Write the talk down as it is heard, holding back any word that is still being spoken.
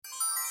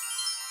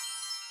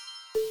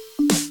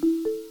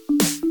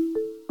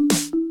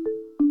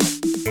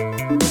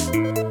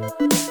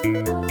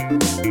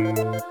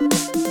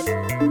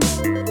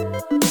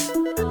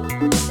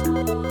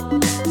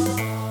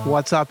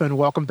What's up, and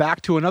welcome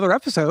back to another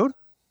episode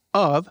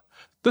of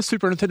the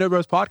Super Nintendo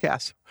Bros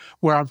podcast,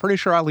 where I'm pretty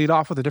sure I lead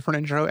off with a different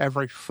intro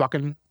every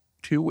fucking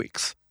 2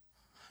 weeks.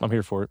 I'm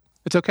here for it.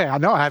 It's okay. I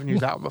know I haven't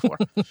used that one before.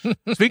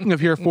 Speaking of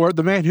here for it,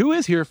 the man who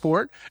is here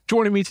for it,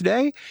 joining me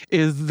today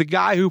is the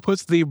guy who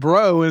puts the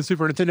bro in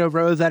Super Nintendo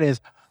Bros. That is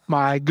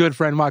my good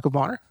friend, Michael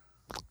Bonner.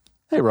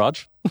 Hey,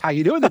 Raj. How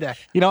you doing today?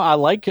 I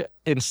like,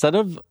 instead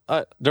of,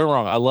 don't get me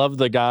wrong, I love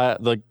the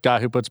guy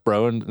who puts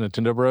bro in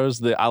Nintendo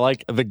Bros. I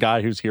like the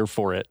guy who's here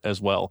for it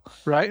as well.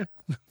 Right?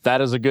 That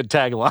is a good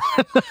tagline.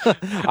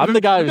 I'm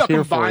the guy who's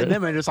here for it. Combine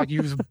them and just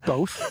use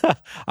both.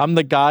 I'm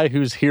the guy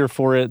who's here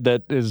for it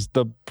that is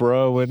the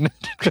bro and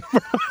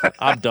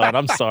I'm done.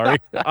 I'm sorry.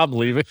 I'm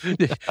leaving.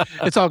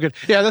 It's all good.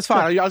 Yeah, that's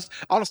fine.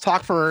 I'll just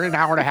talk for an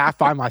hour and a half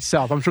by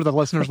myself. I'm sure the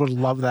listeners would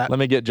love that. Let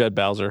me get Jed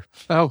Bowser.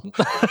 Oh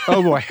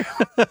boy.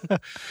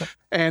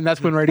 And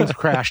that's when ratings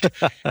crashed.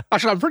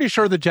 Actually, I'm pretty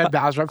sure the Jed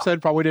Bowser episode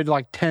probably did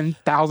like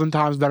 10,000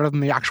 times better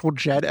than the actual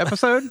Jed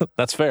episode.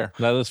 That's fair.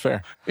 That is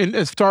fair.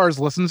 As far as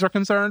listens are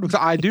concerned, because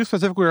I do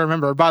specifically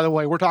remember, by the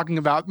way, we're talking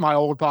about my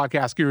old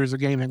podcast, Gears of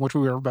Gaming, which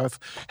we were both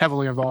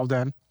heavily involved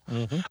in.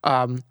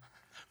 Mm-hmm.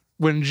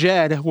 When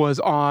Jed was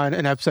on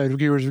an episode of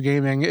Gears of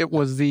Gaming, it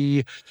was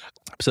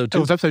episode 2.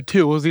 It was episode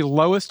 2. It was the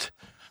lowest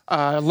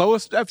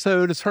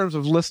episode in terms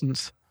of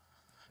listens.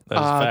 That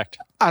is a fact.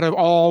 Out of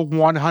all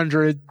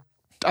 100,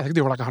 I think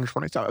they were like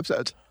 120 some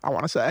episodes, I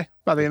want to say,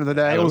 by the end of the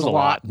day. It was a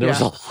lot. There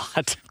was a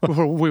lot.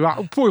 before we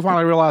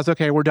finally realized,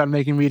 okay, we're done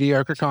making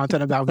mediocre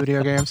content about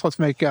video games. Let's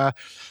make better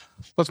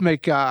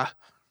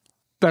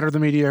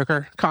than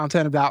mediocre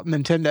content about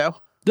Nintendo.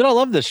 Dude, I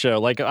love this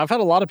show. Like, I've had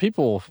a lot of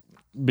people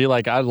be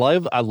like, I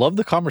love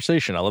the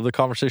conversation. I love the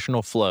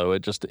conversational flow.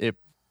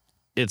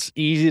 It's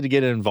easy to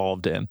get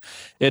involved in.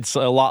 It's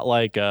a lot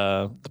like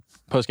the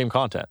post-game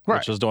content, right,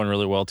 which is doing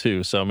really well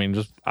too. So, I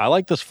mean, I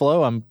like this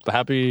flow. I'm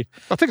happy.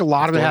 I think a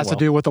lot of it has to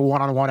do with the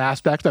one-on-one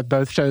aspect that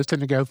both shows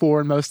tend to go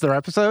for in most of their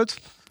episodes.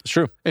 It's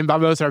true. And by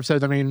most of their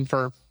episodes, I mean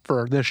for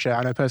this show,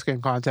 I know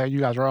post-game content, you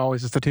guys are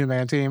always just a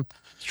two-man team.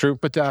 It's true.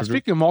 But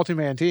speaking of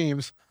multi-man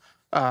teams,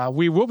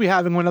 we will be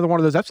having another one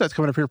of those episodes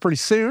coming up here pretty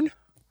soon.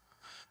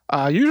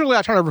 Usually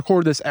I try to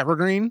record this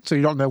evergreen, so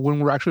you don't know when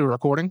we're actually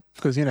recording,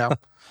 because,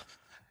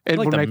 it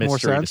would make more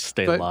sense. To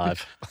stay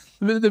alive.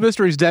 The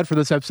mystery's dead for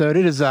this episode.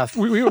 It is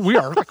we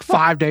are like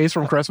 5 days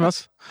from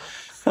Christmas.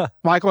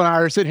 Michael and I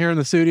are sitting here in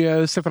the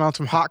studio sipping on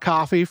some hot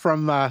coffee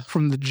from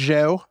the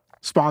Joe.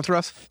 Sponsor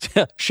us.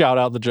 Shout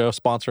out the Joe.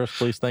 Sponsor us,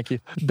 please. Thank you.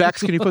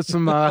 Bex, can you put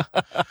some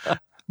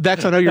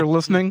Bex, I know you're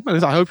listening. At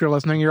least I hope you're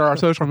listening. You're our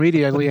social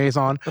media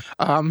liaison.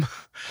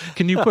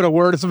 Can you put a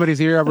word in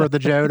somebody's ear over at the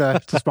Joe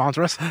to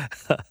sponsor us?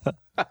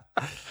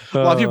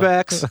 Love you,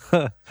 Bex.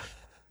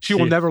 She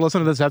will never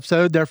listen to this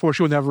episode, therefore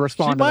she will never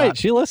respond to that.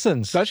 She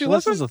listens. Does she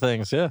listen? Listens to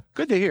things, yeah.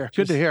 Good to hear.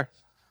 Good to hear.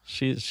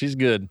 She's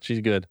good. She's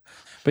good.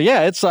 But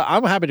yeah, it's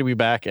I'm happy to be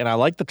back, and I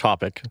like the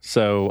topic.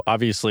 So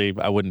obviously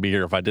I wouldn't be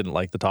here if I didn't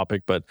like the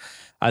topic, but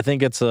I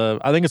think it's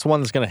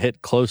one that's going to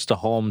hit close to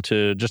home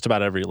to just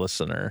about every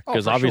listener,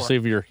 because obviously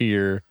if you're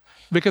here.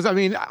 Because I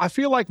mean, I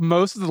feel like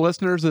most of the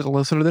listeners that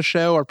listen to the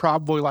show are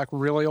probably like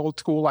really old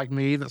school like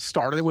me that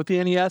started with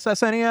the NES,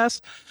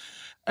 SNES.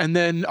 And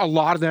then a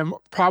lot of them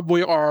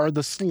probably are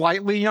the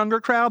slightly younger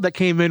crowd that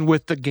came in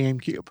with the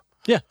GameCube.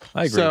 Yeah,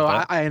 I agree. So, with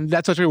that. and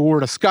that's actually what we're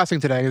discussing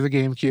today, is the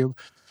GameCube.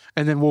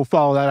 And then we'll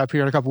follow that up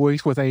here in a couple of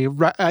weeks with a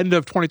end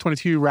of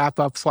 2022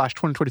 wrap-up /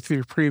 2023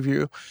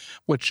 preview,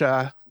 which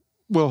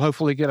we'll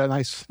hopefully get a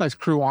nice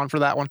crew on for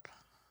that one.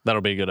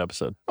 That'll be a good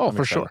episode. Oh,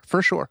 for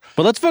sure.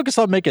 But let's focus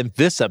on making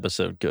this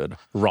episode good,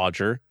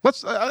 Roger.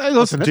 Let's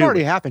listen. It's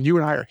already happened. You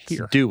and I are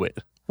here. Let's do it.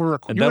 You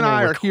and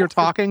I are here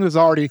talking. There's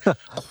already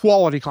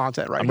quality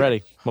content right I'm here.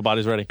 ready. My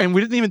body's ready. And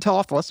we didn't even tell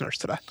off the listeners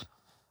today.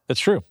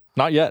 It's true.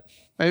 Not yet.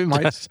 It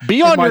might,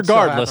 be on your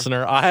guard,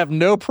 listener. I have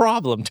no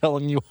problem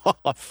telling you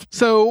off.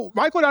 So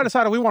Michael and I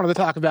decided we wanted to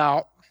talk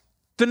about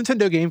the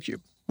Nintendo GameCube,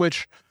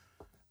 which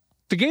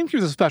the GameCube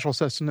is a special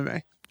system to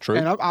me. True.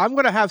 And I'm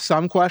going to have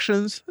some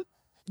questions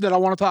that I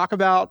want to talk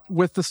about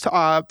with this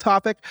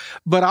topic,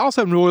 but I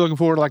also am really looking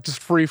forward to like just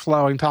free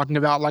flowing, talking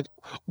about like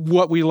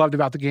what we loved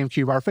about the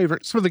GameCube, our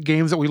favorite, some of the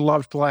games that we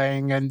loved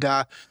playing, and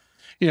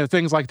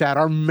things like that,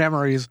 our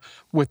memories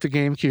with the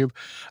GameCube.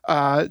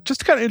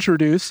 Just to kind of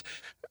introduce,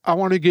 I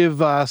want to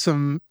give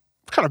some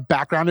kind of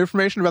background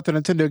information about the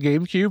Nintendo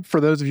GameCube for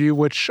those of you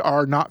which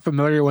are not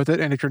familiar with it,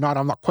 and if you're not,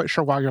 I'm not quite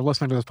sure why you're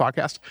listening to this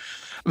podcast.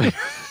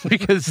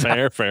 Because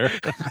fair.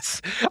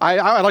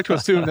 I like to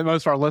assume that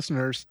most of our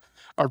listeners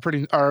are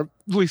at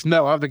least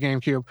know of the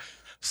GameCube.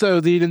 So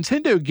the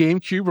Nintendo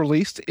GameCube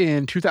released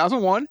in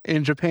 2001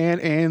 in Japan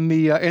and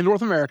in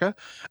North America.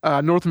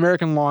 North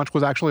American launch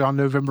was actually on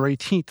November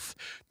 18th,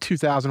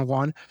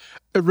 2001.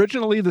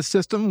 Originally, the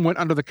system went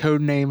under the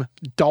code name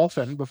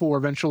Dolphin before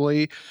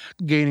eventually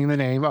gaining the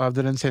name of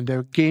the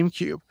Nintendo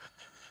GameCube.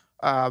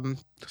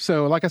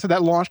 So like I said,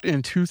 that launched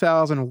in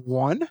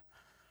 2001.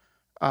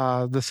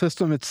 The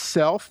system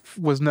itself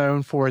was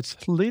known for its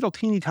little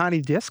teeny tiny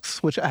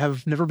discs, which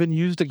have never been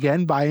used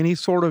again by any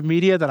sort of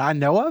media that I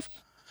know of.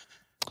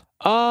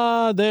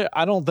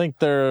 I don't think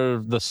they're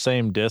the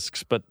same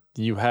discs, but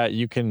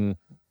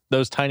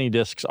those tiny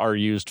discs are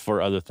used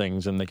for other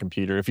things in the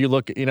computer. If you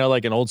look,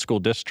 like an old school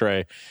disc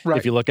tray, Right.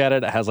 if you look at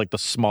it, it has like the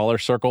smaller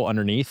circle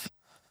underneath.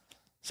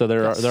 So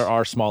there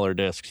are smaller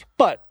discs.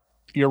 But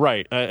you're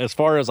right. As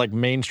far as like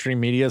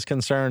mainstream media is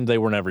concerned, they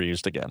were never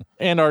used again,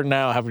 and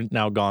have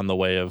now gone the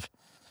way of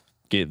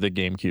the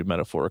GameCube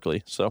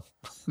metaphorically. So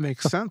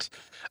makes sense.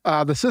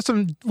 The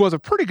system was a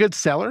pretty good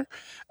seller.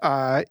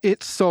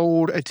 It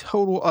sold a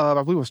total of,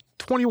 I believe it was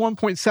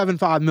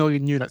 21.75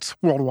 million units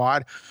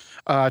worldwide.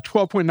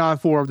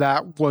 12.94 of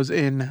that was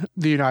in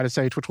the United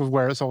States, which was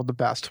where it sold the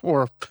best,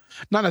 or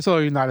not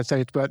necessarily the United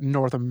States, but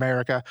North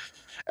America.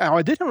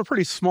 I did have a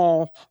pretty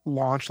small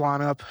launch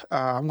lineup.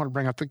 I'm going to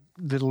bring up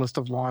the list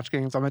of launch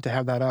games. I meant to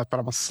have that up, but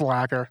I'm a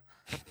slacker.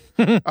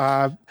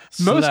 Most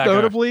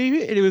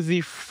notably, it was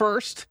the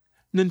first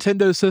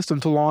Nintendo system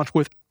to launch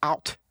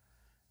without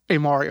a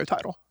Mario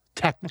title,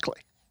 technically.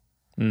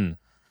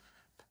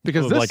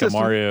 Because this like system,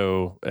 a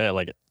Mario,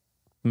 like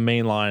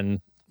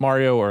mainline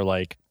Mario, or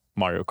like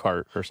Mario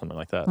Kart or something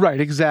like that.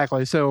 Right,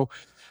 exactly. So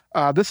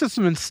this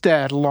system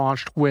instead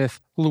launched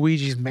with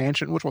Luigi's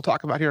Mansion, which we'll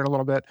talk about here in a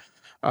little bit.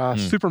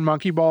 Super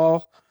Monkey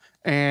Ball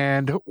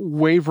and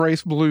Wave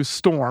Race Blue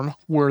Storm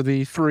were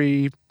the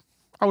three,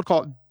 I would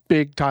call it,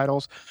 big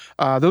titles.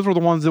 Those were the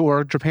ones that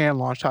were Japan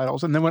launch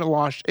titles. And then when it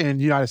launched in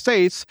the United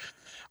States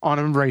on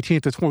November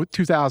 18th of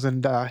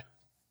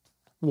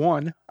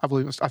 2001, I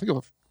believe I think it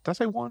was, did I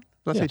say one?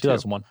 Did I say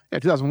 2001. Yeah,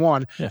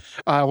 2001. Yeah.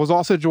 Was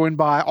also joined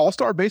by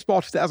All-Star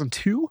Baseball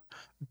 2002,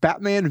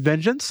 Batman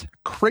Vengeance,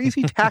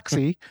 Crazy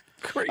Taxi.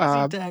 Crazy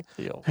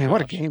Taxi. Oh, man,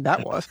 what a game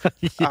that was.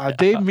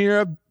 Dave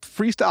Mirra,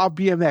 Freestyle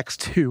BMX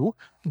 2,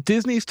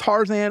 Disney's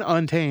Tarzan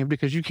Untamed,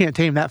 because you can't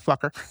tame that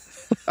fucker.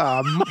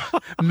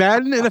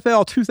 Madden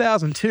NFL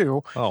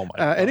 2002. Oh my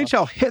God.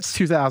 NHL Hits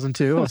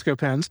 2002. Let's go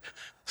Pens.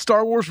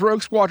 Star Wars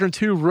Rogue Squadron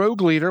 2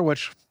 Rogue Leader,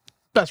 which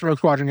best Rogue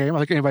Squadron game. I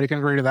think anybody can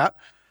agree to that.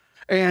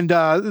 And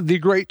the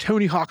great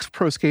Tony Hawk's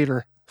Pro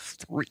Skater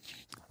 3.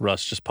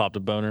 Russ just popped a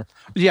boner.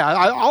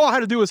 Yeah, all I had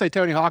to do was say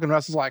Tony Hawk, and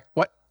Russ is like,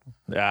 "What?"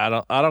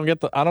 Yeah, I don't get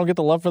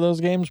the love for those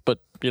games, but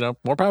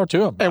more power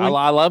to him.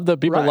 I love that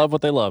people love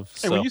what they love.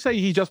 So. And when you say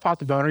he just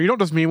popped a boner, you don't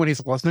just mean when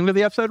he's listening to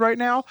the episode right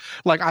now.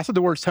 Like I said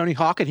the words Tony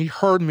Hawk, and he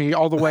heard me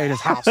all the way in his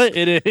house. It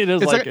is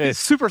it's like a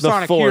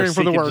supersonic hearing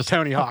for the word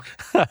Tony Hawk.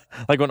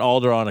 Like when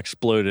Alderaan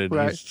exploded,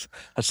 right.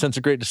 I sense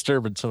a great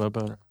disturbance of a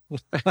boner.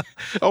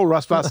 Oh,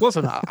 Russ Bass,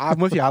 listen, I'm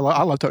with you. I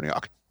love Tony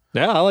Hawk.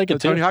 Yeah, I like it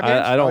too. Tony Hawk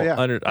games? I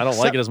don't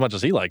like it as much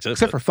as he likes it.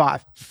 Except for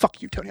 5.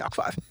 Fuck you, Tony Hawk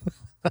 5.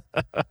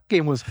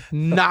 Game was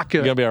not good.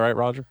 You gonna be all right,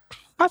 Roger?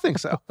 I think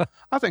so.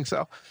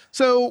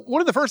 So one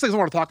of the first things I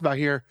want to talk about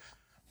here,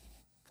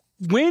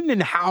 when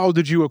and how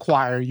did you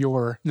acquire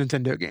your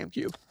Nintendo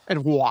GameCube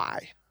and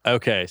why?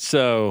 Okay,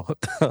 so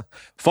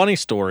funny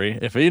story.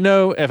 If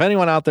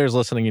anyone out there is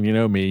listening and you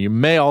know me, you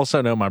may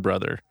also know my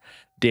brother,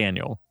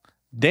 Daniel.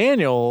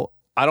 Daniel,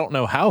 I don't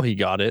know how he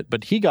got it,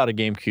 but he got a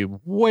GameCube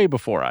way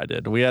before I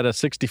did. We had a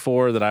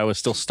 64 that I was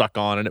still stuck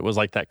on, and it was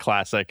like that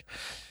classic,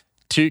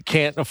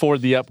 can't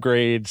afford the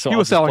upgrade. So he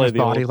was selling his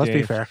body, let's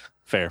be fair.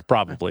 Fair,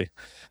 probably.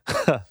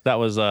 That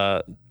was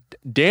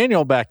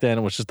Daniel back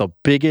then was just the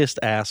biggest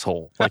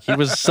asshole. Like he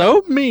was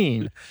so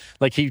mean.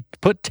 Like he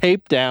put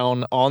tape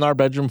down on our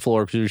bedroom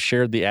floor because we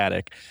shared the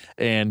attic,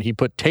 and he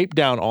put tape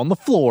down on the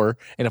floor.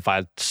 And if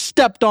I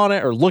stepped on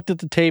it or looked at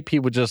the tape, he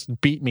would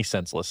just beat me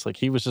senseless. Like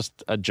he was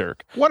just a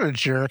jerk. What a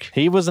jerk!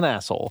 He was an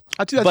asshole.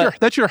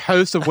 That's your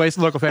host of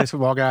Wasted Local Fantasy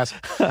Football, guys.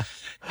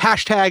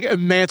 Hashtag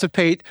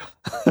emancipate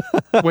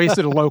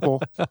Wasted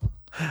Local.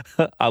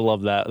 I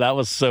love that. That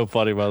was so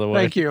funny, by the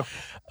way. Thank you.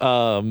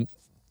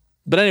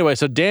 But anyway,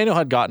 so Daniel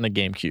had gotten a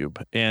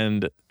GameCube,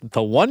 and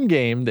the one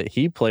game that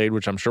he played,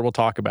 which I'm sure we'll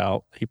talk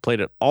about, he played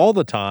it all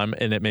the time,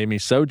 and it made me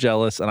so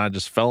jealous, and I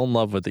just fell in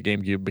love with the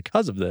GameCube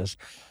because of this,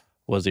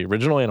 was the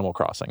original Animal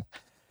Crossing.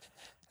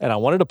 And I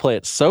wanted to play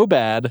it so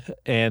bad,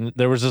 and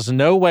there was just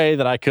no way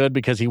that I could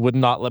because he would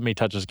not let me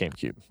touch his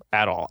GameCube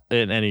at all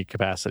in any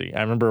capacity. I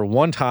remember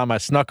one time I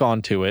snuck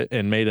onto it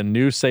and made a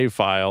new save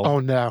file. Oh,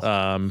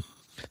 no.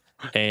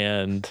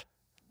 And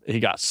he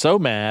got so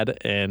mad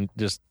and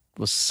just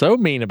was so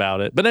mean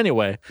about it. But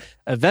anyway,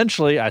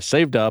 eventually I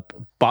saved up,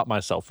 bought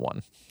myself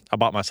one. I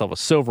bought myself a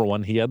silver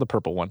one. He had the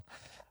purple one.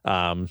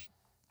 And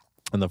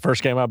the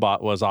first game I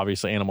bought was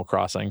obviously Animal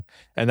Crossing.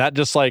 And that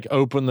just like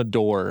opened the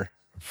door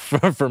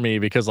for me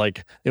because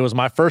like it was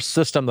my first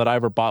system that I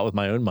ever bought with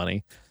my own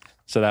money.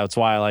 So that's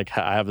why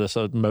I have this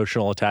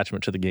emotional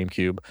attachment to the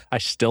GameCube. I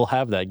still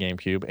have that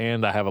GameCube,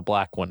 and I have a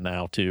black one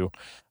now too,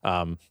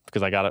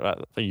 because I got it at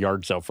a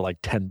yard sale for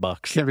like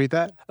 $10. Can't read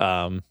that.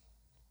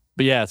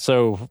 But yeah,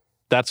 so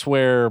that's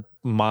where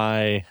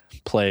my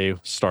play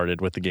started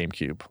with the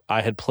GameCube.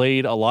 I had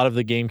played a lot of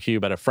the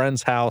GameCube at a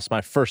friend's house.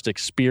 My first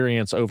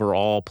experience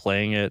overall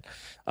playing it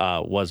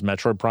was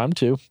Metroid Prime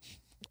 2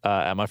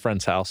 at my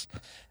friend's house,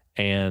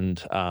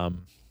 and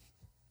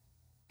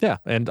yeah,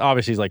 and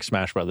obviously like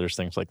Smash Brothers,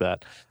 things like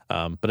that.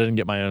 But I didn't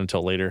get my own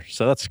until later.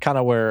 So that's kind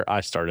of where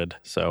I started.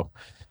 So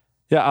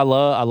Yeah, I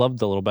love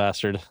the little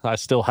bastard. I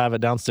still have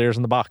it downstairs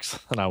in the box,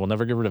 and I will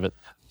never get rid of it.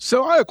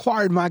 So I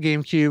acquired my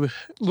GameCube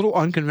a little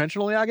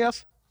unconventionally, I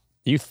guess.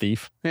 You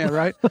thief. Yeah,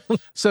 right.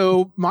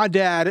 So my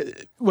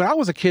dad, when I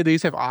was a kid, they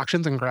used to have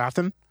auctions in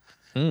Grafton,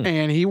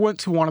 and he went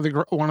to one of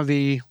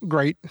the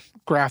great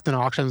Grafton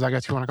auctions, I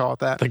guess you want to call it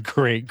that. The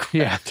great Grafton.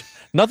 Yeah.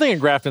 Nothing in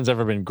Grafton's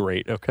ever been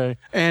great, okay?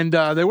 And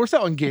they were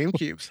selling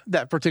GameCubes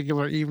that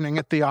particular evening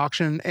at the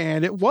auction.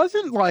 And it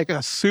wasn't like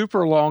a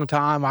super long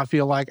time, I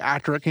feel like,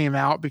 after it came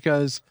out,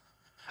 because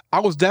I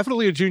was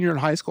definitely a junior in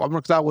high school. I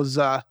remember because I was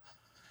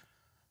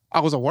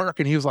at work,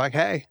 and he was like,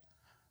 hey,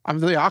 I'm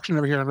at the auction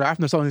over here in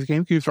Grafton. They're selling these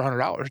GameCubes for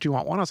 $100. Do you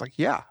want one? I was like,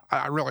 yeah,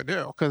 I really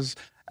do. Because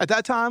at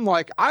that time,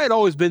 like, I had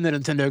always been the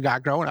Nintendo guy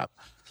growing up.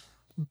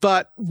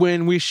 But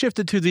when we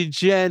shifted to the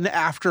gen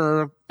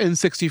after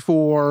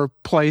N64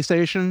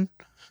 PlayStation,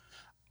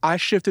 I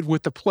shifted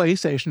with the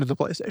PlayStation to the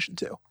PlayStation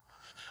 2.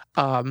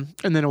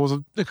 And then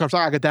of course,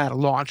 I got that at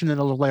launch. And then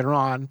a little later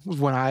on was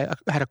when I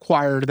had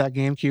acquired that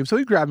GameCube. So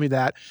he grabbed me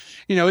that.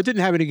 You know, it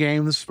didn't have any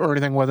games or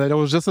anything with it. It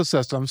was just a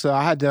system. So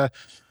I had to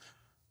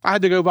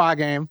go buy a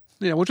game,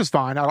 you know, which is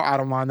fine. I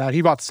don't mind that.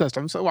 He bought the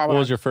system. So what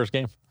was your first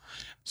game?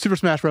 Super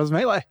Smash Bros.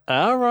 Melee.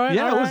 All right.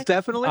 Yeah, all right. It was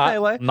definitely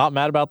Melee. Not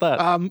mad about that.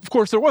 Of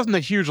course, there wasn't a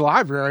huge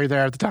library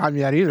there at the time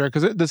yet either,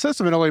 because the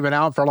system had only been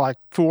out for like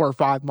 4 or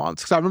 5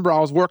 months. Because I remember I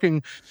was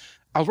working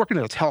at a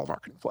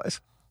telemarketing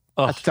place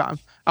at the time.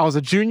 I was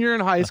a junior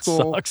in high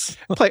school. Sucks.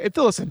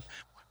 Listen,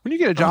 when you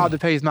get a job that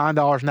pays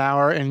 $9 an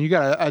hour and you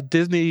got a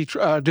Disney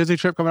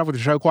trip coming up with a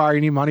show choir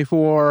you need money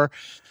for,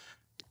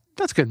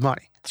 that's good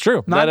money. It's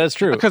true. That is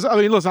true. Because I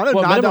mean, listen, I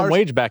know minimum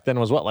wage back then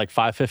was what, like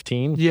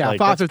 $5.15? Yeah,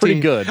 like, $5.15. That's pretty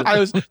good.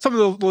 Some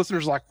of the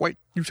listeners are like, wait,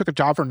 you took a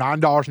job for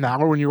 $9 an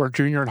hour when you were a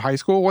junior in high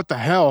school? What the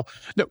hell?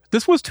 No,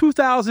 this was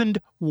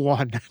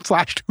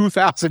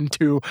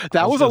 2001/2002.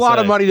 That was a lot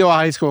of money to a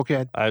high school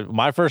kid.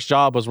 My first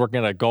job was working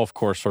at a golf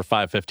course for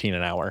 $5.15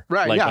 an hour.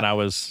 Right. Like when I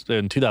was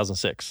in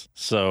 2006.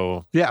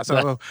 So yeah.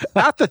 So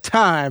at the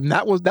time,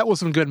 that was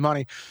some good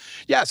money.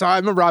 Yeah. So I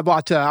remember I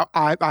bought.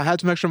 I had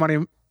some extra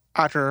money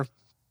after,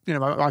 you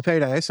know, my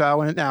payday. So I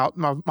went out.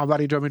 My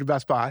buddy drove me to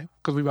Best Buy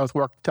because we both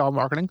worked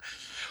telemarketing.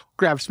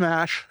 Grabbed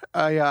Smash,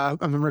 a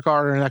memory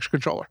card, and an extra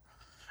controller,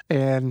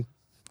 and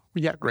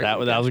yeah, great. I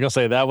was gonna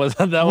say that was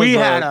we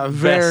had a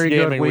very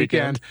good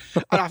weekend.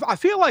 I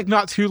feel like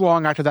not too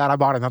long after that, I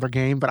bought another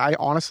game, but I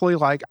honestly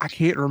I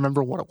can't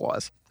remember what it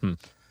was.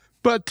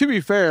 But to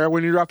be fair,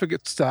 when you're up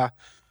against man,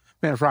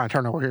 if Ryan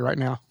Turner were here right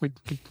now, we'd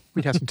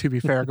have some to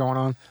be fair going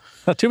on.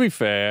 To be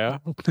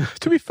fair.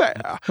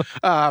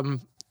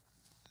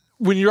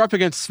 When you're up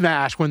against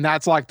Smash, when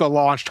that's like the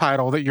launch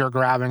title that you're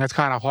grabbing, it's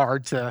kind of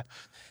hard to.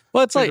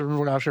 Well, it's like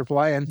what else you're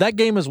playing. That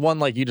game is one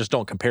like you just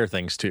don't compare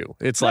things to.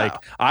 It's like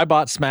I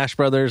bought Smash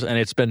Brothers and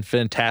it's been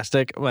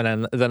fantastic.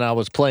 Then I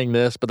was playing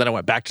this, but then I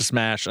went back to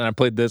Smash and I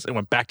played this and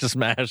went back to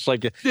Smash.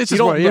 Like you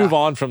don't move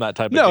on from that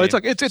type of game. No, it's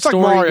like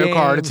Mario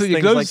Kart. It's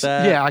things like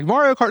that. Yeah, like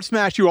Mario Kart,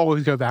 Smash. You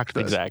always go back to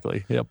those.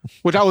 Exactly. Yep.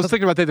 Which I was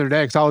thinking about the other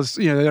day because I was,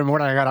 you know,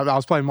 when I got up, I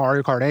was playing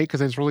Mario Kart 8 because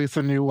they released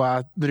the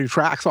new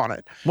tracks on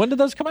it. When did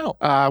those come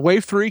out?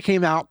 Wave 3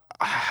 came out.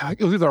 It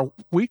was either a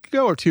week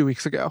ago or 2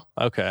 weeks ago.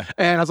 Okay.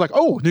 And I was like,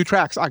 oh, new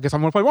tracks. I guess I'm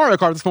going to play Mario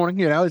Kart this morning.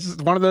 You know, it's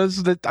just one of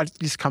those that I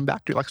just come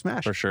back to, like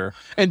Smash. For sure.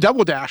 And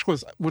Double Dash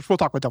which we'll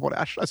talk about Double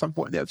Dash at some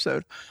point in the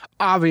episode.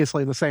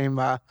 Obviously the same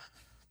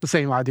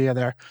idea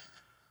there.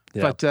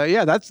 Yep. But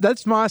yeah,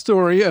 that's my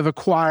story of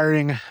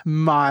acquiring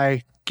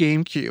my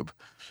GameCube.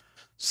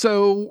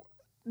 So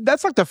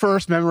that's like the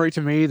first memory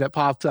to me that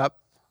popped up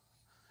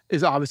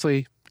is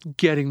obviously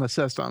getting the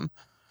system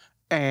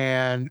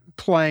and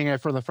playing it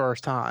for the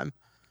first time,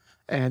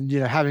 and you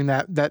know, having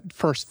that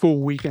first full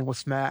weekend with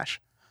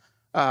Smash.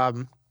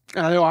 And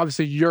I know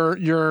obviously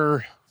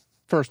your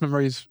first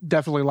memories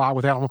definitely lie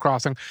with Animal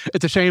Crossing.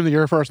 It's a shame that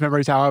your first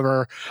memories,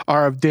 however,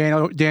 are of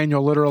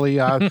Daniel literally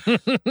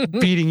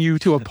beating you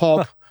to a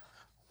pulp,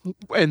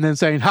 and then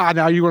saying,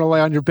 now you're going to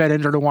lay on your bed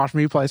injured and watch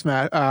me play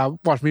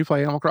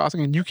Animal Crossing,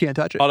 and you can't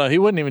touch it. Oh, no, he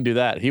wouldn't even do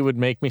that. He would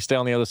make me stay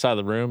on the other side of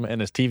the room,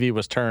 and his TV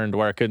was turned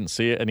where I couldn't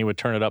see it, and he would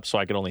turn it up so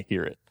I could only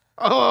hear it.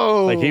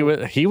 Oh,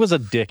 like he was a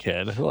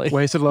dickhead. Like,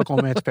 wasted local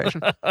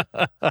emancipation.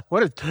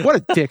 What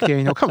a dick,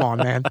 Daniel. Come on,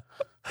 man.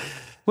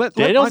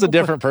 Daniel's a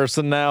different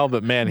person now,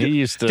 but man, he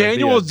used to.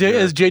 Daniel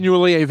is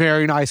genuinely a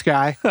very nice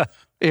guy.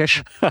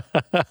 Ish.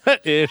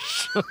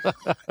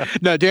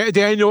 No,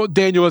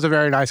 Daniel is a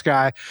very nice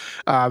guy.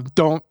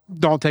 Don't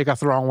take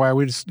us the wrong way.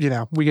 We just,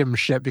 we give him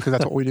shit because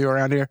that's what we do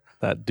around here.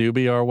 That do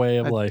be our way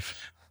of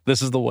life.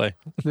 This is the way.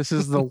 This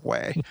is the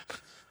way.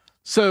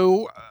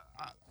 So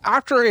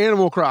after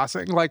Animal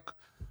Crossing, like,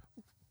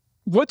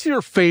 what's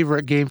your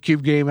favorite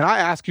GameCube game? And I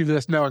ask you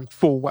this knowing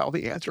full well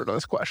the answer to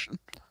this question.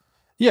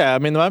 Yeah, I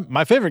mean,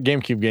 my favorite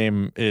GameCube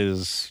game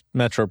is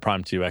Metro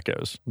Prime 2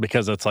 Echoes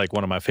because it's like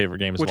one of my favorite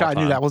games Which of all I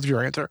time. knew that was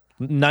your answer.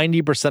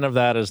 90% of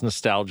that is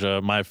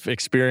nostalgia. My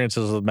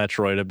experiences with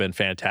Metroid have been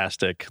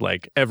fantastic.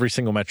 Like every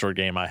single Metroid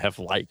game I have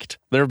liked.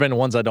 There have been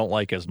ones I don't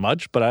like as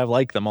much, but I've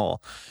liked them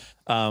all.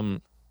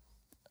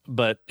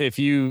 But if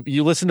you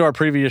listen to our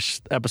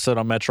previous episode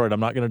on Metroid, I'm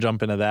not going to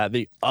jump into that.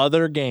 The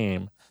other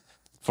game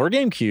for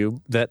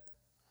GameCube that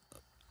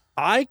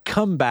I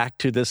come back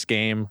to this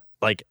game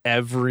like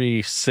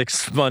every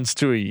 6 months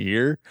to a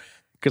year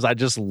because I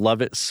just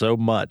love it so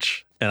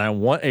much. And I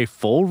want a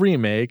full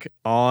remake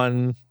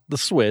on the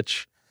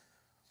Switch.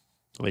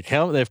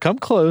 They've come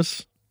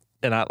close.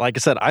 And like I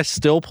said, I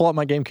still pull out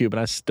my GameCube and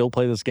I still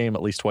play this game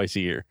at least twice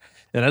a year.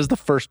 And as the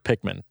first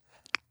Pikmin.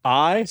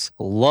 I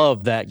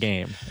love that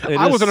game.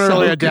 I was an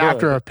early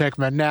adapter of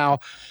Pikmin. Now,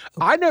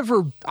 I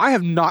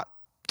have not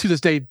to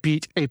this day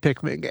beat a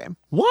Pikmin game.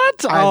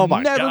 What? Oh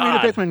my God. I've never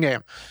beat a Pikmin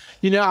game.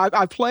 You know,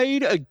 I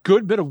played a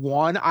good bit of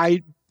one.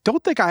 I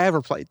don't think I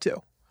ever played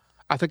two.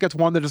 I think that's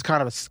one that just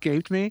kind of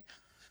escaped me.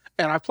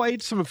 And I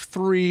played some of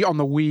 3 on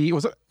the Wii.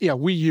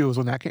 Wii U was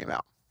when that came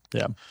out.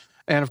 Yeah.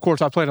 And of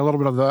course, I played a little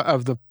bit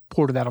of the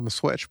port of that on the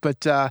Switch. But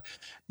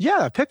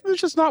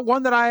Pikmin's just not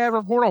one that I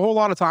ever poured a whole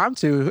lot of time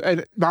to.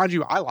 And mind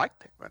you, I like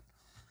Pikmin.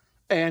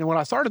 And when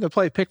I started to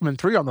play Pikmin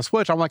 3 on the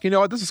Switch, I'm like, you know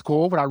what, this is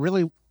cool, but I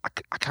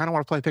kind of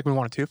want to play Pikmin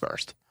 1 and 2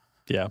 first.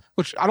 Yeah.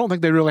 Which I don't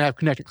think they really have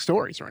connecting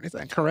stories or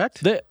anything,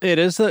 correct? It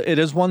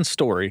is one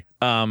story.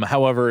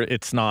 However,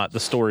 the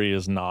story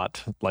is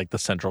not like the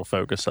central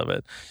focus of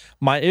it.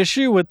 My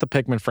issue with the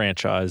Pikmin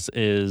franchise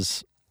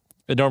is,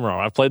 don't get me wrong,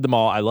 I've played them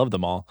all. I love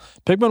them all.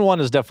 Pikmin 1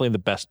 is definitely the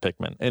best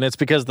Pikmin. And it's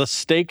because the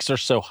stakes are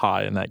so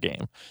high in that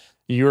game.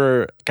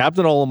 You're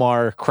Captain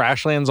Olimar,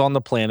 crash lands on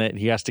the planet.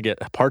 He has to get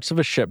parts of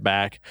a ship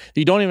back.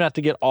 You don't even have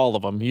to get all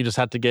of them. You just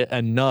have to get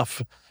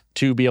enough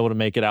to be able to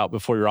make it out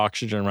before your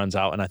oxygen runs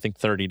out in, I think,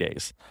 30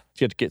 days.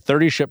 So you have to get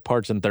 30 ship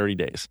parts in 30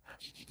 days.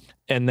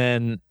 And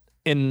then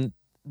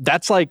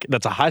that's a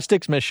high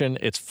stakes mission.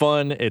 It's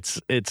fun. It's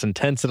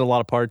intense in a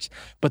lot of parts.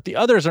 But the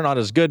others are not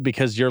as good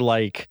because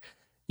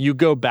you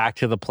go back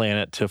to the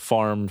planet to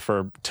farm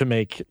to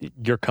make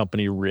your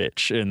company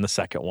rich in the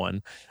second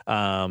one.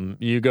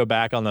 You go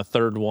back on the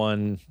third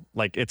one.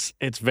 Like it's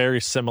very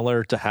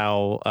similar to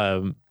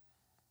how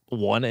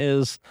one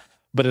is,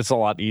 but it's a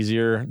lot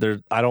easier.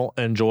 I don't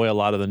enjoy a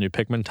lot of the new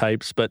Pikmin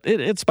types, but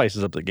it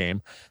spices up the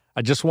game.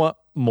 I just want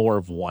more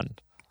of one.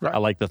 Right. I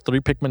like the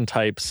 3 Pikmin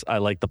types. I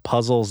like the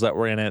puzzles that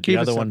were in it. The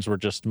other ones were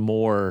just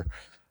more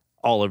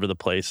all over the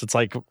place. It's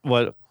like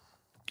what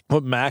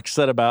Max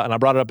said about, and I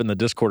brought it up in the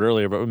Discord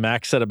earlier, but what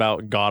Max said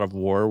about God of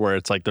War, where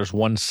it's like there's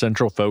one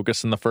central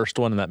focus in the first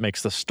one, and that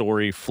makes the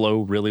story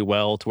flow really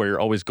well to where you're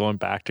always going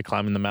back to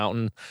climbing the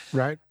mountain.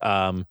 Right.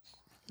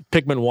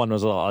 Pikmin 1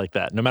 was a lot like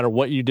that. No matter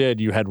what you did,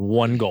 you had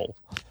one goal.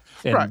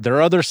 And there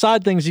are other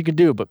side things you can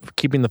do, but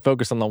keeping the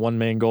focus on the one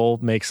main goal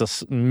makes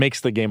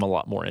the game a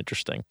lot more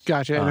interesting.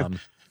 Gotcha.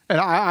 And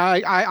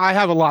I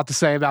have a lot to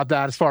say about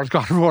that as far as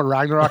God of War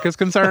Ragnarok is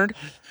concerned.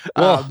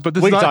 But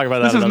we can talk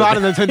about that. This is not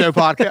a Nintendo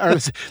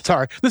podcast.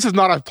 Sorry, this is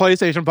not a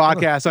PlayStation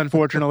podcast,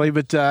 unfortunately.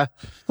 But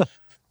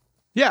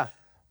yeah.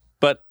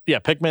 But yeah,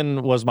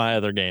 Pikmin was my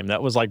other game.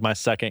 That was like my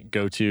second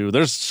go-to.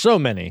 There's so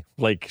many,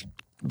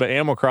 but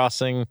Animal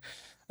Crossing,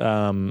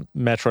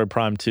 Metroid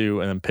Prime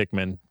 2, and then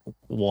Pikmin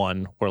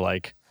 1 were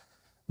like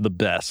the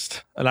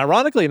best. And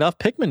ironically enough,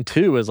 Pikmin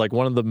 2 is like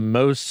one of the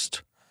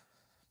most,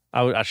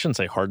 I shouldn't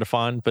say hard to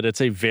find, but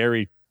it's a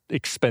very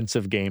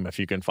expensive game if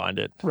you can find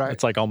it. Right.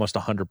 It's like almost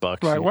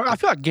 $100. Right. Well, I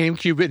feel like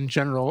GameCube in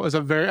general is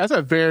a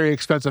very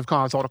expensive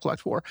console to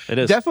collect for. It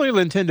is.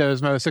 Definitely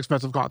Nintendo's most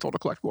expensive console to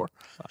collect for.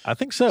 I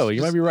think so.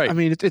 You might be right. I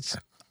mean,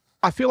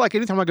 I feel like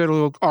anytime I go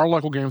to our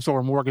local game store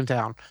in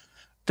Morgantown,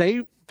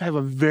 they have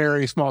a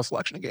very small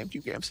selection of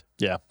GameCube games.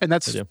 Yeah. And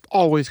that's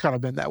always kind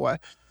of been that way.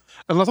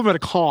 Unless I'm at a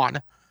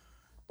con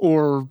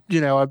or,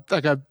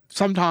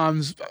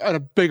 sometimes at a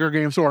bigger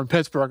game store in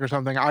Pittsburgh or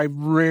something, I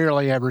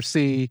rarely ever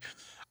see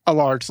a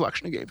large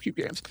selection of GameCube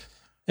games.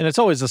 And it's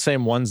always the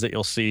same ones that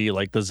you'll see,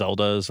 like the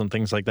Zeldas and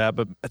things like that.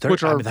 But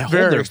which are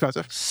very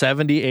expensive.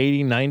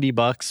 $70, $80,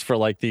 $90 for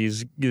like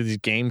these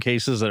game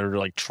cases that are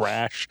like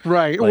trash.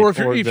 Right. Or if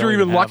you're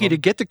even lucky to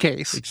get the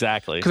case.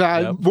 Exactly.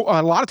 Because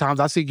a lot of times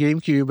I see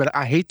GameCube, but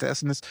I hate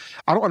this. And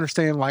I don't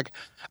understand, I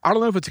don't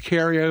know if it's a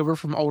carryover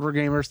from older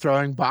gamers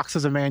throwing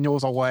boxes of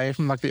manuals away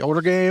from the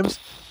older games.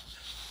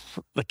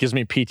 That gives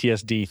me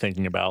PTSD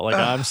thinking about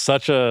I'm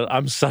such a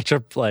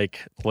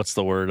what's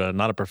the word?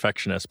 Not a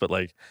perfectionist, but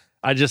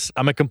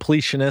I'm a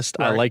completionist.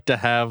 Right. I like to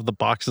have the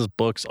boxes,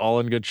 books all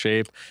in good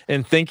shape.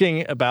 And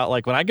thinking about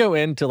when I go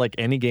into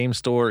any game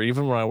store,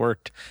 even when I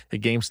worked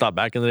at GameStop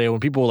back in the day, when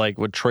people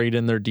would trade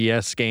in their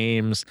DS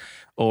games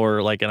or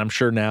and I'm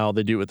sure now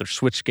they do it with their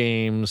Switch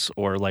games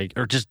or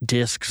just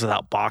discs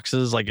without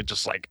boxes. It's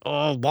just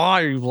oh,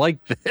 why are you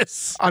like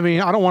this? I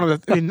mean, I don't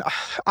want to,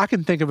 I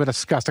can think of a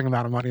disgusting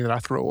amount of money that I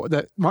threw away,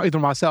 that either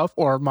myself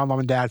or my mom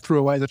and dad threw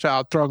away as a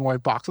child, throwing away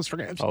boxes for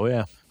games. Oh,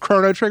 yeah.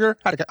 Chrono Trigger.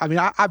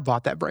 I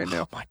bought that brand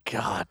new. Oh my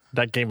God.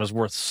 That game is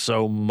worth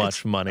so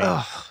much money.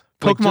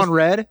 Pokemon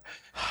Red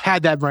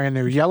had that brand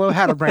new. Yellow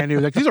had a brand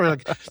new. These are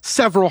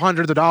several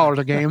hundreds of dollars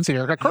of games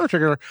here. Chrono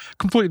Trigger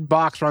complete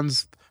box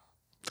runs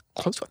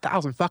close to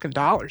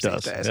 $1,000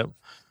 these days. Yep.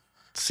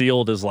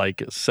 Sealed is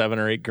 $7 or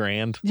 $8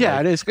 grand. Yeah,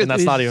 it is. And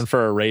that's not even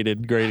for a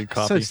graded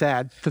copy. So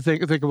sad to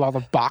think of all the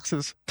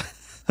boxes.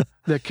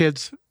 that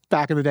kids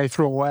back in the day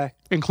threw away,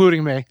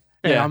 including me.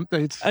 Yeah,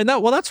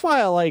 that's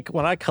why I like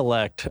when I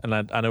collect, and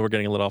I know we're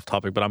getting a little off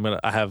topic, but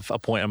I have a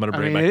point I'm gonna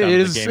bring back down to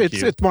the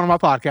GameCube. It's one of my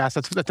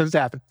podcasts. That tends to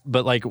happen.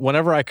 But like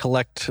whenever I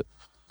collect,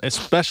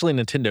 especially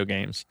Nintendo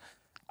games,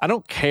 I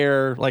don't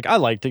care. Like I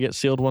like to get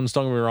sealed ones.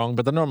 Don't get me wrong,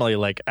 but they're normally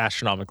like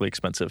astronomically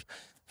expensive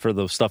for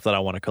the stuff that I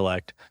want to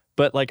collect.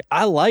 But like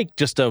I like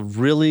just a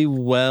really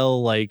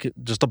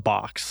just a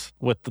box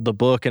with the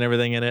book and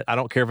everything in it. I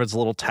don't care if it's a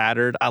little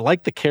tattered. I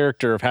like the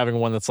character of having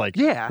one that's like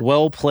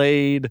well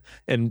played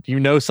and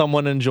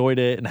someone enjoyed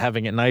it and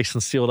having it nice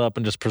and sealed up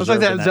and just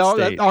preserved in that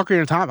state. That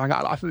Ocarina of Time I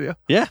got off of you.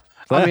 Yeah.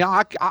 I mean,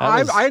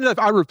 I ended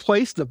up I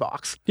replaced the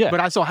box. Yeah.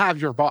 But I still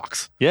have your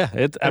box. Yeah.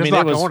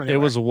 It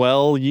was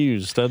well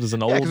used. That is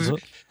an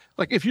old.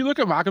 Like if you look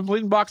at my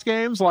completing box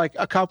games, like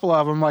a couple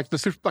of them, like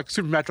Super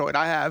Metroid,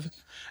 I have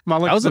my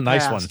Link that was to a the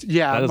nice Past. one.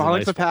 Yeah, my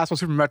Link to the Past, my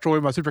Super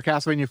Metroid, my Super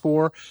Castlevania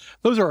 4.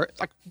 Those are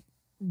like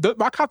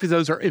my copies of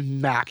those are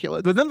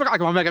immaculate. But then like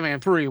my Mega Man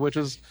 3, which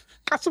is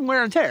got some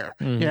wear and tear.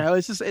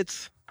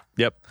 It's.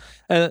 Yep,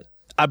 and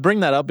I bring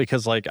that up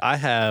because like I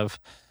have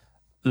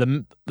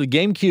the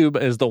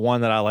GameCube is the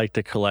one that I like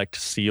to collect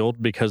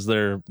sealed because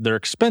they're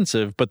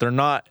expensive, but they're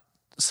not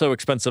so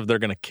expensive they're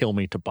gonna kill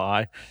me to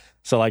buy.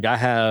 So like I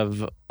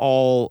have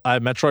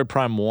Metroid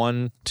Prime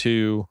 1,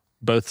 2,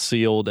 both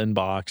sealed in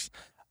box.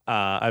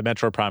 I have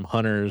Metroid Prime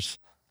Hunters.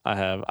 I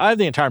have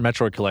the entire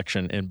Metroid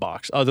collection in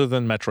box, other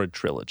than Metroid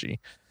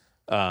Trilogy,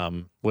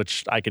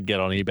 which I could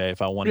get on eBay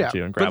if I wanted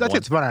to and grab but that one.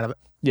 takes fun out of it.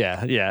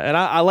 Yeah, and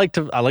I like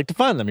to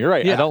find them. You're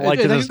right. Yeah, I don't like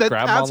to just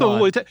grab them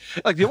online.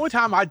 Like the only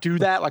time I do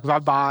that, like if I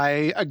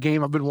buy a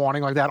game I've been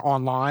wanting like that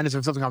online, is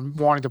if something I'm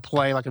wanting to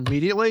play like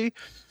immediately,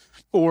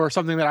 or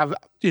something that I've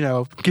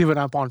given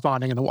up on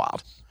finding in the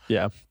wild.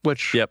 Yeah.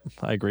 Yep,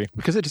 I agree.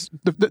 Because it just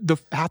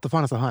half the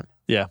fun is the hunt.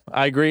 Yeah,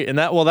 I agree. And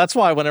that's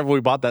why whenever we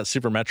bought that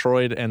Super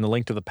Metroid and the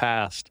Link to the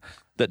Past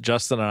that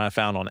Justin and I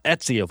found on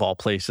Etsy of all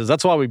places,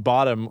 that's why we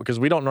bought them, because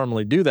we don't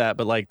normally do that,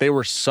 but like they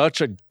were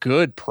such a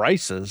good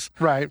prices.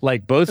 Right.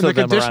 Like both of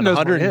them around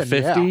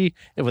 150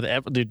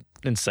 dude,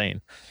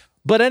 insane.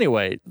 But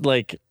anyway,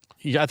 like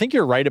I think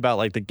you're right about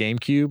like the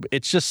GameCube.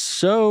 It's just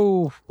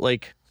so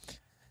like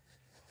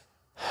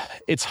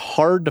it's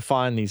hard to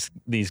find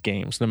these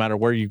games no matter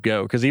where you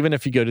go, because even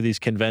if you go to these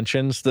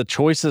conventions, the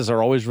choices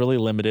are always really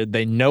limited.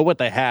 They know what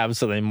they have,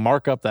 so they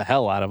mark up the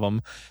hell out of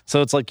them.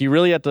 So it's like you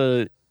really have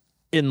to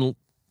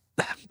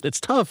it's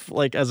tough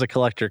like as a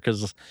collector,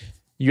 because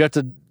you have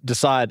to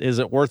decide, is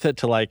it worth it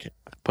to like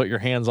put your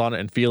hands on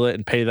it and feel it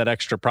and pay that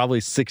extra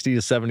probably $60 to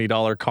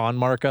 $70 con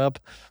markup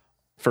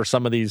for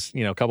some of these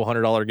couple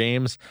 $100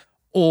 games,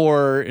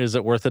 or is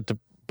it worth it to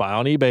buy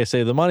on eBay,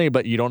 save the money,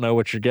 but you don't know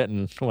what you're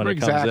getting when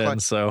it comes in.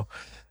 So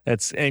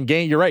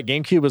you're right.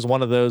 GameCube is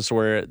one of those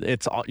where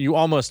you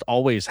almost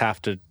always have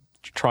to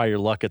try your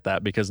luck at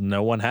that, because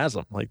no one has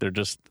them. Like they're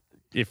just,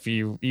 if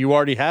you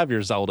already have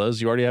your Zeldas,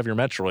 you already have your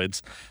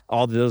Metroids,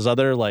 all those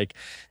other like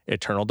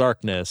Eternal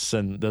Darkness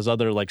and those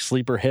other like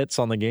sleeper hits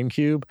on the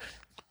GameCube,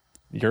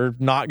 you're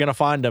not going to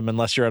find them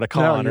unless you're at a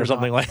con or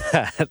something like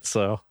that.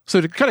 So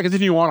to kind of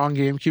continue on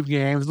GameCube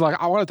games, like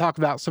I want to talk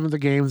about some of the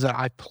games that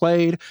I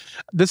played.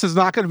 This is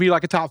not going to be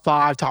like a top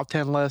 5, top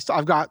 10 list.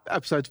 I've got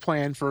episodes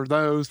planned for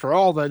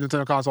all the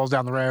Nintendo consoles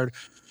down the road.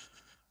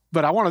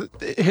 But I want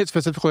to hit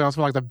specifically on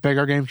some like the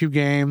bigger GameCube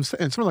games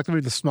and some of like maybe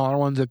the smaller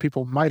ones that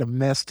people might have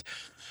missed.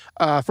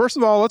 First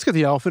of all, let's get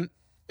the elephant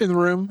in the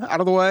room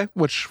out of the way,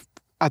 which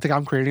I think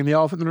I'm creating the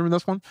elephant in the room in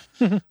this one.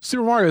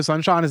 Super Mario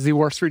Sunshine is the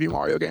worst 3D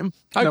Mario game.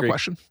 No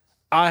question.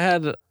 I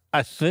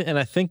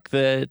think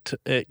that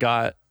it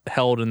got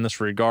held in this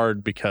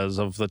regard because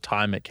of the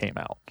time it came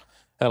out.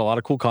 It had a lot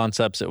of cool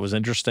concepts. It was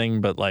interesting,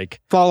 but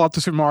like follow-up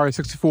to Super Mario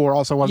 64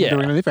 also wasn't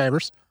doing any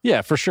favors.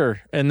 Yeah, for sure.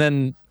 And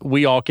then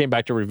we all came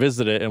back to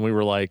revisit it, and we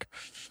were like,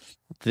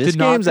 This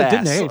game's ass.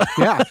 It didn't age.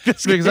 Yeah,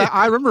 because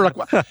I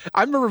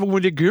remember when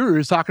we did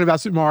Gurus talking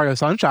about Super Mario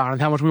Sunshine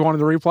and how much we wanted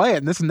to replay it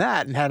and this and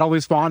that, and had all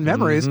these fond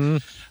memories. Mm-hmm.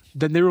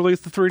 Then they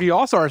released the 3D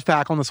All Stars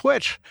pack on the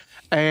Switch,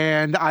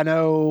 and I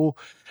know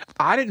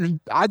I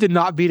did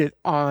not beat it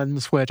on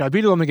the Switch. I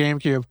beat it on the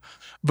GameCube,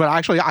 but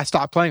I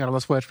stopped playing it on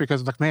the Switch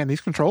because like, man,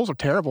 these controls are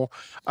terrible.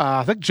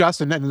 I think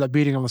Justin ended up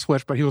beating on the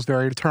Switch, but he was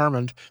very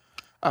determined.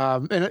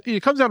 And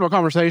it comes down to a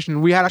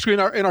conversation we had actually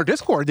in our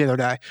Discord the other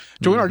day.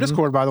 Join our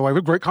Discord, by the way. We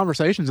have great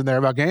conversations in there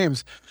about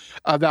games.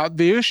 About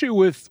the issue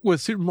with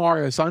Super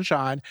Mario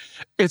Sunshine.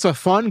 It's a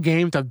fun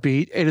game to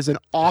beat. It is an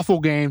awful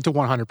game to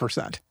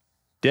 100%.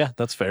 Yeah,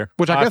 that's fair.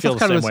 Which I guess feel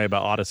the same way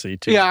about Odyssey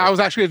too. Yeah, I was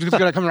actually just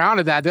going to come around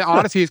to that. The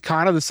Odyssey is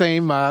kind of the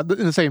same in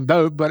the same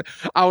boat, but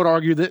I would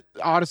argue that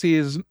Odyssey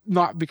is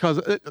not because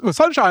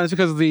Sunshine is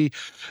because of the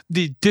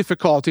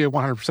difficulty of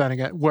 100%ing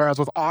it, whereas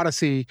with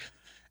Odyssey,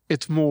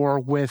 it's more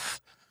with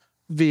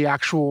the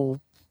actual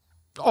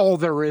all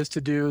there is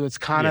to do. That's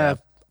kind of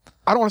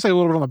I don't want to say a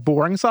little bit on the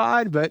boring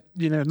side, but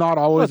not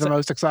always the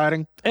most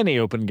exciting. Any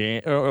open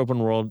game or open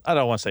world, I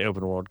don't want to say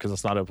open world because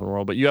it's not open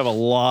world, but you have a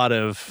lot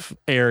of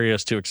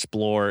areas to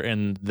explore,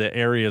 and the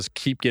areas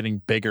keep getting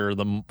bigger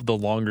the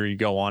longer you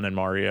go on in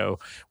Mario.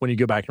 When you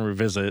go back and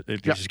revisit,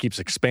 it just keeps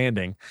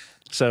expanding.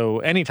 So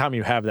anytime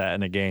you have that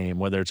in a game,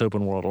 whether it's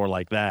open world or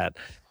like that,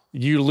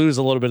 you lose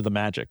a little bit of the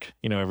magic,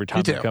 every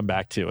time you come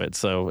back to it.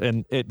 So,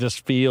 and it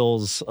just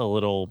feels a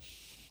little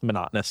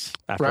monotonous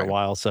after a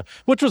while. So,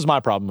 which was my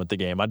problem with the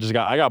game. I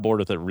got bored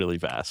with it really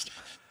fast.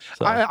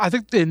 So. I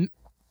think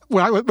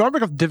when I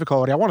bring up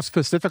difficulty, I want to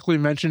specifically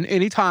mention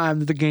any time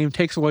that the game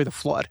takes away the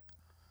FLUDD.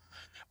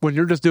 When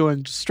you're just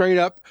doing straight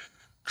up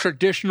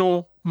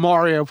traditional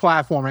Mario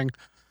platforming,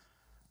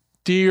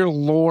 dear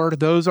Lord,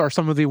 those are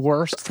some of the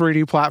worst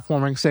 3D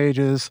platforming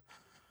stages.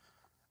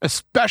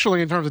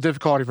 Especially in terms of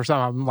difficulty for some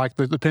of them, like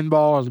the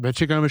pinball or the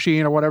Pachinko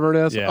machine or whatever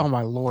it is. Yeah. Oh,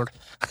 my Lord.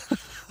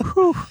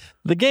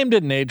 The game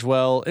didn't age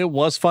well. It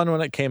was fun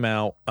when it came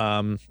out.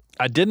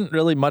 I didn't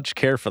really much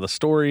care for the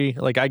story.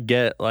 Like, I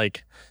get,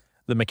 like,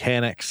 the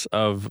mechanics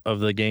of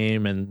the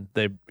game, and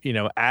they,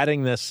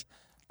 adding this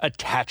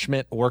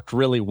attachment worked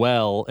really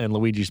well in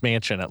Luigi's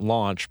Mansion at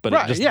launch, but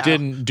it just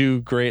didn't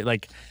do great.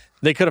 Like,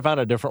 they could have found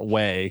a different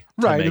way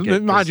to make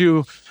it. Mind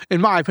you,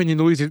 in my opinion,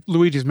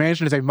 Luigi's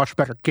Mansion is a much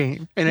better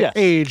game, and it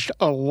aged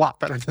a lot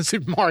better than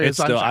Super Mario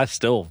Sunshine. I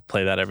still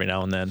play that every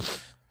now and then.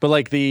 But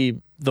like the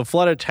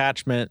FLUDD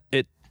attachment,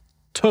 it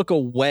took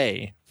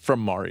away from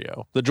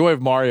Mario. The joy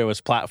of Mario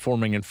is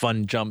platforming and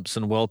fun jumps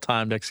and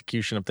well-timed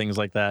execution of things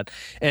like that.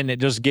 And it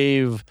just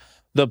gave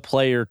the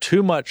player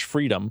too much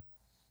freedom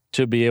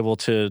to be able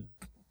to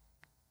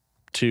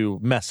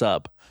mess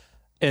up.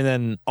 And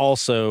then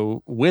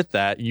also with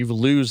that, you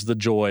lose the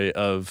joy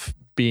of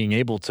being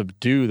able to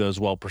do those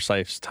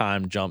precise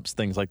time jumps,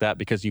 things like that,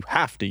 because you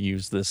have to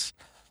use this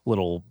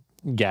little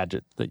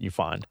gadget that you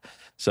find.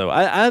 So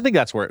I think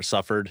that's where it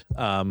suffered.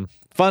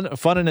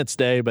 Fun in its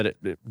day, but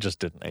it just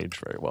didn't age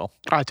very well.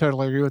 I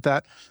totally agree with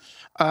that.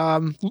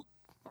 Might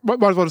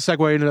as well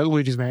segue into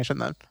Luigi's Mansion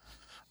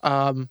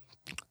then.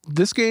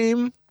 This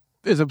game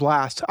is a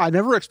blast. I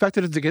never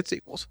expected it to get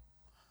sequels.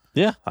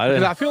 Yeah,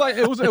 I feel like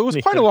it was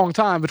quite a long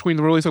time between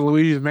the release of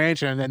Luigi's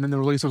Mansion and then the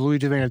release of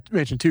Luigi's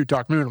Mansion 2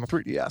 Dark Moon on the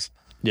 3DS.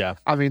 Yeah.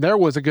 I mean, there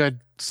was a good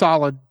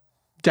solid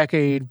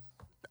decade,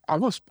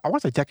 almost, I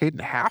want to say decade and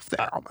a half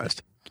there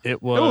almost.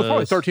 It was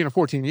probably 13 or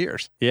 14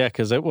 years. Yeah,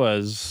 because it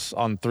was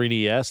on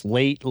 3DS,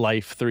 late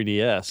life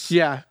 3DS.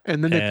 Yeah,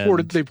 and then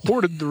they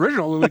ported the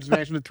original Luigi's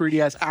Mansion to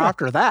 3DS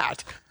after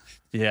that.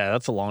 Yeah,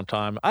 that's a long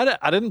time.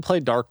 I didn't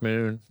play Dark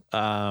Moon.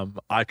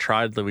 I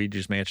tried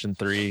Luigi's Mansion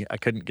 3. I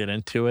couldn't get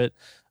into it.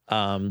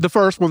 The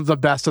first one's the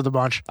best of the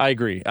bunch. I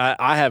agree.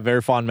 I have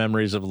very fond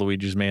memories of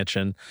Luigi's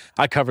Mansion.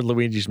 I covered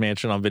Luigi's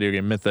Mansion on Video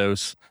Game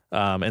Mythos,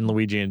 and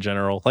Luigi in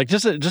general. Like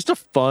just a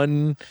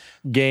fun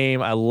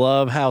game. I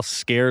love how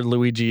scared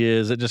Luigi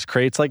is. It just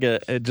creates like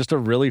just a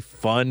really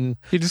fun.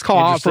 You just call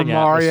out for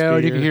Mario,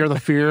 and you can hear the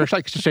fear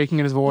like shaking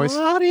in his voice.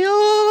 Mario.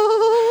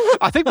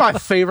 I think my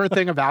favorite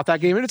thing about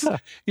that game, and it's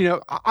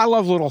I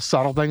love little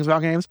subtle things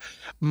about games.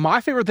 My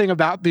favorite thing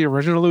about the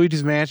original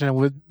Luigi's Mansion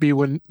would be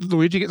when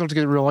Luigi gets to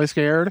get really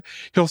scared,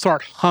 he'll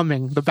start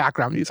humming the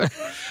background music,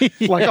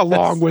 like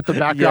along with the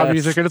background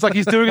music, and it's like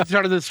he's doing it to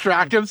try to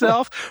distract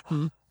himself.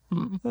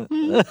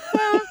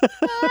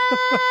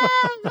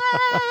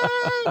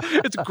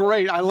 It's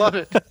great. I love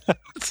it.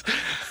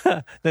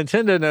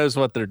 Nintendo knows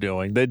what they're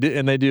doing. They do,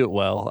 and they do it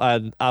well.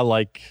 I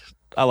like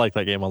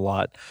that game a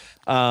lot.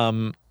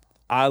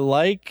 I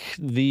like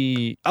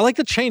the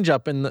change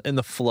up in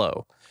the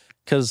flow,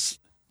 because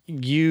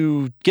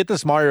you get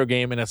this Mario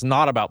game and it's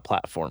not about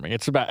platforming.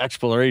 It's about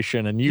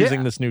exploration and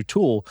using this new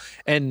tool.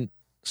 And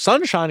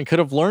Sunshine could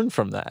have learned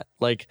from that.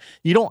 Like,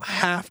 you don't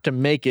have to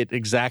make it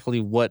exactly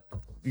what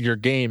your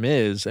game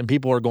is, and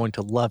people are going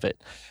to love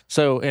it.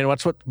 So, and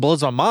what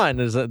blows my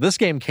mind is that this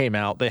game came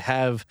out. They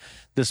have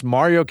this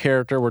Mario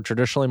character where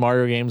traditionally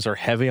Mario games are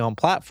heavy on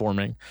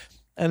platforming,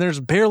 and there's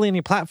barely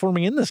any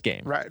platforming in this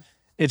game. Right.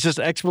 It's just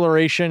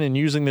exploration and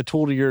using the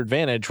tool to your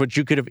advantage, which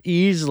you could have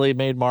easily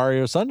made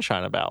Mario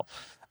Sunshine about.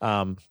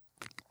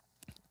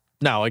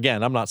 Now,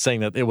 again, I'm not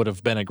saying that it would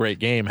have been a great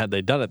game had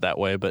they done it that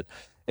way, but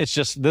it's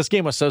just this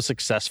game was so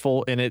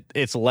successful, and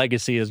its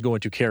legacy is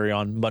going to carry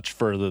on much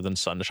further than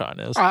Sunshine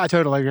is. I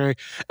totally agree.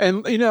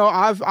 And,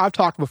 I've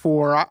talked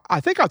before.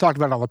 I think I've talked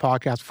about it on the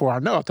podcast before. I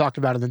know I've talked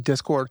about it in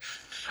Discord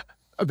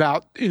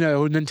about,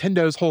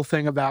 Nintendo's whole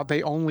thing about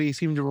they only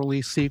seem to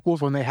release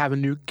sequels when they have a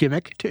new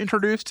gimmick to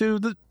introduce to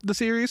the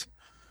series.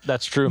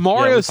 That's true.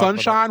 Mario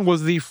Sunshine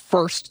was the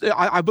first.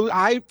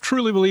 I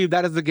truly believe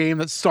that is the game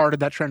that started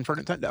that trend for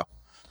Nintendo.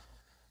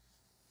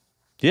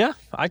 Yeah,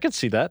 I could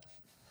see that.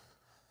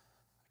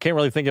 Can't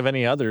really think of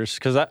any others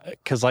because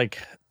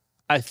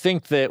I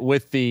think that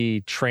with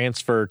the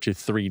transfer to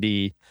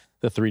 3D,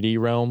 the 3D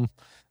realm,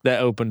 that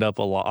opened up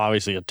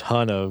obviously a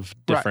ton of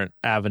different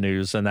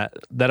avenues, and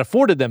that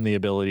afforded them the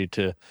ability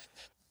to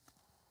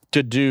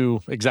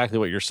do exactly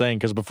what you're saying.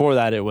 Because before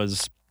that, it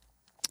was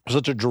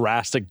such a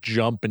drastic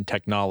jump in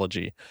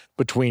technology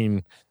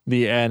between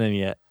the N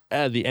and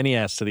the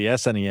NES to the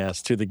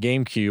SNES to the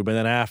GameCube, and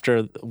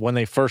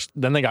then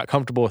then they got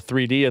comfortable with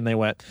 3D, and they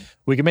went,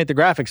 we can make the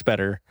graphics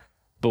better,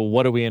 but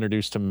what do we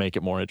introduce to make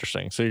it more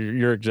interesting? So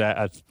you're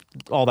exact.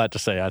 All that to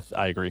say,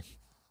 I agree.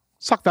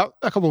 Let's talk about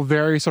a couple of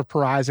very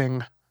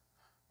surprising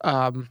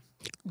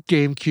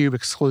GameCube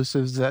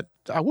exclusives that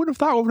I would have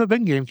thought would have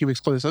been GameCube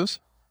exclusives.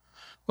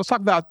 Let's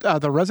talk about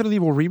the Resident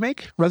Evil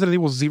remake, Resident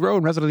Evil 0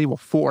 and Resident Evil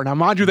 4. Now,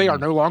 mind you, they are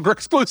no longer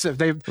exclusive.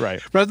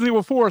 Resident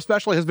Evil 4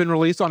 especially has been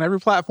released on every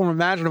platform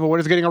imaginable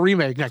and is getting a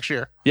remake next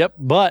year. Yep,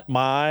 but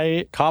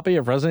my copy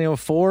of Resident Evil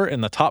 4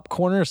 in the top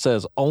corner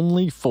says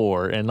only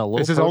 4 in a little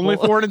This is only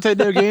for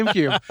Nintendo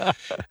GameCube.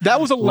 That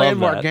was a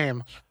landmark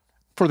game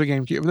for the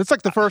GameCube. And it's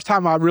like the first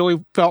time I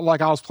really felt like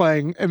I was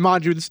playing, and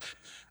mind you,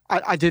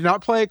 I did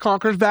not play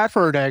Conker's Bad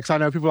Fur Day, because I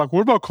know people are like,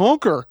 what about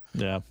Conker?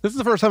 Yeah. This is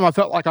the first time I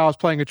felt like I was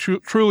playing a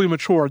truly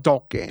mature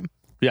adult game.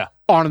 Yeah.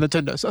 On a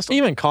Nintendo system.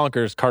 Even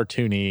Conker's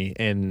cartoony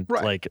and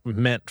like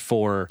meant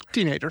for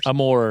teenagers, a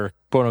more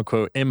quote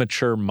unquote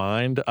immature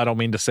mind. I don't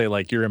mean to say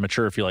like you're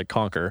immature if you like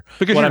Conker.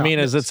 Because what I mean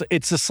is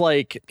it's just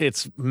like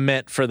it's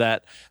meant for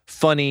that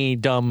funny,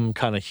 dumb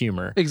kind of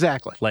humor.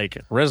 Exactly. Like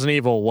Resident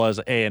Evil was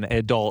an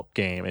adult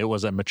game. It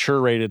was a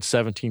mature rated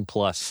 17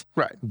 plus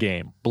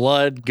game.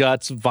 Blood,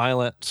 guts,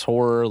 violence,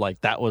 horror, like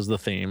that was the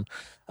theme.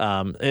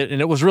 And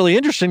it was really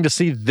interesting to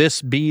see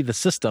this be the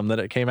system that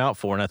it came out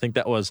for. And I think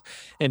that was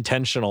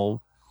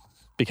intentional,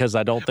 because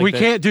I don't think we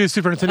can't do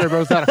Super Nintendo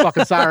Bros. Without a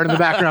fucking siren in the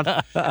background.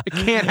 It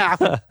can't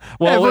happen.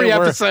 Well, every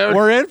episode.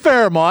 We're in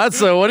Fairmont,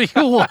 so what do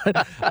you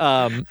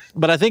want?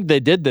 But I think they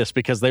did this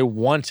because they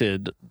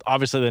wanted,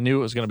 obviously they knew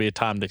it was going to be a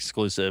timed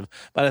exclusive,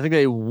 but I think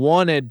they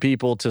wanted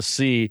people to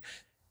see,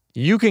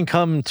 you can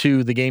come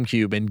to the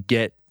GameCube and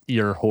get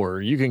your horror.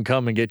 You can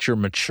come and get your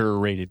mature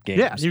rated games.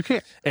 Yeah, you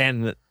can.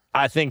 And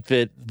I think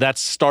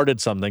that's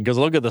started something, because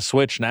look at the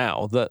Switch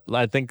now.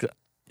 I think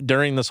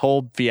during this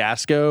whole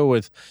fiasco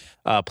with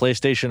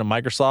PlayStation and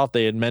Microsoft,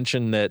 they had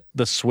mentioned that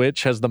the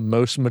Switch has the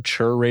most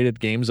mature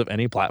rated games of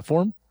any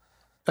platform.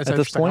 That's at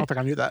this point. I don't think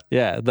I knew that.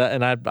 Yeah,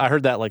 and I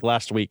heard that like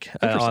last week.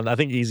 I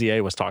think Easy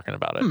A was talking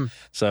about it.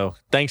 So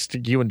thanks to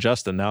you and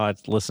Justin, now I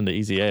listen to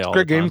Easy A all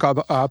the time. Great game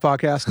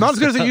podcast. Not as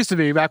good as it used to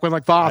be back when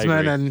like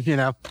Bosman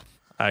and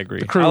I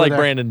agree. I like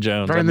Brandon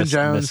Jones.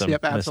 Miss him.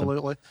 Yep,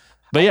 absolutely.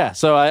 But yeah,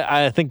 so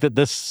I think that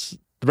this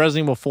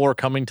Resident Evil 4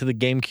 coming to the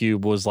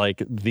GameCube was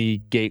like the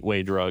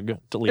gateway drug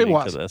to leading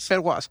to this.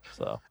 It was.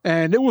 So,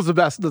 and it was the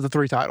best of the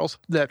 3 titles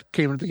that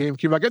came into the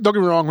GameCube. Like, don't get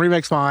me wrong,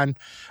 remake's fine.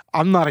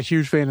 I'm not a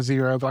huge fan of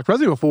 0, but like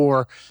Resident Evil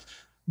 4,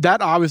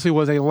 that obviously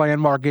was a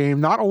landmark game,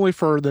 not only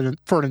for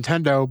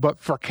Nintendo, but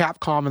for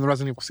Capcom and the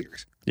Resident Evil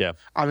series. Yeah.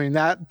 I mean,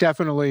 that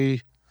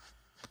definitely...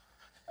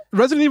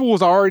 Resident Evil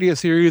was already a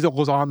series that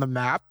was on the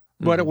map,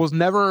 but it was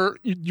never...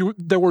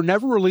 there were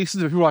never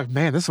releases that people were like,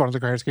 man, this is one of the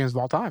greatest games of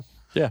all time.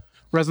 Yeah.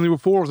 Resident Evil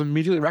 4 was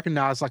immediately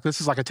recognized like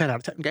this is like a 10 out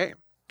of 10 game.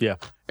 Yeah.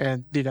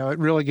 And, it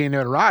really gained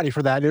notoriety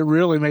for that. It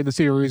really made the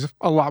series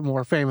a lot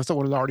more famous than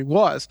what it already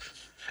was.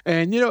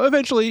 And,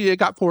 eventually it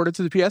got ported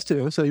to the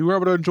PS2. So you were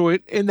able to enjoy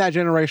it in that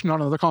generation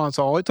on another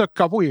console. It took a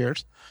couple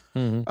years.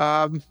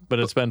 But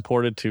it's been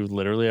ported to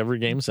literally every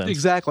game since.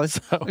 Exactly.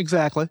 So,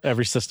 exactly.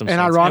 Every system and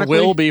since. Ironically,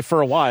 it will be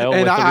for a while.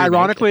 And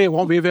ironically, it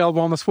won't be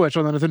available on the Switch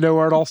on the Nintendo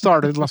where it all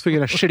started unless we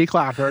get a shitty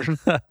cloud version.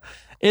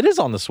 It is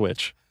on the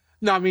Switch.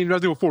 No, I mean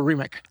Resident Evil 4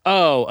 Remake.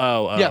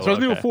 Oh. Yes,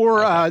 Resident Evil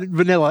 4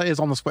 Vanilla is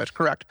on the Switch,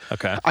 correct.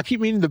 Okay. I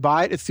keep meaning to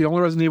buy it. It's the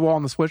only Resident Evil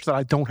on the Switch that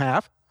I don't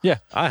have. Yeah,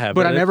 I have.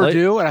 But I never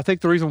do, and I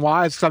think the reason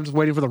why is because I'm just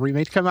waiting for the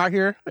remake to come out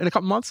here in a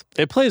couple months.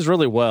 It plays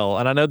really well,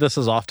 and I know this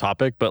is off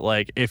topic, but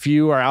like if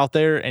you are out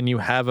there and you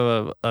have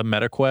a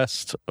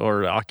MetaQuest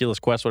or Oculus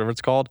Quest, whatever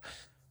it's called,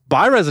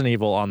 buy Resident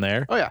Evil on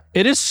there. Oh, yeah.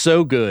 It is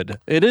so good.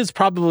 It is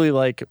probably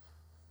like,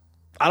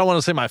 I don't want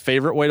to say my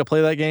favorite way to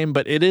play that game,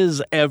 but it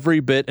is every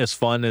bit as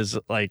fun as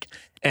like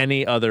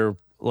any other.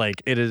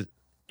 Like it is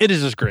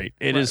just great.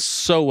 It is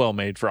so well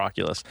made for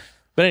Oculus.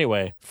 But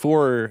anyway,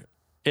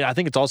 I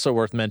think it's also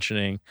worth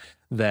mentioning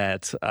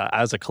that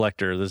as a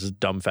collector, this is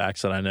dumb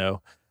facts that I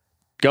know.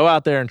 Go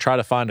out there and try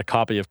to find a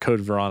copy of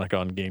Code Veronica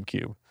on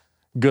GameCube.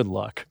 Good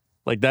luck.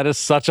 Like that is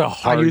such a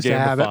hard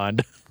game to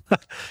find.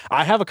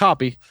 I have a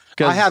copy.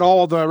 I had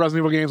all the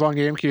Resident Evil games on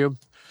GameCube,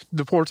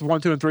 the ports of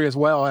 1, 2, and 3 as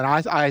well, and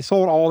I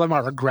sold all of them. I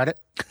regret it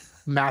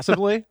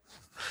massively.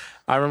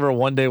 I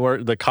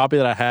remember the copy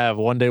that I have,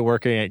 one day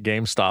working at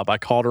GameStop, I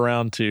called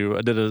around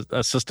I did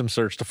a system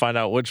search to find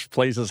out which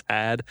places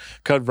had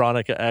Code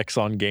Veronica X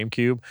on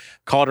GameCube,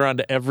 called around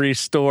to every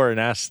store and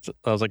asked,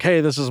 I was like,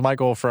 hey, this is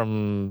Michael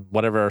from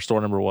whatever our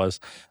store number was.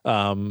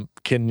 Do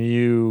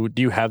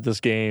you have this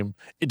game?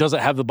 It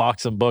doesn't have the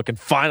box and book. And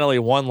finally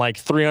one like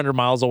 300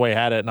 miles away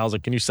had it. And I was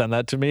like, can you send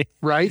that to me?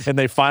 Right. And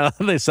they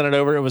sent it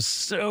over. It was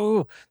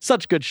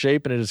such good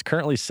shape. And it is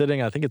currently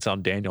sitting, I think it's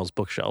on Daniel's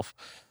bookshelf.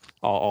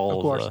 All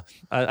of course.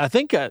 I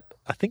think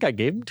I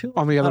gave him to him.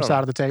 On the other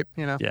side of the tape,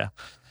 Yeah.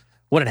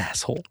 What an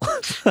asshole.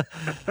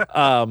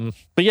 But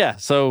yeah,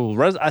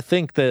 so I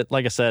think that,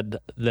 like I said,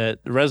 that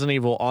Resident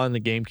Evil on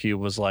the GameCube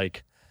was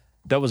like,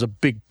 that was a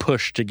big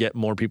push to get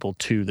more people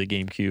to the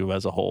GameCube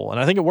as a whole. And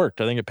I think it worked.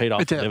 I think it paid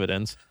off the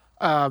dividends.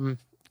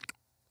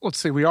 Let's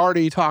see. We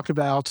already talked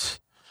about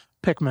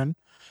Pikmin.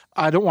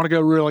 I don't want to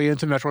go really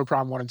into Metroid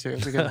Prime 1 and 2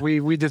 because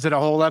we just did a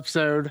whole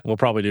episode. We'll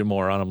probably do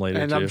more on them later,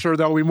 and too. I'm sure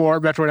there'll be more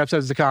Metroid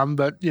episodes to come.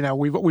 But you know,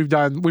 we've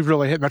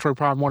really hit Metroid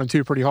Prime 1 and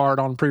 2 pretty hard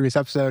on a previous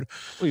episode.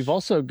 We've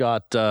also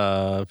got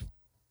 2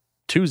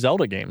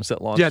 Zelda games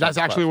that launched. Yeah, that's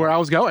actually where I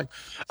was going.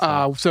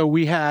 So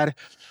we had.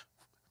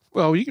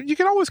 Well, you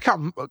can always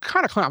count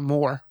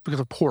more because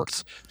of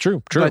ports.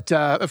 True. But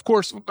of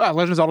course,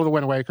 Legend of Zelda: The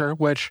Wind Waker,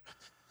 which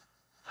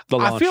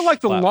I feel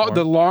like the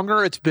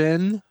longer it's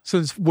been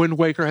since Wind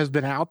Waker has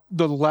been out,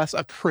 the less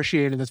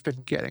appreciated it's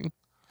been getting.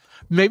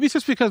 Maybe it's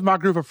just because my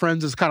group of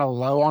friends is kind of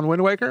low on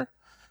Wind Waker.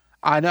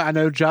 I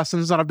know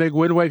Justin's not a big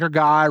Wind Waker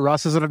guy.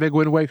 Russ isn't a big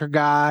Wind Waker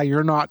guy.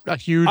 You're not a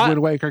huge Wind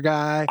Waker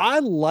guy. I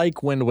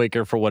like Wind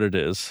Waker for what it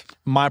is.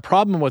 My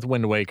problem with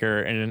Wind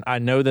Waker, and I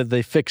know that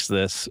they fixed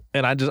this,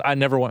 and I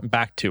never went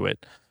back to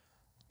it.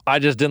 I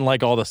just didn't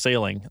like all the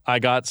sailing.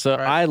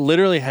 I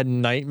literally had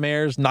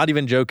nightmares, not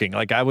even joking.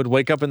 Like I would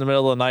wake up in the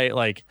middle of the night,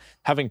 like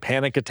having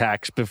panic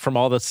attacks from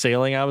all the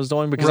sailing I was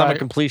doing because I'm a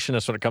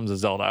completionist when it comes to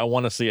Zelda. I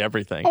want to see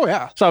everything. Oh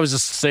yeah. So I was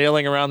just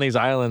sailing around these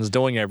islands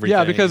doing everything.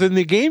 Yeah, because in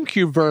the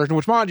GameCube version,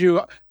 which mind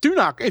you, do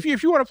not, if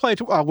you want to play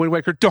Wind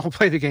Waker, don't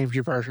play the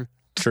GameCube version.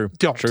 True.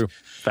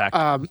 Fact.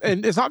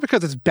 And it's not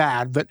because it's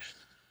bad, but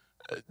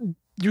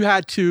you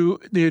had to,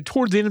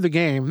 towards the end of the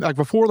game, like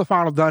before the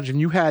final dungeon,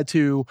 you had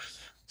to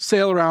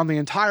sail around the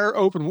entire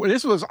open world.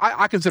 This was,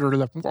 I consider it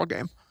an open world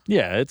game.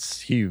 Yeah, it's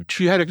huge.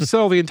 You had to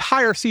sail the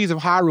entire seas of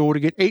Hyrule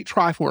to get 8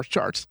 Triforce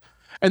charts.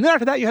 And then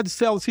after that, you had to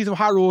sail the seas of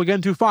Hyrule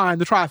again to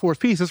find the Triforce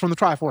pieces from the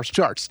Triforce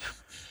charts.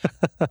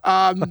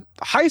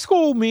 High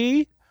school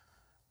me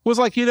was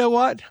like, you know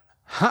what?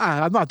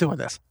 I'm not doing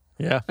this.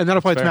 Yeah. And then I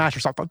played Smash or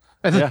something.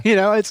 And yeah. You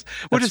know,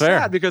 which is fair.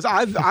 sad because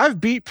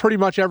I've beat pretty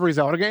much every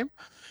Zelda game.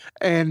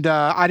 And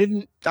I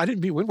didn't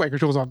beat Wind Waker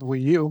until it was on the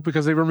Wii U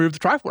because they removed the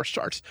Triforce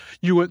charts.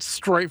 You went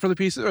straight for the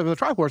pieces or the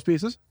Triforce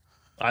pieces.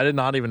 I did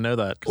not even know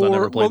that because I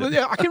never played it.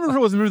 I can't remember if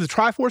it was removed the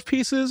Triforce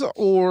pieces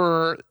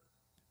or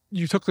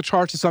you took the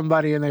charts to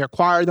somebody and they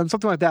acquired them,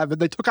 something like that. But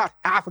they took out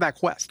half of that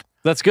quest.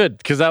 That's good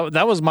because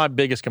that was my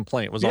biggest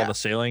complaint was all the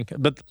sailing.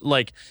 But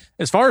like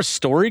as far as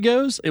story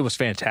goes, it was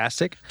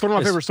fantastic. It's one of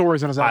my favorite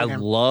stories in a Zelda game. I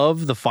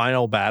love the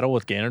final battle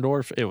with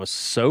Ganondorf. It was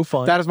so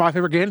fun. That is my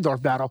favorite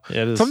Ganondorf battle. It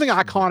is. Something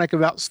iconic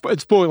about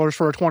spoilers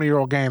for a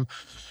 20-year-old game.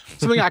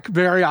 Something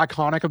very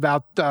iconic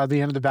about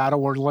the end of the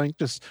battle where Link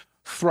just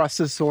thrusts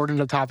his sword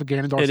into the top of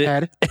Ganondorf's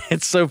head.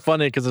 It's so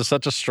funny because it's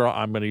such a strong,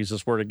 I'm going to use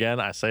this word again.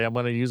 I say I'm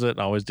going to use it and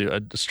I always do.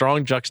 A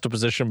strong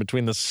juxtaposition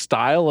between the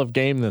style of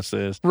game this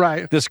is.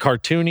 Right. This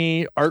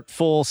cartoony,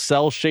 artful,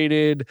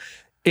 cell-shaded,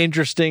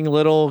 interesting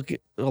little,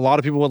 a lot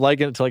of people would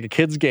liken it to like a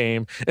kid's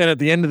game. And at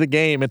the end of the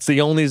game, it's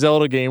the only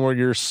Zelda game where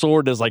your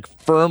sword is like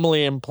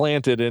firmly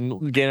implanted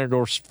in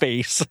Ganondorf's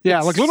face.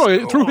 Yeah, like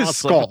literally through his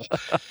skull.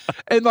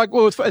 And like,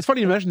 well, it's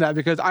funny you mentioned that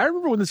because I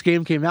remember when this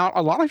game came out,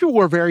 a lot of people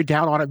were very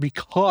down on it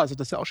because of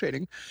the cell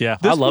shading. Yeah,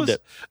 I loved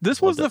it.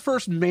 This was the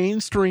first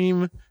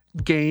mainstream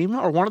game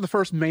or one of the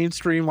first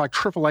mainstream like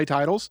AAA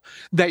titles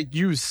that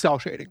used cell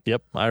shading.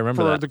 Yep, I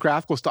remember for the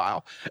graphical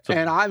style.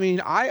 And I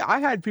mean, I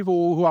had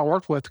people who I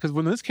worked with because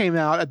when this came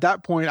out, at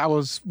that point I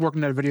was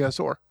working at a video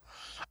store.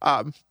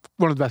 One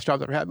of the best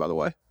jobs I've ever had, by the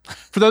way.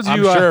 For those of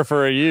you, I'm sure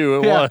for you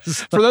it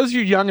was. For those of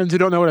you youngins who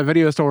don't know what a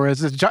video store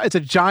is, it's a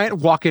giant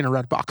walk-in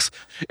Redbox.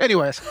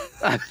 Anyways,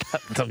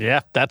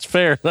 yeah, that's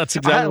fair. That's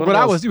exactly what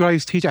it was. When I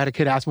used to teach, I had a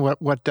kid ask me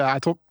what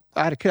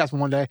I had a kid ask me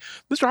one day,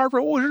 Mr.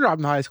 Harper, what was your job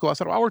in high school? I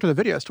said, well, I worked at a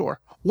video store.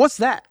 What's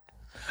that?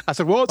 I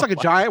said, well, it's like a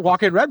giant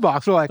walk-in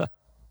Redbox. We're like,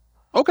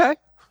 okay.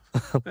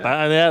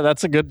 Yeah,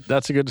 that's a good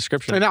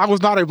description. And I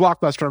was not a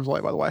Blockbuster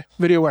employee, by the way.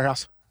 Video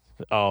warehouse.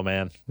 Oh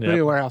man, yep.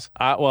 Video warehouse.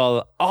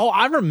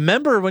 I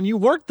remember when you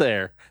worked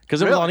there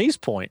because it was on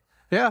East Point.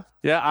 Yeah,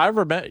 I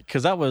remember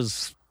because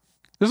this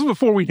was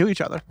before we knew each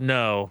other.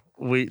 No,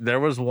 there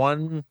was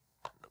one.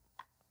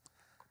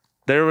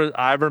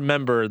 I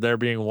remember there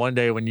being one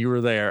day when you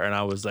were there and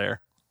I was there.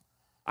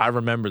 I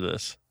remember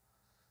this.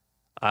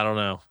 I don't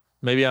know.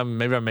 Maybe I'm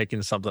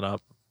making something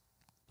up,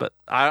 but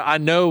I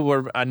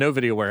know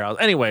Video Warehouse.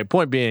 Anyway,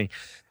 point being,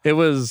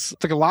 it's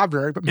like a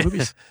library, but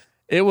movies.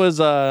 It was.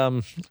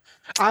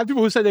 I have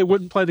people who say they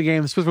wouldn't play the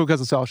game specifically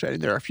because of cell shading.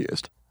 They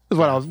refused. Is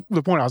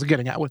the point I was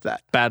getting at with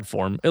that. Bad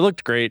form. It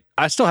looked great.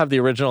 I still have the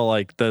original,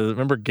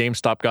 remember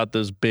GameStop got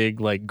those big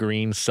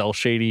green cell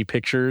shady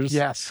pictures?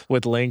 Yes.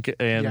 With Link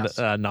and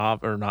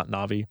not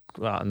Navi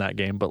in that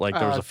game, but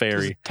there was a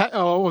fairy. It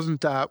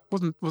wasn't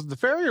was it the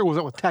fairy or was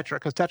it with Tetra?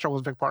 Because Tetra was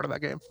a big part of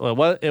that game.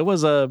 Well,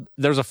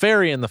 there's a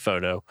fairy in the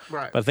photo.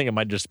 Right. But I think it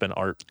might just been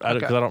art.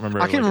 Because I don't remember.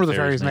 I can't remember the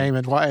fairy's name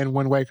in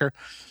Wind Waker.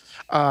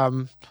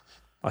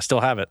 I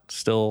still have it,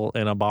 still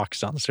in a box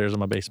downstairs in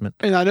my basement.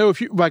 And I know if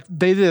you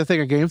they did a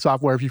thing at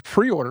GameStop where if you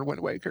pre-ordered Wind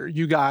Waker,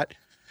 you got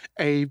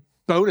a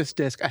bonus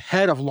disc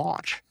ahead of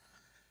launch.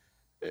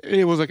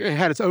 It was it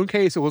had its own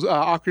case. It was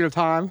Ocarina of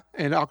Time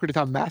and Ocarina of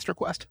Time Master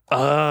Quest.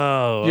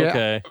 Oh,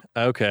 okay,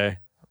 okay.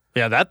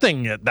 Yeah, that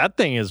thing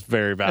is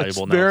very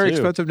valuable It's now. very too.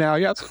 expensive now.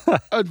 Yes,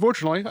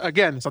 unfortunately,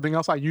 again, something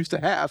else I used to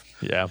have.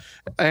 Yeah.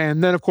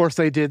 And then, of course,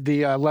 they did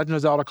the Legend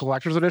of Zelda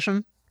Collector's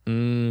Edition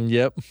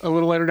Yep. a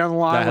little later down the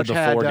line, That had which the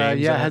had 4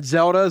 games in it. had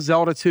Zelda,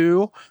 Zelda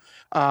 2,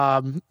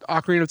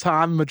 Ocarina of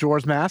Time,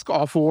 Majora's Mask,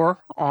 all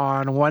 4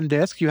 on one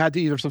disc. You had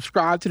to either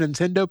subscribe to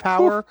Nintendo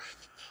Power.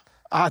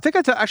 I think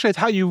it's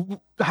how you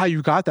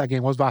got that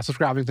game was by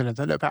subscribing to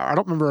Nintendo Power. I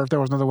don't remember if there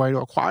was another way to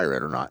acquire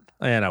it or not.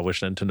 And I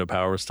wish Nintendo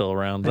Power was still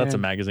around. That's a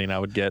magazine I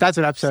would get. That's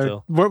an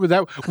episode.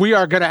 Still. We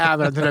are going to have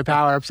a Nintendo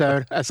Power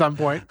episode at some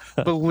point.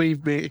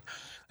 Believe me,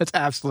 it's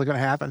absolutely going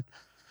to happen.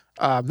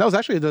 That was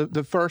actually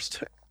the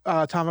first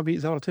time I beat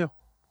Zelda 2.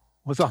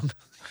 Was on.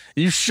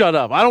 You shut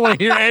up. I don't want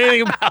to hear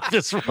anything about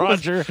this,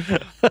 Roger.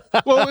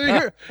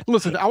 Well,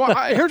 listen,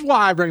 here's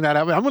why I bring that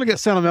up. I'm going to get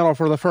sentimental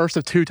for the first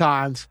of 2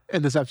 times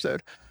in this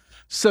episode.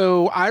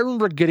 So I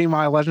remember getting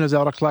my Legend of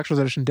Zelda Collector's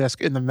Edition disc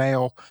in the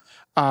mail.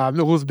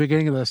 It was the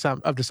beginning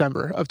of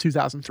December of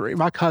 2003.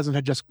 My cousin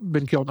had just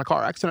been killed in a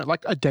car accident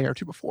like a day or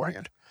 2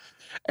 beforehand.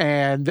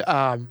 And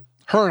her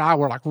and I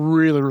were like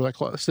really, really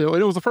close. So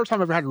it was the first time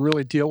I ever had to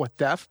really deal with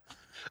death.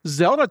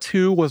 Zelda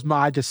 2 was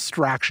my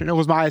distraction. It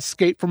was my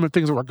escape from the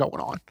things that were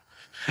going on.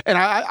 And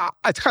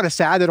it's kind of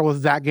sad that it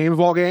was that game of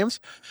all games.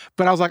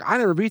 But I was like, I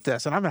never beat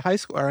this. And I'm in high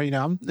school. Or,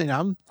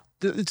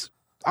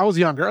 I was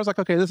younger. I was like,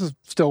 okay, this is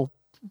still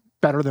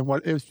better than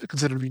what it was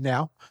considered to be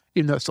now,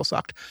 even though it still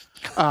sucked.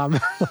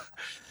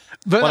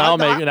 But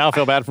I'll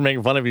feel bad for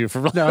making fun of you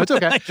for. No, it's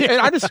okay.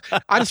 And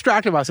I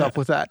distracted myself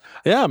with that.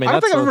 Yeah, I mean, I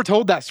don't think I've ever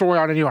told that story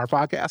on any of our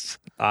podcasts.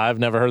 I've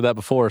never heard that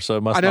before, so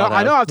it must.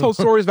 I know. I've told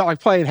stories about like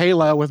playing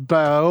Halo with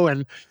Bo,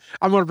 and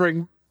I'm going to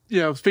bring.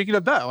 Speaking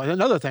of Bo, and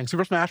another thing,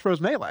 Super Smash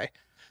Bros. Melee.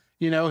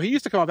 He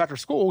used to come up after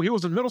school. He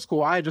was in middle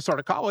school. I had just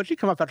started college. He'd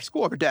come up after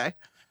school every day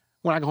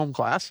when I go home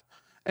class.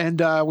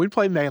 And we'd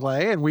play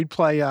Melee, and we'd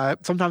play,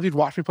 sometimes he'd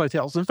watch me play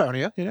Tales of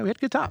Symphonia. We had a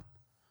good time.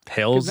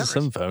 Tales of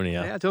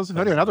Symphonia. Yeah, Tales of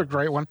Symphonia, another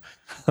great one.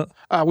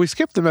 We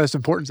skipped the most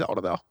important Zelda,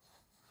 though.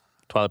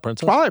 Twilight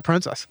Princess? Twilight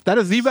Princess. That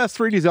is the best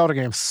 3D Zelda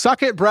game.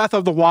 Suck it, Breath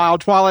of the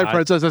Wild. Twilight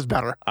Princess is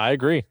better. I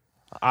agree.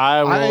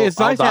 It's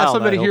nice to have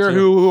somebody here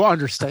who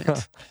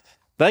understands.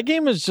 That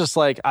game is just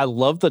like, I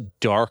love the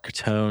dark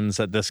tones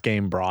that this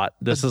game brought.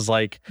 This is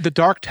like... The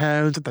dark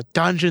tones, the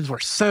dungeons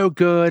were so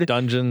good.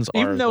 Dungeons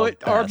are even though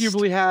it best.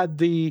 arguably had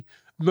the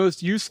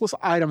most useless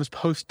items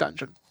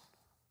post-dungeon.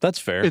 That's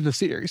fair. In the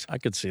series. I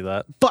could see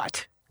that.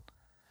 But...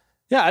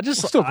 Yeah,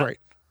 still great.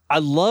 I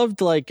loved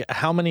like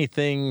how many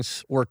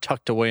things were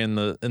tucked away in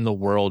the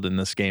world in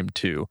this game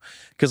too.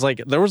 Because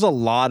like there was a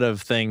lot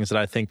of things that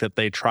I think that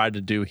they tried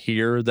to do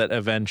here that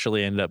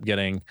eventually ended up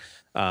getting...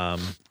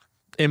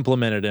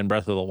 implemented in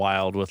Breath of the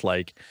Wild with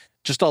like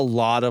just a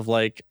lot of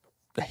like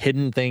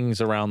hidden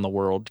things around the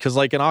world. Because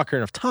like in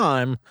Ocarina of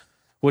Time,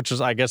 which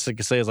is I guess I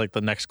could say is like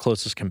the next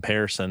closest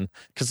comparison,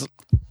 because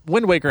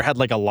Wind Waker had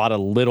like a lot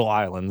of little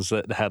islands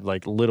that had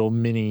like little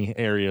mini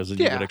areas that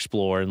you would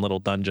explore and little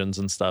dungeons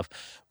and stuff.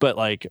 But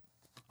like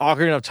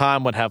Ocarina of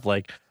Time would have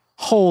like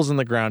holes in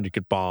the ground you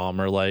could bomb,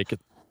 or like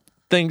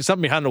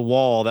something behind a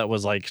wall that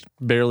was like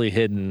barely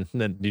hidden,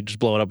 and then you just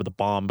blow it up with a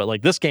bomb. But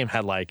like this game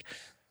had like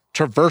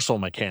traversal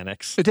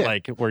mechanics,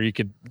 like where you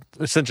could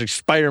essentially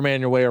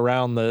Spider-Man your way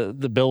around the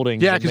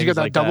buildings. Yeah, because you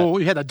got that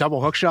you had that double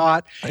hook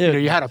shot. Yeah.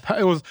 You had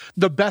it was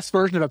the best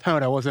version of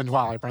Epona was in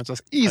Twilight Princess.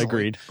 Easily.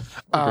 Agreed.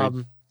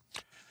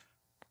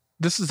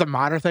 This is a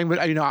minor thing, but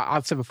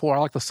I've said before, I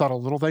like the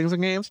subtle little things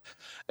in games.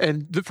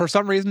 And for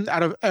some reason,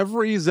 out of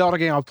every Zelda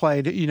game I've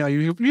played, you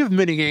have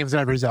mini games in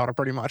every Zelda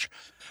pretty much.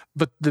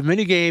 But the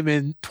mini game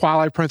in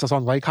Twilight Princess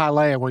on Lake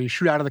Hylia, where you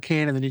shoot out of the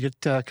can and then you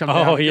get to come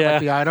down and get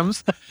the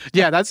items.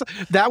 Yeah,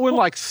 that one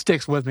like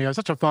sticks with me. It was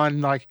such a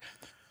fun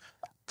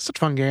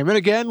game. And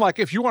again, like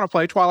if you want to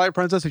play Twilight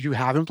Princess, if you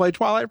haven't played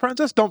Twilight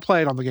Princess, don't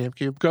play it on the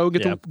GameCube. Go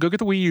get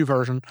the Wii U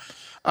version.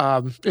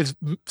 It's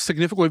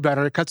significantly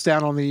better. It cuts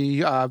down on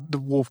the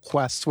wolf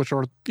quests, which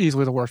are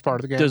easily the worst part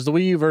of the game. Does the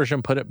Wii U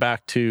version put it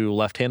back to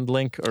left-hand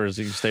link, or does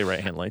it stay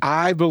right-hand link?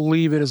 I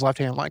believe it is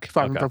left-hand link, if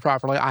I remember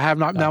properly. I have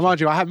not. Gotcha. Now,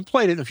 mind you, I haven't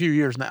played it in a few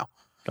years now.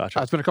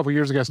 Gotcha. It's been a couple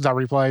years ago since I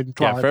replayed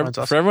Twilight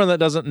Princess. For everyone that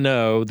doesn't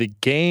know, the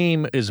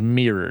game is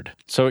mirrored.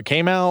 So it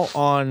came out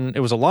it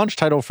was a launch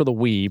title for the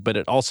Wii, but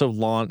it also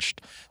launched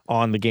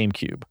on the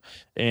GameCube.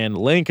 And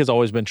Link has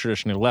always been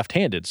traditionally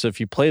left-handed. So if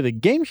you play the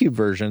GameCube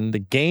version, the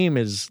game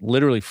is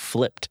literally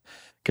flipped,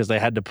 because they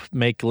had to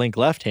make Link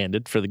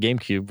left-handed for the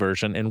GameCube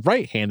version and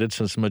right-handed,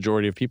 since the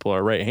majority of people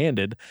are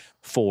right-handed,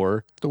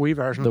 for the Wii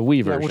version.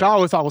 Which I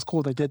always thought was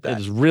cool they did that. It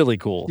is really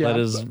cool. Yeah, that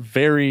is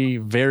very,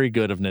 very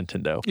good of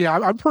Nintendo. Yeah,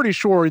 I'm pretty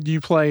sure you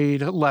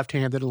played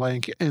left-handed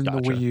Link in the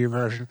Wii U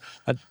version.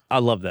 I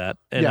love that.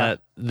 And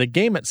the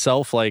game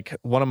itself, like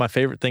one of my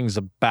favorite things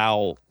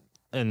about,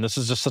 and this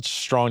is just such a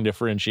strong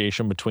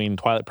differentiation between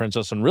Twilight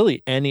Princess and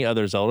really any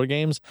other Zelda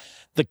games,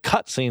 the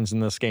cutscenes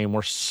in this game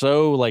were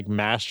so like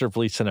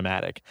masterfully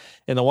cinematic.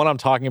 And the one I'm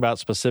talking about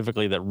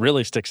specifically that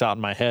really sticks out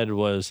in my head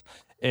was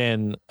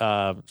a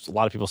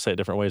lot of people say it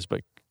different ways, but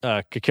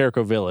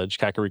Kakariko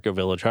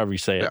Village, however you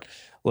say it.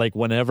 Like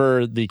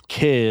whenever the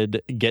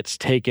kid gets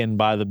taken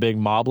by the big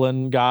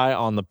moblin guy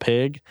on the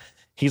pig,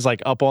 he's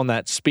like up on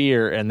that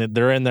spear and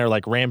they're in there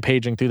like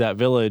rampaging through that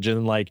village,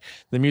 and like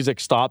the music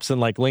stops and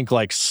like Link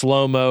like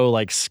slow-mo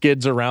like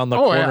skids around the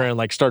corner and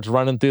like starts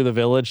running through the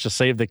village to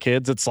save the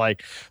kids. It's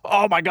like,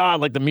 oh my God,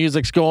 like the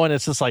music's going.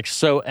 It's just like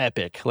so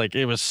epic. Like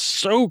it was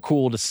so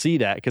cool to see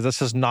that, because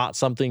this is not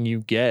something you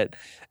get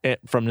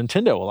from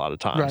Nintendo a lot of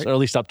times, or at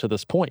least up to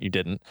this point you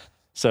didn't.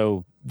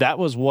 So that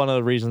was one of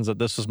the reasons that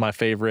this was my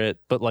favorite.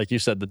 But like you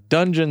said, the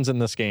dungeons in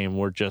this game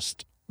were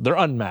just, they're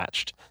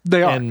unmatched.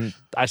 They are. And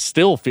I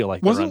still feel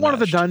like wasn't one of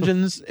the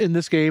dungeons in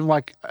this game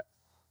like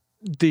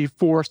the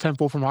Forest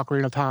Temple from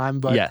Ocarina of Time?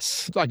 But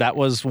yes, like, that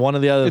was one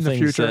of the other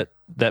things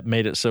that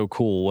made it so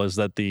cool, was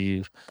that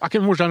I can't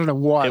remember which dungeon it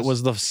was. It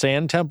was the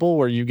Sand Temple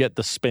where you get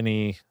the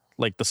spinny,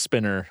 like the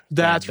spinner.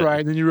 That's right.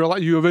 And then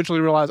you eventually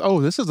realize,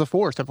 oh, this is the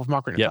Forest Temple from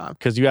Ocarina of Time.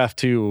 Because you have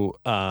to,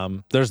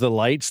 there's the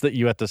lights that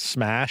you have to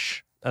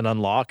smash and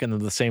unlock, and they're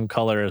the same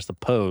color as the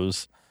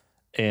pose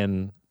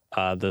in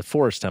the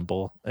Forest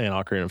Temple in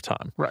Ocarina of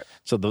Time. Right.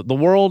 So the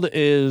world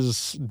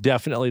is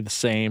definitely the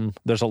same.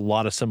 There's a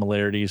lot of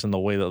similarities in the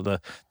way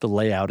that the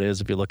layout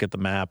is, if you look at the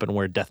map, and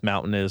where Death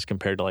Mountain is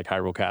compared to like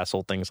Hyrule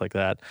Castle, things like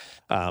that.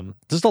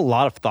 Just a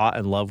lot of thought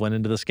and love went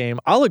into this game.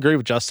 I'll agree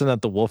with Justin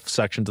that the wolf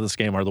sections of this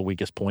game are the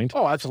weakest point.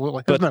 Oh,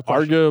 absolutely. But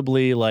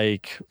arguably,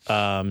 like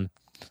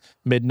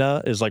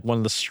Midna is like one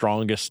of the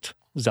strongest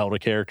Zelda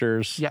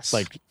characters,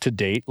 like to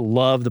date.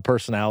 Love the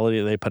personality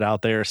that they put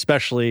out there,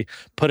 especially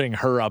putting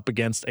her up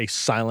against a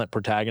silent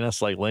protagonist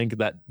like Link.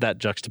 That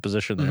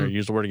juxtaposition there,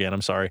 use the word again,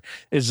 I'm sorry,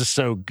 is just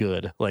so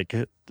good. Like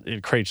it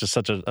creates just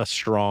such a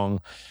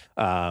strong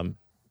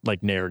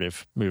like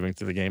narrative moving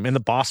through the game. And the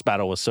boss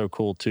battle was so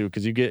cool too,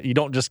 because you get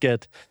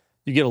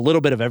a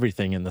little bit of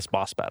everything in this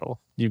boss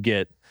battle. You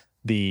get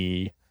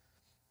the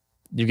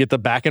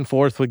back and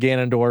forth with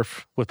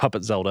Ganondorf with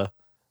Puppet Zelda,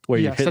 where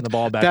you're hitting the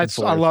ball back and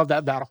forth. I love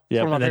that battle.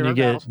 Yeah, and then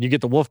you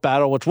get the wolf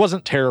battle, which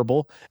wasn't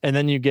terrible, and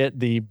then you get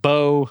the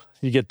bow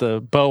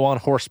on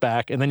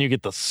horseback, and then you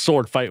get the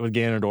sword fight with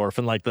Ganondorf,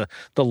 and like the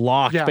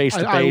lock face to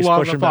face. I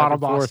love the final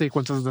boss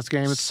sequences of this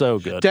game. It's so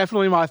good.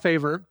 Definitely my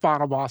favorite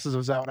final bosses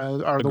of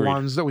Zelda are the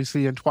ones that we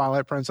see in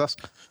Twilight Princess.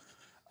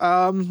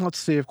 Let's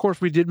see. Of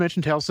course, we did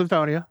mention Tales of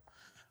Symphonia.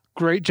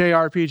 Great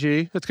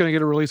JRPG. It's going to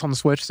get a release on the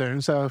Switch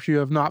soon. So if you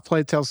have not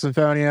played Tales of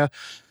Symphonia,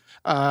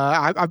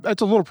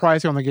 it's a little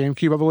pricey on the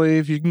GameCube, I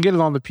believe. You can get it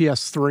on the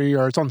PS3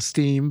 or it's on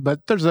Steam,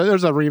 but there's a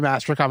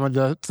remaster coming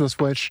to the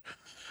Switch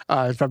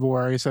in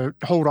February, so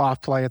hold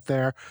off, play it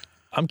there.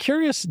 I'm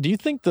curious, do you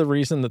think the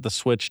reason that the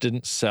Switch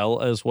didn't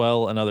sell as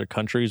well in other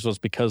countries was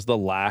because the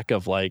lack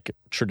of like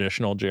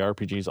traditional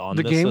JRPGs on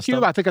the GameCube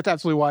system? I think that's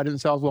absolutely why it didn't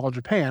sell as well in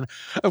Japan.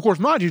 Of course,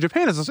 mind you,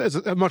 Japan is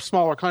a much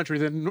smaller country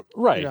than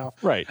right.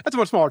 That's a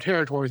much smaller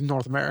territory than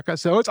North America.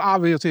 So it's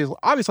obviously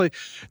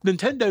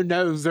Nintendo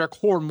knows their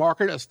core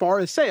market as far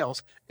as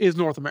sales is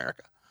North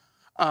America.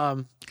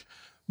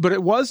 But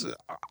it was.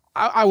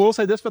 I will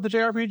say this about the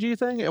JRPG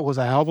thing: it was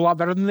a hell of a lot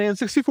better than the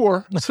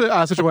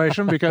N64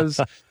 situation, because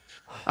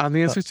on the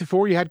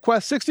N64 you had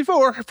Quest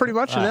 64 pretty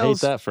much. And I hate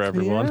that for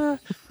everyone.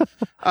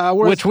 Yeah.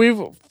 Which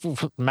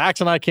Max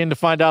and I came to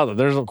find out that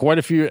there's quite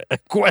a few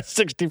Quest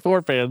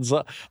 64 fans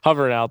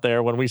hovering out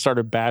there when we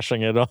started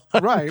bashing it on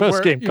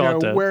post-game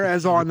content.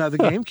 Whereas on the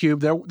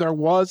GameCube there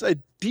was a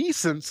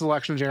decent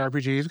selection of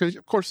JRPGs, because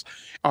of course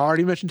I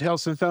already mentioned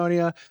Tales of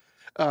Symphonia.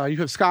 You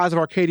have Skies of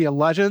Arcadia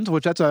Legends,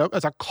 which that's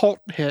a cult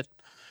hit.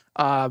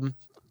 A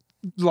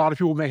lot of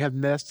people may have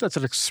missed. That's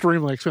an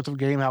extremely expensive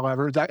game,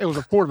 however. It was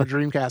a port of a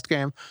Dreamcast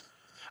game.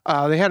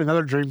 They had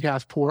another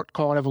Dreamcast port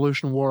called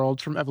Evolution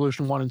Worlds from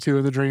Evolution 1 and 2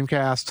 of the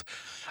Dreamcast.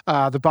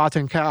 The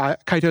Baten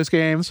Kaitos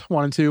games,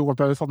 1 and 2, were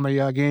both on the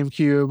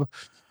GameCube.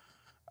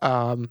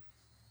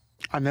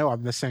 I know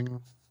I'm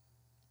missing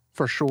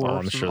for sure. Oh,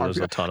 I'm sure there's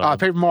a ton of them.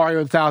 Paper Mario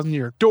and Thousand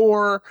Year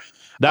Door.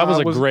 That was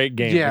a great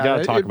game. Yeah, we got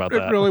to talk about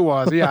that. It really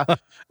was, yeah.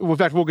 In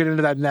fact, we'll get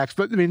into that next.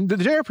 But, I mean, the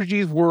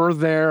JRPGs were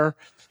there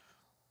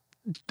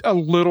a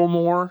little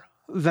more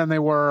than they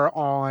were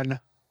on,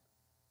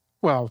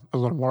 a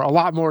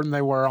lot more than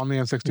they were on the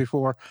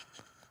N64.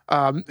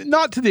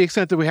 Not to the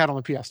extent that we had on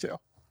the PS2.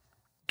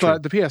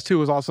 But the PS2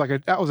 was also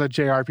that was a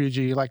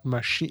JRPG like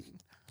machine.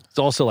 It's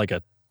also like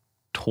a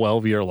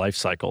 12-year life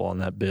cycle on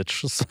that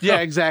bitch. So yeah,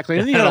 exactly.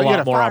 And you had a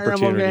lot more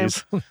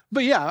opportunities.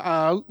 But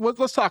yeah,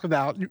 let's talk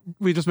about,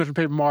 we just mentioned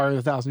Paper Mario,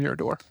 the Thousand Year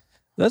Door.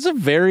 That's a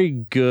very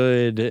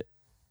good,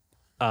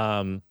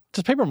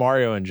 just Paper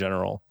Mario in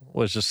general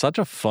was just such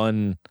a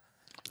fun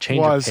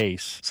change of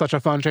pace. Such a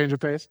fun change of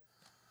pace.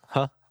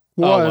 Huh?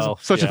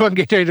 Such a fun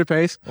change of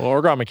pace. Well,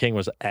 Origami King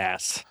was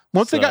ass.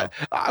 Once they got,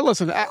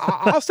 listen,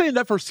 I'll stand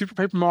up for Super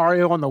Paper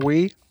Mario on the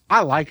Wii.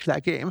 I liked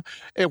that game.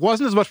 It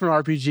wasn't as much of an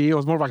RPG. It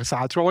was more of like a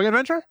side-scrolling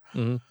adventure.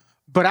 Mm-hmm.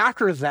 But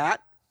after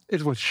that,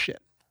 it was shit.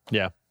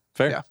 Yeah,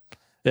 fair.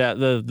 Yeah,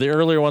 the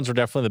earlier ones were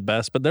definitely the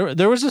best. But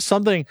there was just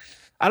something.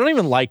 I don't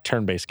even like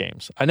turn-based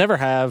games. I never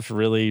have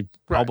really.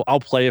 Right. I'll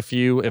play a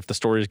few if the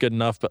story is good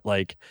enough. But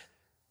like,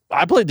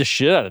 I played the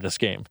shit out of this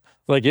game.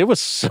 Like, it was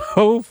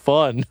so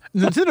fun.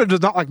 Nintendo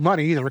does not like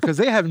money either because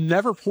they have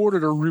never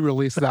ported or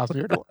re-released Thousand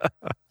Year Door.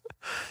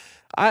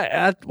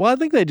 I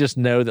think they just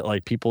know that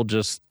like people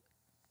just,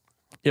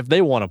 if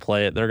they want to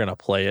play it, they're going to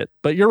play it.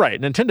 But you're right.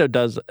 Nintendo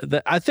does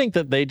that. I think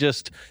that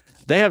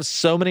they have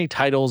so many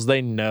titles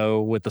they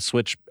know with the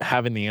Switch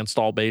having the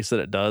install base that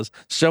it does.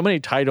 So many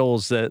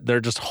titles that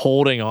they're just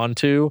holding on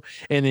to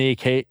in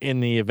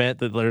the event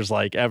that there's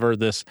like ever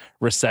this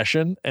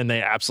recession and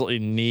they absolutely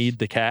need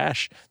the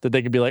cash, that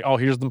they could be like, oh,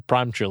 here's the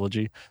Prime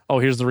trilogy. Oh,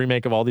 here's the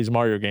remake of all these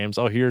Mario games.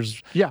 Oh,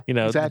 here's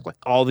exactly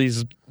all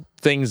these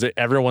things that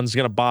everyone's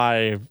going to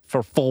buy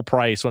for full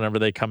price whenever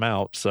they come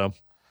out. So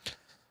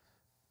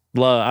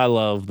I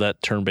love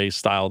that turn-based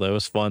style, though.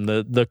 It's fun.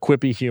 The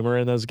quippy humor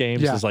in those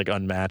games is like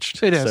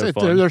unmatched. It is. So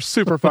fun. They're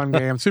super fun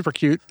games, super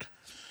cute.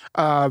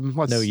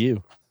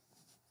 You.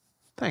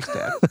 Thanks,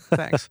 Dad.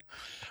 Thanks.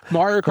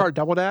 Mario Kart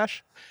Double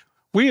Dash.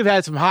 We have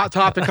had some hot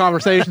topic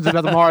conversations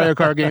about the Mario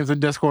Kart games in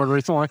Discord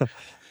recently.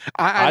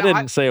 I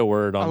didn't say a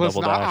word on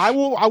Double Dash. I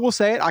will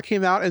say it. I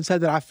came out and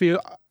said that I'm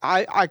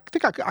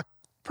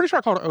pretty sure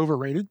I called it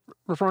overrated,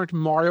 referring to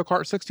Mario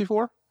Kart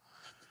 64.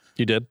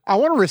 You did? I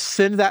want to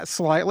rescind that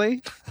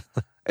slightly.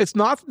 It's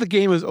not that the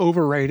game is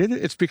overrated.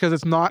 It's because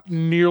it's not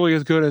nearly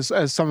as good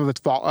as some of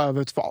its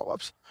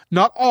follow-ups.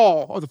 Not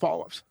all of the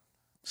follow-ups.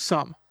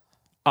 Some.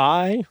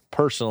 I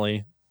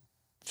personally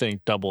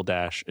think Double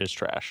Dash is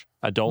trash.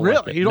 I don't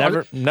really?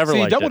 like it. Never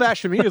liked Double it.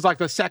 Dash to me is like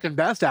the second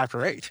best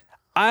after 8.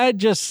 I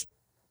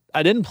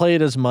didn't play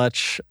it as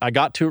much. I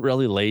got to it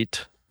really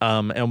late.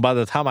 And by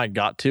the time I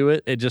got to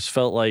it, it just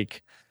felt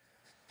like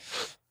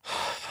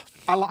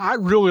I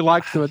really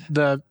liked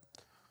the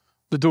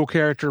dual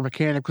character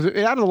mechanic because it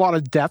added a lot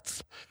of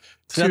depth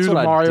to the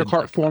Mario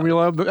Kart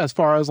formula. But as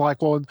far as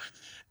like, well,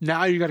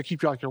 now you got to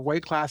keep your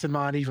weight class in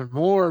mind even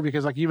more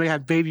because like you may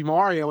have Baby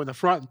Mario in the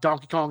front and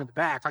Donkey Kong in the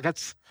back. Like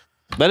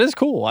that is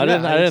cool. I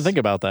didn't think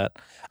about that.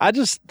 I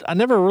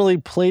never really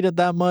played it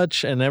that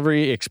much, and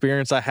every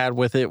experience I had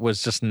with it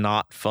was just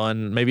not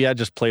fun. Maybe I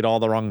just played all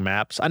the wrong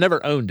maps. I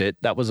never owned it.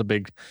 That was a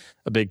big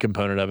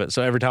component of it.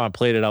 So every time I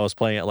played it, I was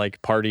playing at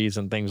like parties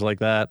and things like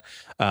that.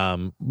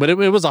 But it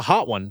was a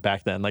hot one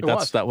back then. Like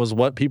that was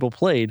what people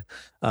played.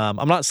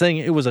 I'm not saying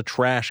it was a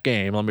trash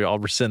game. I'll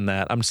rescind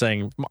that. I'm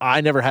saying I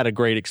never had a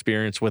great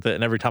experience with it,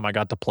 and every time I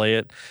got to play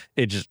it,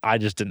 I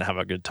just didn't have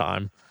a good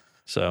time.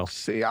 So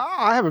see,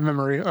 I have a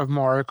memory of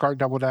Mario Kart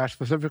Double Dash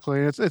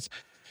specifically. It's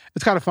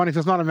kind of funny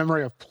because it's not a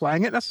memory of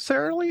playing it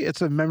necessarily.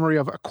 It's a memory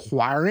of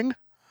acquiring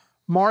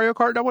Mario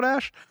Kart Double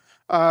Dash.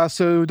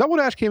 So Double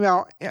Dash came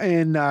out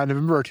in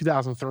November of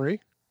 2003.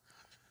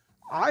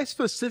 I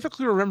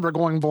specifically remember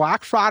going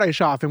Black Friday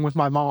shopping with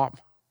my mom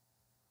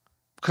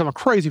because I'm a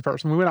crazy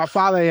person. We went out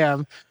 5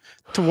 a.m.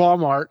 to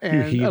Walmart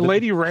and a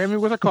lady ran me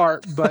with a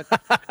cart, but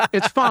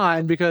it's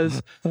fine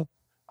because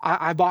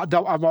I bought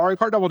a Mario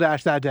Kart Double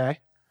Dash that day.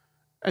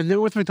 And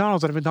then with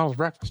McDonald's, I had McDonald's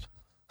breakfast.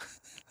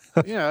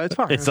 Yeah, it's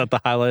fine. Is that the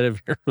highlight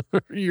of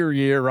your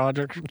year,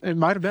 Roger? It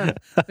might have been.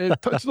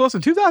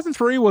 Listen,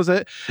 2003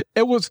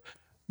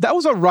 that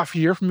was a rough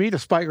year for me,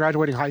 despite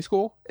graduating high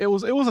school. It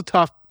was a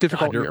tough,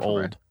 difficult year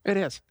for me. It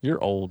is.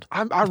 You're old.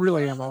 I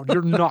really am old.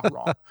 You're not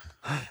wrong.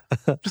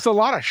 Just a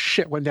lot of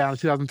shit went down in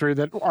 2003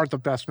 that aren't the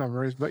best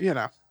memories, but you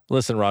know.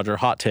 Listen, Roger,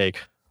 hot take.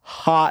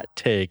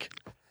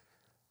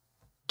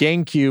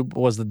 GameCube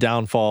was the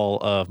downfall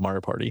of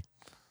Mario Party.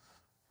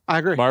 I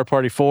agree. Mario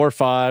Party 4,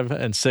 5,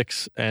 and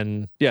 6,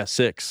 and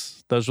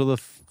 6. Those were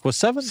was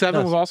 7?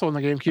 7 was also on the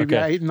GameCube. Okay.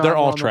 Yeah, 8 and 9 they're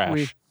all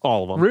trash.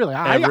 All of them. Really?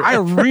 I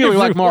really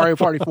like Mario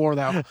Party 4,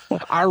 though.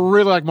 I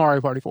really like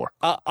Mario Party 4.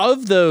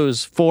 Of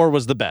those, 4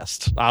 was the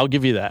best. I'll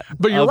give you that.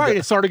 But you're right.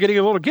 It started getting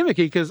a little gimmicky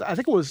because I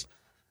think it was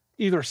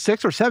either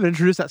 6 or 7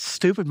 introduced that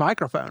stupid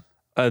microphone.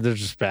 They're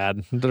just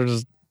bad. They're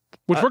just...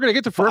 Which we're going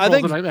to get to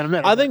peripherals in a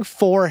minute. I think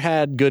 4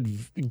 had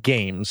good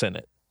games in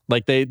it.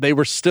 Like they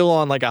were still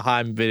on like a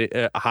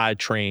high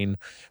train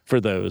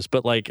for those,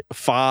 but like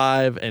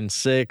 5 and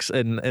 6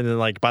 and then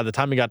like by the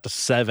time we got to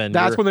 7,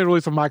 that's when they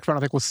released the microphone.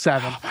 I think was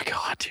 7. Oh my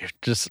god, dude!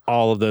 Just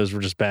all of those were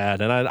just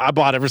bad, and I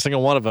bought every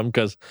single one of them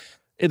because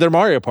they're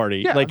Mario Party.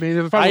 Yeah, like I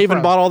mean, I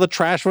even bought all the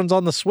trash ones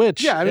on the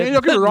Switch. Yeah, I mean,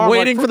 don't get me wrong,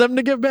 waiting for them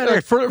to get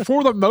better.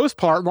 For the most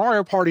part,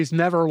 Mario Party's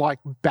never like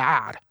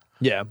bad.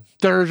 Yeah,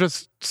 they're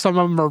just some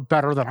of them are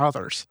better than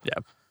others. Yeah,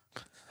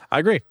 I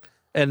agree.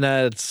 And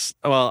that's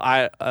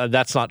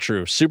not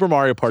true. Super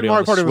Mario Party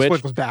on the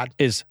Switch was bad.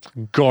 Is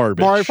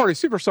garbage. Mario Party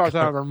Superstars,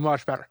 however, are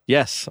much better.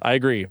 Yes, I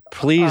agree.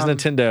 Please,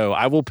 Nintendo,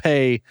 I will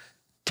pay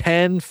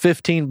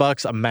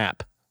 $10-15 a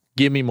map.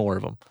 Give me more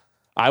of them.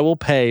 I will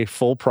pay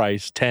full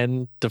price,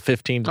 $10 to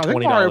 $15 to $20. I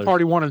think Mario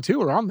Party 1 and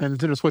 2 are on the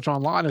Nintendo Switch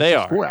Online. They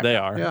are.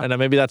 Yeah. And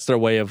maybe that's their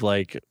way of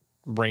like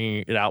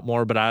bringing it out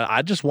more, but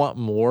I just want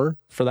more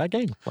for that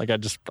game. Like I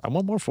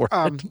want more for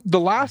it. The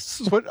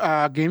last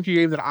GameCube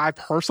game that I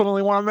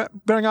personally want to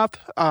bring up,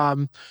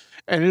 and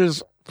it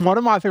is one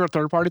of my favorite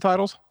third-party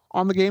titles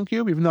on the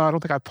GameCube, even though I don't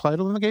think I played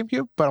it on the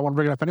GameCube, but I want to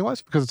bring it up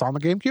anyways because it's on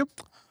the GameCube.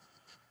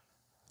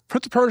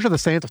 Prince of Persia: The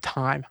Sands of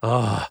Time.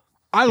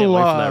 I Can't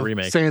wait for that love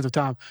remake. Sands of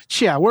Time.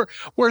 Yeah,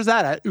 where's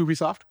that at?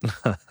 Ubisoft?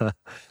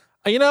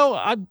 You know,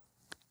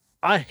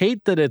 I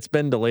hate that it's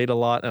been delayed a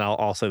lot, and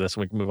I'll say this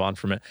and we can move on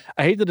from it.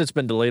 I hate that it's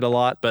been delayed a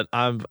lot, but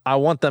I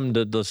want them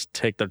to just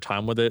take their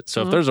time with it.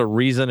 So if there's a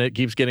reason it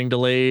keeps getting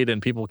delayed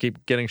and people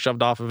keep getting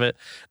shoved off of it,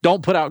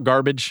 don't put out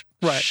garbage.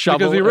 Right, Shovel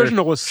because the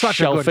original was such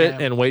a shelf good it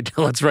game. and wait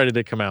till it's ready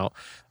to come out.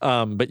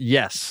 But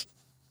yes,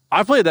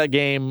 I played that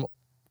game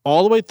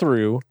all the way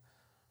through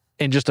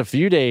in just a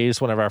few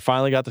days whenever I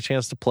finally got the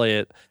chance to play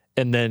it,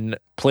 and then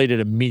played it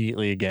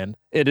immediately again.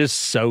 It is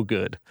so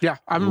good. Yeah,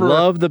 I remember.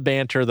 Love the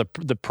banter. The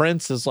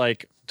prince is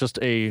like just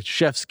a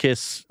chef's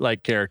kiss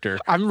like character.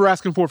 I remember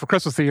asking for it for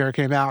Christmas the year it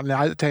came out, and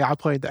I tell you, I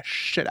played the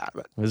shit out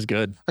of it. It was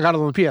good. I got it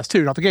on the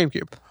PS2, not the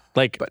GameCube.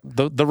 Like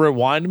the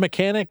rewind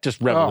mechanic,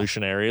 just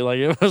revolutionary. Like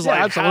it was like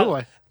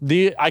absolutely.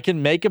 I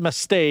can make a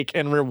mistake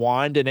and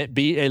rewind and it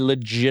be a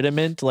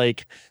legitimate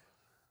like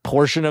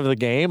portion of the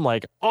game.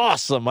 Like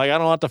awesome. Like I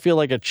don't have to feel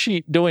like a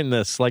cheat doing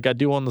this like I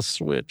do on the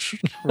Switch.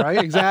 Right,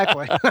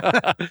 exactly.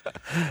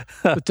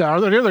 But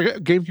are there any other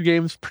GameCube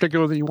games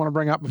particular that you want to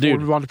bring up before we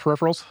move on to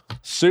peripherals?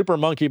 Super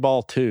Monkey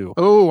Ball 2.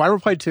 Oh, I never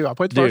played 2. I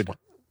played the first one.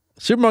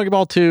 Super Monkey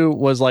Ball 2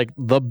 was like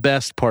the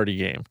best party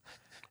game.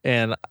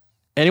 And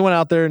anyone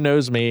out there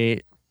knows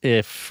me.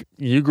 If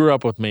you grew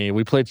up with me,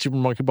 we played Super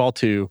Monkey Ball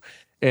 2.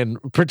 And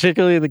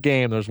particularly the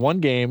game, there's one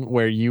game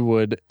where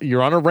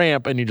you're on a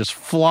ramp and you just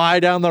fly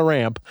down the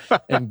ramp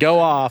and go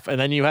off,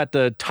 and then you have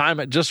to time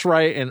it just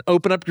right and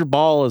open up your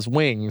ball as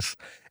wings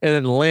and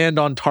then land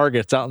on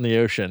targets out in the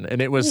ocean.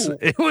 And it was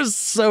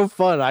so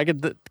fun. I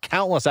could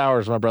countless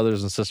hours with my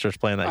brothers and sisters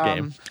playing that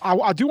game.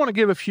 I do want to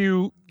give a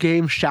few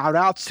game shout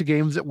outs to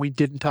games that we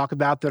didn't talk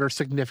about that are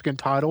significant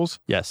titles.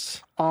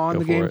 Yes. On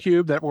the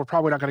GameCube that we're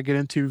probably not going to get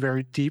into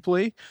very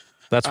deeply.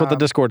 That's what the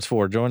Discord's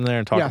for. Join there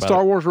and talk about it.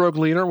 Star Wars Rogue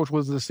Leader, which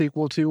was the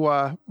sequel to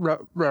was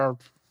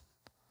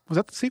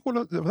that the sequel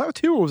to, was that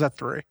 2 or was that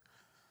 3?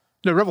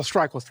 No, Rebel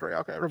Strike was 3.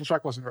 Okay, Rebel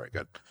Strike wasn't very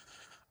good.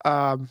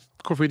 Of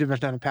course, we did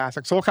mention that in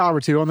passing. Soul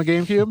Calibur 2 on the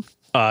GameCube.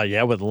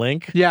 Yeah, with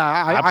Link. Yeah,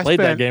 I played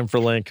that game for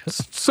Link.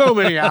 So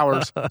many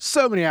hours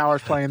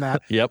playing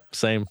that. Yep,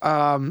 same.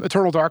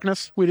 Eternal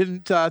Darkness. We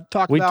didn't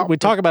talk about. We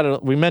talk about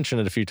it. We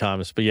mentioned it a few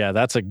times, but yeah,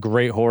 that's a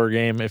great horror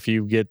game. If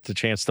you get the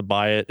chance to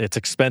buy it, it's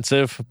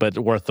expensive but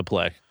worth the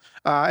play.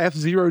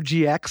 F-Zero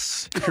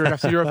GX. If you're an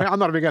F-Zero fan, I'm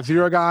not a big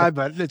F-Zero guy,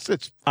 but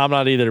it's. I'm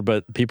not either,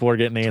 but people are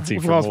getting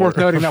antsy. Well, it's worth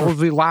noting that was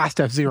the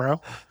last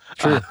F-Zero.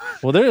 True.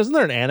 Well, isn't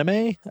there an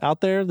anime out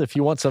there? If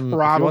you want some,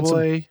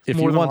 probably. If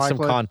you want some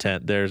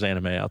content, there's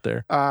anime out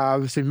there.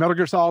 Let's see, Metal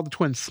Gear Solid: The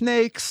Twin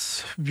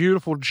Snakes,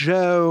 Beautiful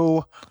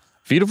Joe.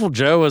 Beautiful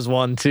Joe is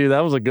one too. That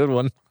was a good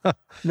one.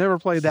 Never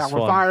played that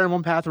one. Fire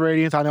Emblem Path of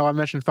Radiance. I know I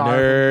mentioned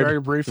Fire very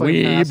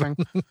briefly.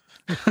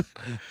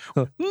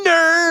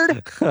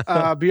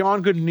 Nerd.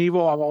 Beyond Good and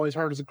Evil, I've always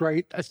heard is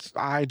great.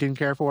 I didn't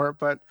care for it,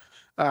 but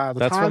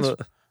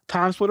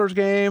Time Splitters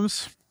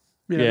games.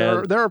 You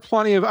know, there are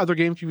plenty of other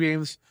GameCube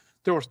games.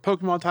 There were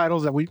Pokemon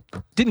titles that we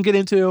didn't get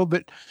into,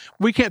 but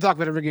we can't talk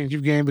about every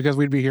GameCube game because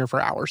we'd be here for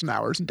hours and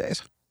hours and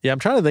days. Yeah, I'm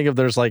trying to think if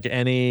there's like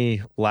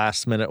any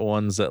last minute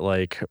ones that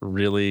like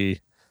really,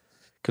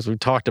 because we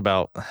talked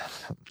about,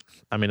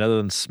 I mean, other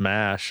than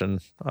Smash, and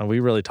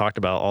we really talked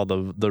about all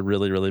the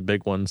really, really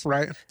big ones.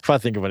 Right. If I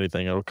think of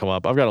anything, it'll come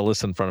up. I've got a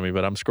list in front of me,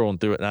 but I'm scrolling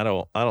through it and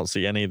I don't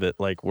see any that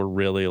like were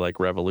really like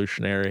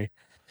revolutionary.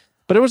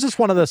 But it was just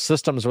one of those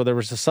systems where there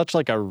was just such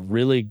like a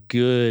really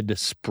good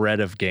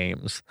spread of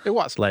games. It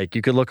was. Like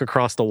you could look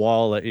across the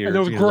wall at your and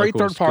there was great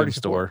third-party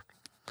store.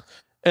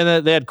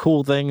 And they had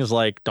cool things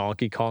like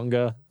Donkey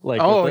Konga,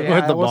 like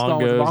with the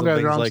bongos and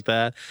things drums. like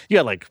that. You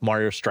had like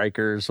Mario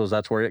Strikers, so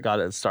that's where it got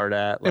its start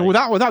at. Like, and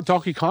without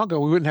Donkey Konga,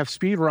 we wouldn't have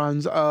speed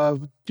runs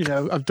of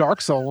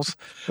Dark Souls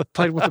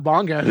played with the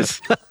bongos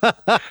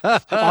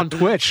on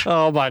Twitch.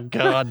 Oh my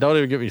God! Don't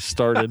even get me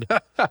started.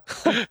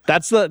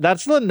 That's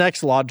the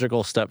next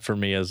logical step for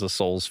me as a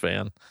Souls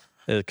fan.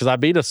 Because I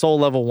beat a Soul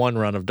Level 1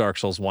 run of Dark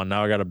Souls 1.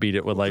 Now I got to beat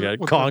it with like a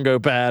Congo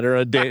pad or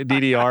a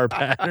DDR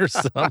pad or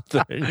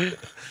something.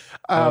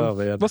 Oh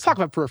man! Let's talk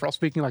about peripherals.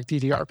 Speaking like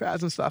DDR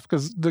pads and stuff,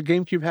 because the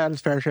GameCube had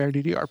its fair share of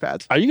DDR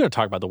pads. Are you going to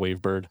talk about the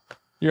Wavebird?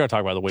 You're going to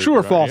talk about the Wavebird? True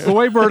or false? The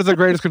Wavebird is the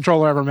greatest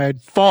controller ever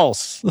made.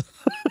 False.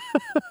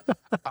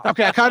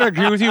 Okay, I kind of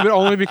agree with you, but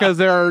only because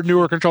there are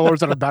newer controllers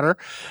that are better.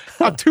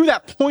 To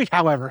that point,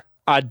 however,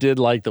 I did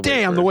like the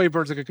Wavebird. The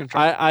Wavebird's a good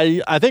controller.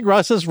 I think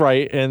Russ is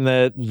right in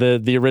that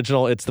the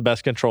original, it's the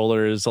best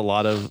controller, is a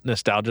lot of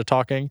nostalgia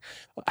talking.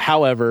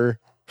 However,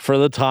 for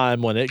the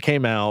time when it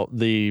came out,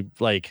 the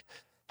like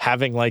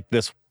having like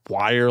this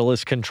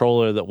wireless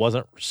controller that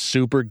wasn't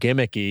super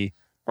gimmicky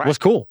was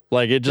cool.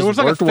 Like it just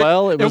worked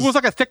well. It was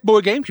like a thick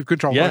boy GameCube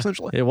controller,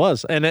 essentially. It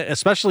was. And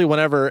especially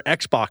whenever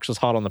Xbox was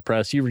hot on the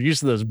press, you were used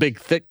to those big,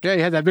 thick you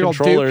had that big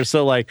controllers. Old Duke.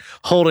 So like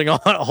holding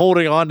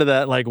on to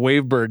that like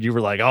Wavebird, you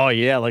were like, oh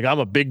yeah, like I'm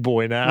a big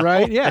boy now.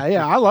 Right.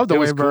 Yeah. I love the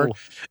Wavebird. Cool.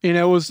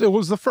 It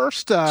was the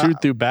first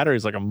chewed through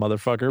batteries like a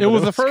motherfucker. It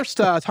was the first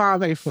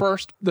time a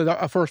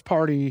first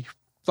party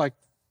like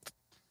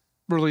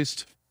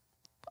released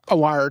a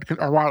wired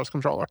or wireless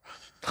controller.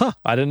 Huh,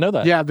 I didn't know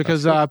that. Yeah,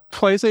 because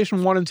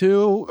PlayStation 1 and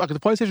 2, like the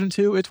PlayStation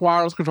 2, its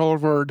wireless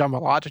controllers were done by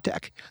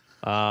Logitech.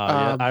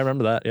 Yeah, I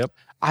remember that. Yep.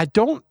 I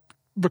don't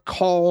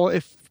recall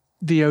if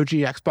the OG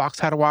Xbox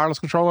had a wireless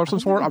controller of some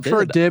sort. I'm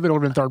sure it did, but it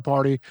would have been third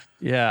party.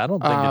 Yeah, I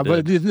don't think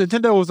it did. But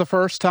Nintendo was the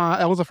first time.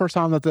 That was the first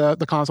time that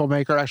the console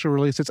maker actually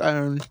released its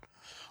own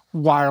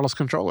wireless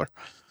controller.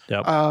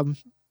 Yep.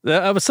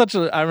 That was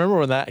I remember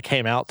when that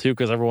came out too,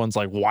 because everyone's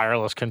like,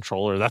 wireless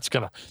controller,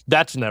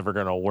 that's never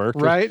gonna work.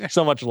 Right. There's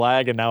so much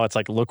lag, and now it's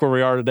like, look where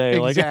we are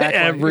today. Exactly, like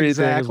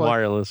everything is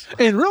wireless.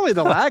 And really,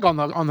 the lag on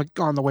the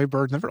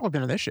Wavebird's never really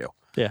been an issue.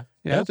 Yeah.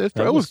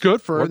 It was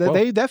good for it.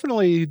 They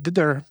definitely did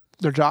their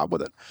job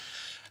with it.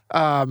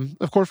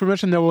 Of course, we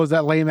mentioned there was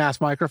that lame ass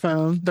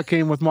microphone that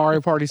came with Mario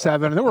Party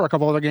 7. And there were a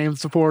couple other games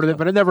that supported it,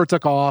 but it never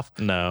took off.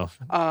 No.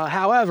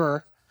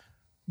 However,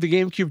 the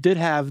GameCube did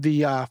have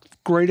the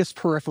greatest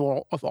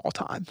peripheral of all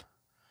time.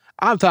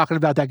 I'm talking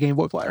about that Game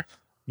Boy player.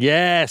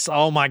 Yes.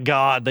 Oh my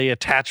God. The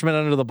attachment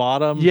under the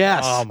bottom.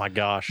 Yes. Oh my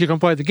gosh. You can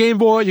play the Game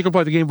Boy. You can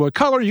play the Game Boy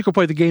Color. You can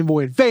play the Game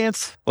Boy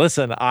Advance.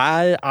 Listen,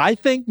 I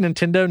think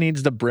Nintendo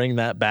needs to bring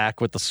that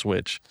back with the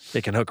Switch.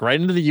 It can hook right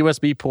into the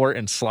USB port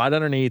and slide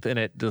underneath, and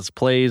it just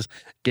plays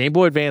Game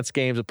Boy Advance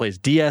games. It plays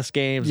DS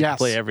games. Yes. It can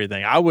play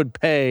everything. I would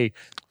pay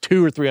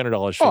 $200 or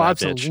 $300 for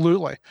that.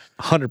 Absolutely.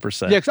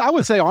 100%. Yeah, because I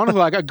would say, honestly,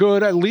 like a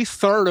good at least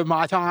third of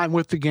my time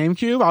with the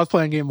GameCube, I was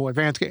playing Game Boy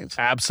Advance games.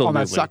 Absolutely.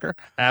 On that sucker.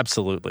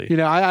 Absolutely. You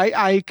know,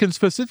 I can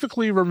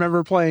specifically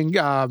remember playing,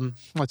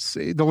 let's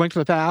see, the Link to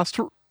the Past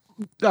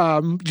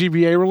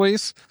GBA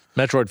release.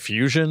 Metroid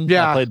Fusion.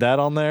 Yeah. I played that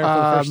on there for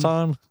the first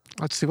time.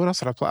 Let's see, what else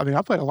did I play? I mean,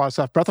 I played a lot of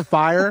stuff. Breath of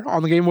Fire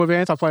on the Game Boy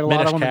Advance. I played a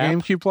lot on the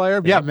GameCube player.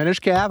 Yeah, Minish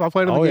Cap. I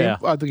played on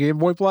the Game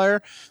Boy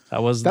player.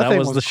 That was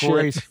the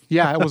great. Shit.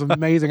 Yeah, it was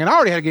amazing. And I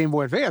already had a Game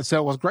Boy Advance, so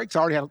it was great because I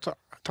already had a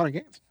ton of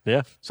games.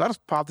 Yeah. So I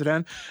just popped it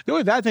in. The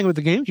only bad thing with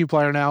the GameCube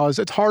player now is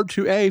it's hard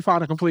to A,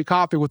 find a complete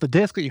copy with the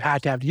disc that you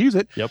had to have to use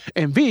it. Yep.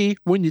 And B,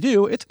 when you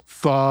do, it's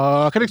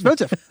fucking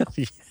expensive.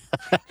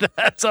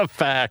 That's a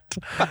fact.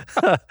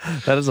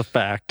 That is a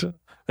fact.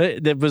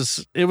 It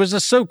was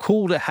just so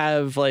cool to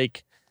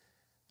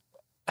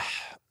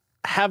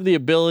have the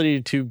ability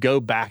to go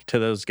back to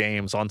those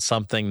games on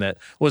something that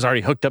was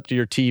already hooked up to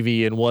your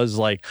TV and was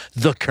like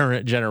the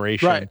current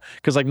generation. Right.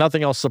 Because like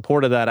nothing else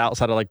supported that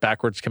outside of like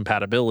backwards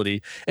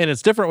compatibility. And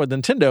it's different with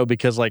Nintendo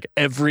because like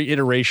every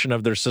iteration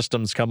of their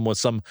systems come with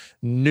some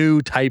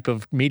new type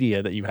of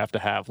media that you have to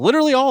have.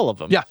 Literally all of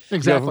them. Yeah,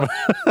 exactly.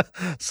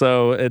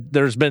 So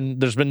there's been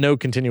no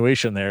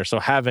continuation there. So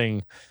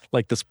having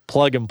like this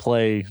plug and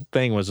play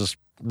thing was just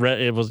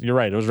you're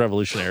right. It was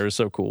revolutionary. It was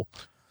so cool.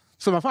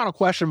 So my final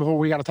question before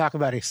we got to talk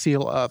about a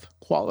seal of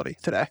quality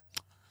today.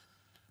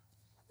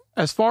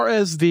 As far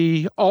as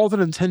all the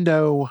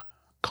Nintendo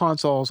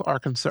consoles are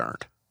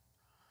concerned,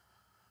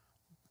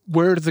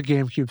 where does the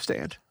GameCube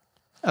stand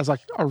as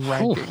like a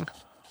ranking?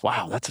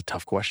 Wow, that's a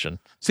tough question.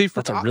 See,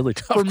 that's a really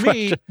tough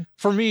question.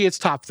 For me, it's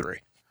top 3,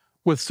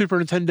 with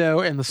Super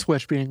Nintendo and the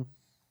Switch being,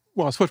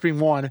 Switch being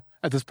 1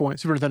 at this point,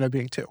 Super Nintendo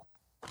being 2.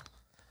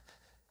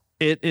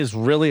 It is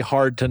really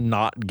hard to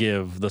not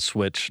give the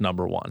Switch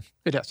number 1.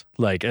 It is.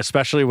 Like,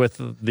 especially with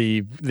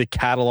the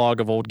catalog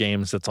of old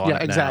games that's on it now.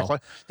 Yeah, exactly.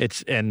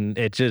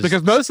 It just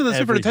because most of the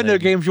Super Nintendo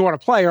games you want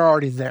to play are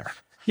already there.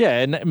 Yeah,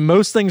 and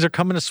most things are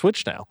coming to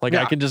Switch now. Like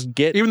I can just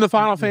get even the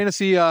Final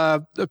Fantasy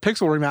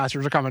Pixel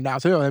remasters are coming now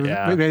too. They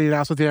made the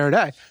announcement the other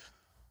day.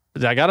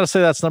 I gotta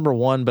say that's number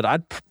 1,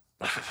 but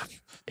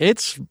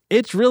it's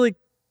really.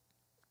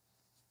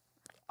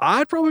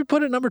 I'd probably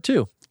put it number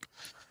 2.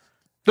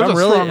 If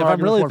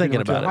I'm really thinking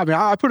about it. I mean,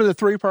 I put it at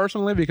 3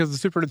 personally because the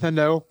Super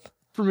Nintendo,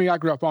 for me, I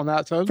grew up on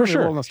that, so it's a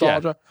little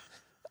nostalgia.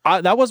 Yeah.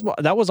 That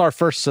was our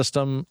first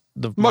system.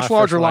 Much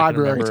larger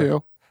library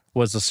too.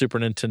 Was the Super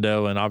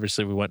Nintendo, and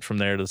obviously we went from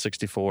there to the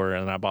 64,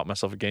 and I bought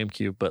myself a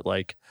GameCube. But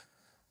like,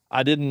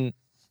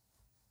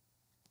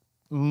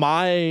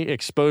 my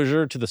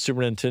exposure to the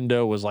Super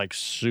Nintendo was like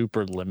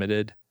super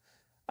limited.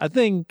 I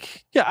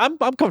think, I'm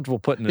comfortable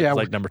putting it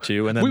like number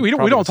 2. And then we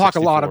don't talk a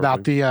lot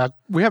about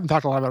we haven't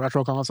talked a lot about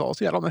retro consoles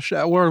yet on the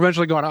show. We're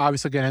eventually going to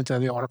obviously get into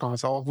the older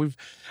console.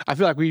 I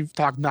feel like we've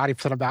talked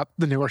 90% about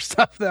the newer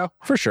stuff though.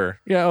 For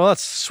sure. Yeah. Well,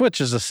 Switch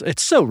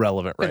it's so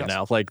relevant right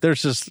now. Like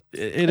there's just,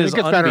 it is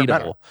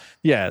unbeatable.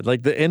 Yeah.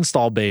 Like the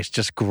install base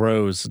just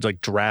grows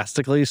like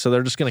drastically. So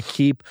they're just going to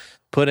keep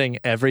putting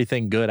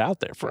everything good out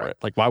there for it.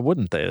 Like, why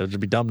wouldn't they? It'd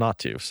be dumb not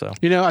to. So,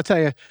 I tell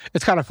you,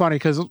 it's kind of funny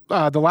because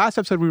the last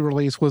episode we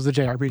released was the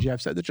JRPG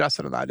episode that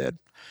Justin and I did.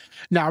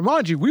 Now,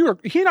 mind you,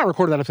 he and I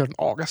recorded that episode in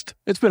August.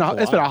 It's been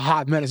a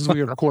hot minute since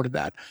we recorded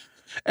that.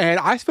 And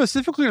I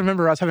specifically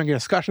remember us having a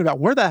discussion about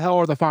where the hell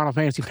are the Final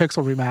Fantasy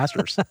Pixel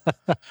remasters.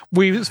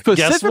 We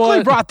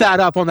specifically brought that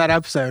up on that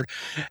episode.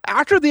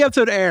 After the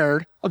episode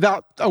aired,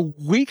 about a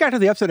week after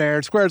the episode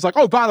aired, Square's like,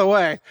 oh, by the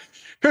way,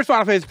 here's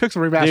Final Fantasy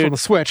Pixel remaster on the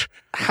Switch.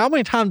 How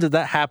many times did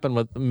that happen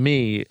with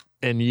me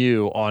and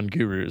you on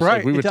Gurus. Right,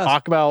 Like we it would does.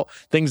 talk about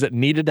things that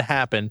needed to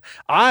happen.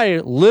 I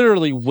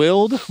literally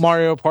willed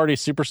Mario Party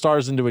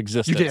Superstars into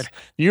existence. You did.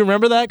 You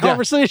remember that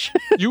conversation?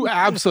 You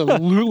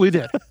absolutely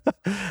did.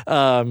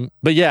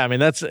 But yeah, I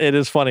mean, it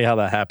is funny how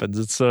that happens.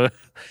 It's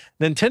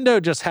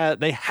Nintendo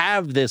they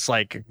have this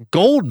like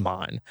gold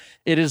mine.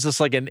 It is just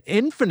like an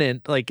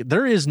infinite, like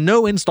there is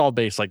no install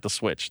base like the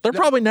Switch. There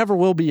probably never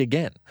will be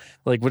again.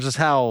 Like, which is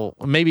how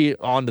maybe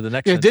on to the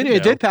next. It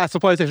did pass the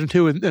PlayStation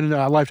 2 in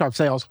lifetime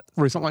sales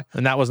recently.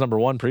 And that was number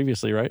one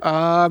previously, right?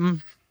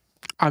 I'm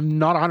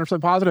not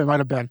 100% positive. It might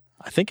have been.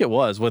 I think it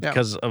was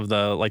because of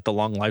the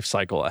long life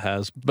cycle it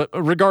has. But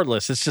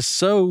regardless, it's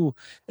so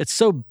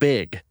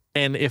big.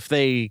 And if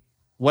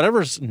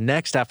whatever's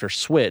next after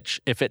Switch,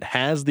 if it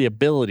has the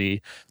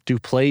ability to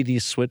play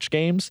these Switch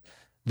games,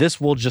 this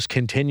will just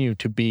continue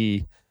to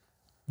be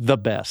the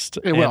best.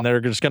 And they're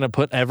just going to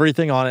put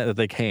everything on it that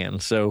they can.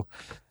 So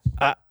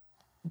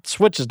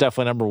Switch is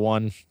definitely number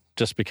one,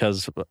 just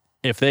because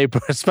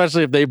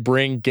especially if they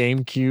bring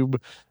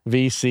GameCube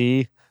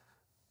VC,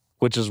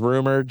 which is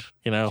rumored,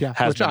 has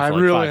been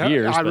for like 5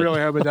 years. I really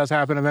hope it does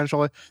happen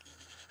eventually.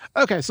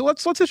 Okay, so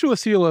let's issue a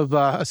seal of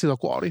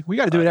quality. We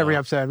got to do it every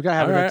episode. We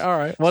got to have all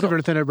right. Super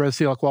Nintendo Bros.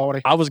 Seal of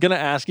quality. I was gonna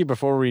ask you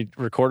before we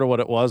recorded what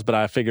it was, but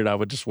I figured I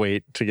would just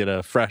wait to get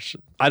a fresh.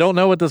 I don't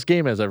know what this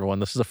game is, everyone.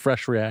 This is a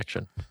fresh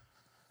reaction.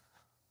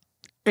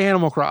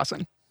 Animal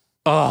Crossing.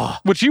 Oh,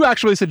 which you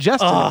actually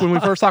suggested when we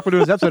first talked about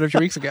doing this episode a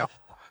few weeks ago.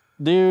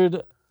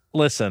 Dude,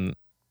 listen,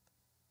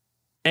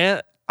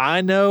 and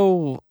I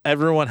know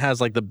everyone has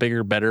like the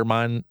bigger, better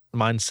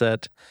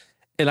mindset,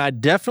 and I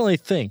definitely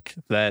think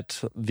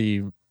that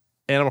the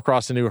Animal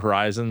Crossing New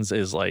Horizons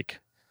is like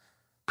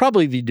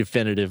probably the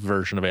definitive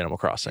version of Animal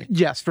Crossing.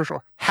 Yes, for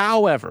sure.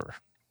 However,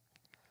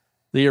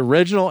 the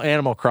original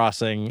Animal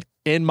Crossing,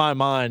 in my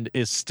mind,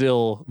 is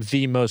still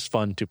the most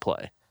fun to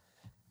play.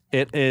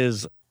 It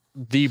is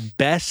the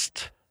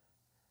best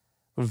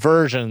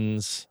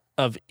versions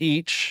of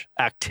each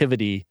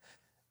activity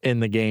in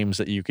the games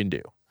that you can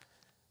do.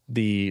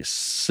 The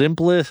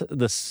simplistic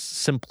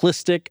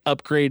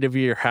upgrade of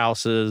your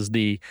houses,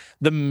 the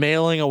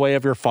mailing away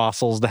of your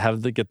fossils to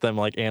have to get them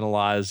like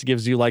analyzed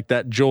gives you like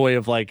that joy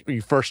of like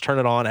you first turn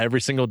it on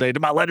every single day. Do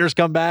my letters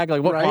come back?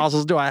 Like what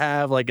fossils do I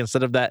have? Like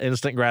instead of that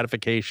instant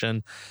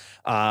gratification.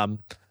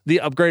 The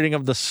upgrading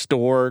of the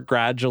store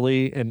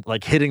gradually and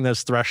like hitting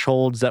those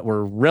thresholds that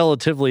were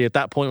relatively at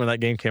that point when that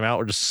game came out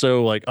were just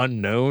so like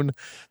unknown.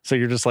 So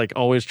you're just like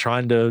always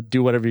trying to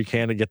do whatever you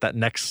can to get that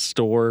next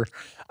store.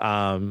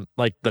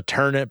 Like the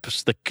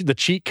turnips, the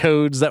cheat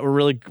codes that were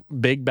really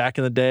big back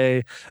in the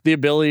day, the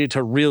ability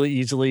to really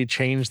easily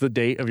change the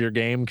date of your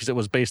game because it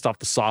was based off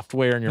the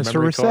software in your Mr.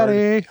 memory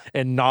Rossetti. card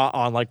and not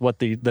on like what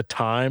the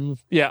time.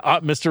 Yeah,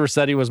 Mr.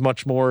 Rossetti was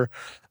much more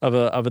of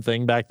a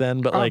thing back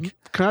then. But like,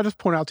 can I just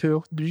point out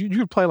too? You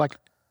could play like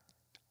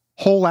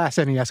whole ass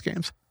NES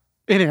games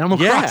in Animal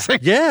Crossing.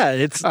 Yeah,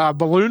 it's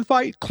Balloon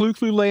Fight, Clue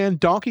Clue Land,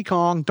 Donkey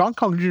Kong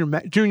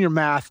Junior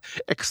Math,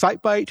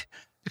 Excite Bike,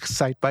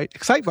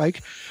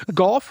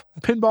 golf,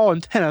 pinball,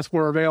 and tennis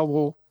were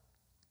available,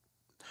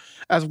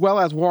 as well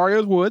as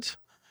Wario's Woods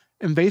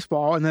and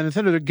baseball, and then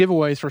Nintendo did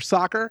giveaways for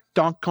soccer,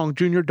 Donkey Kong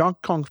Jr., Donkey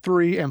Kong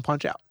 3, and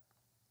Punch Out.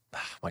 Oh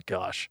my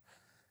gosh.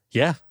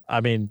 Yeah.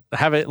 I mean,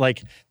 have it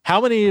like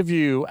how many of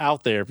you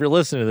out there, if you're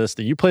listening to this,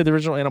 that you played the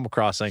original Animal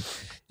Crossing,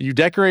 you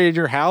decorated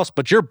your house,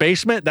 but your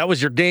basement, that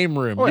was your game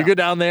room. You go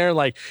down there,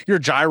 like your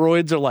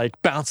gyroids are like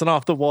bouncing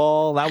off the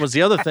wall. That was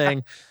the other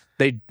thing.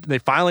 They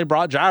finally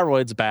brought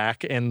gyroids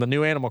back in the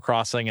new Animal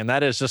Crossing, and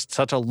that is just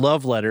such a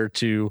love letter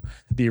to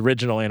the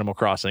original Animal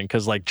Crossing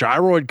because like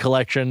gyroid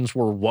collections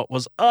were what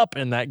was up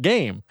in that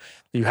game.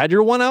 You had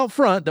your one out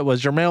front that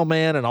was your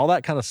mailman and all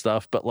that kind of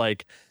stuff, but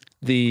like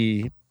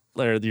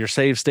your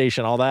save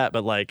station, all that,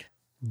 but like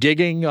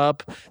gigging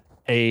up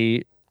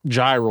a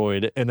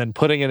gyroid and then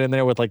putting it in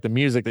there with like the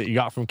music that you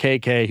got from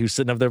KK, who's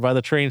sitting up there by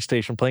the train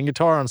station playing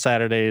guitar on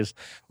Saturdays,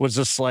 was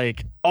just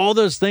like all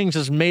those things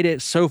just made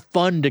it so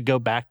fun to go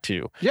back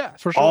to. Yeah,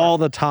 for sure. All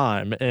the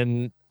time.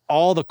 And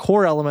all the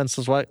core elements,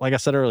 is like I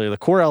said earlier, the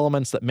core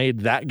elements that made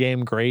that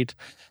game great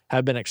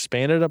have been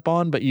expanded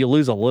upon, but you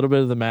lose a little bit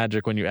of the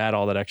magic when you add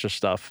all that extra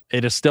stuff.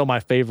 It is still my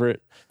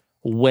favorite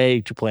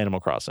way to play Animal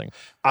Crossing.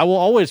 I will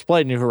always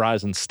play New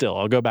Horizons still.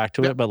 I'll go back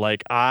to it, but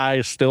like I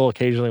still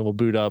occasionally will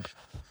boot up.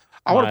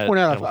 I want to point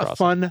out a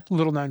fun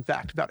little known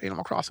fact about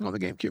Animal Crossing on the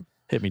GameCube.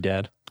 Hit me,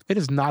 Dad. It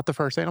is not the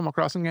first Animal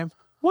Crossing game.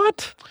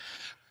 What?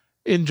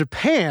 In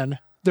Japan,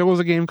 there was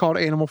a game called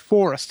Animal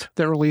Forest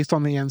that released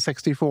on the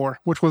N64,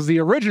 which was the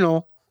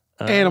original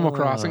Animal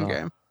Crossing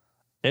game.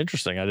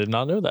 Interesting. I did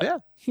not know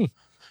that. Yeah.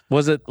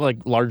 Was it like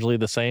largely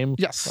the same?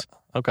 Yes.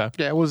 Okay.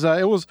 Yeah, it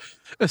was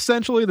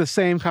essentially the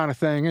same kind of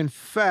thing. In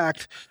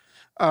fact,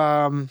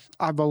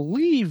 I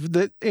believe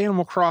that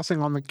Animal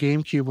Crossing on the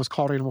GameCube was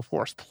called Animal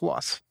Forest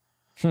Plus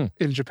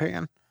in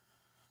Japan.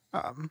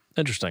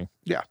 Interesting.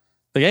 Yeah.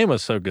 The game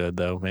was so good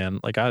though, man.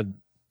 Like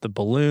the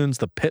balloons,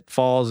 the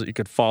pitfalls that you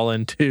could fall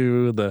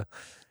into, the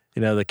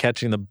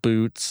catching the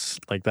boots,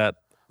 like that,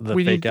 the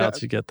fake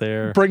outs you get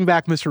there. Bring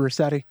back Mr.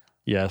 Rossetti.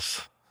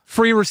 Yes.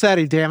 Free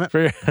Rossetti, damn it.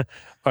 All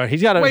right,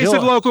 he's got a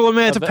Wasted local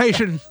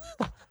emancipation.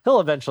 He'll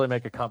eventually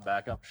make a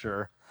comeback, I'm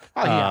sure.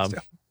 Oh, he has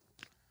to.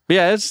 But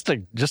yeah, it's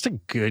just a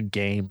good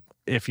game.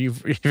 If you're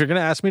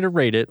gonna ask me to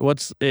rate it,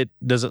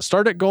 does it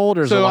start at gold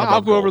or is it So one I'll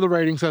above go gold? over the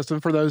rating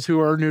system for those who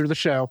are new to the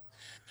show.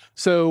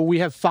 So we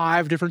have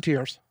 5 different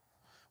tiers.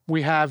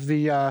 We have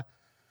the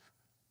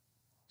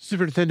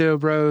Super Nintendo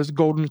Bros.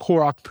 Golden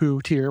Korok Poo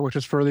tier, which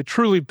is for the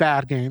truly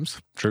bad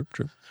games. True.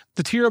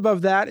 The tier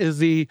above that is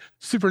the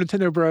Super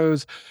Nintendo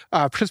Bros.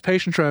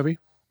 Participation trophy,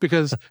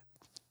 because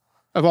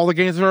of all the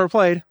games I've ever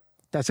played,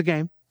 that's a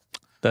game.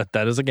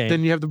 That is a game.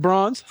 Then you have the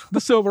bronze, the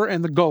silver,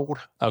 and the gold.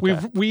 Okay.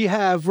 We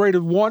have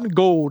rated 1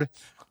 gold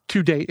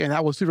to date, and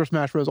that was Super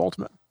Smash Bros.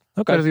 Ultimate.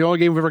 Okay. That is the only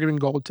game we've ever given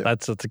gold to.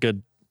 That's a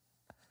good.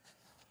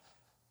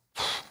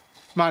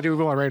 Mind you,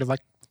 we've only rated like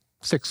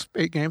 6,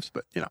 8 games,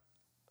 but you know.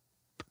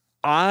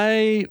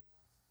 I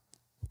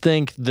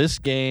think this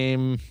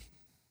game,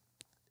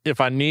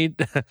 if I need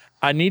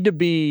to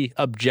be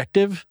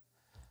objective,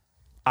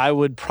 I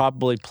would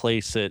probably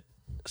place it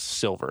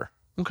silver.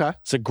 Okay.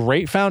 It's a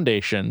great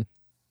foundation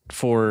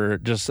for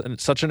just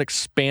such an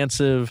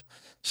expansive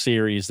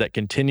series that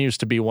continues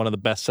to be one of the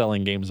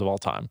best-selling games of all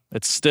time.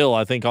 It's still,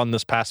 I think, on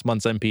this past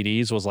month's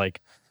MPDs was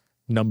like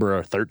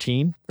number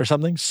 13 or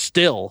something.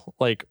 Still,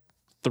 like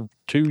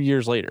 2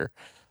 years later.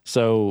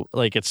 So,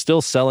 like, it's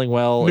still selling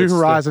well. New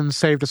Horizons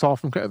saved us all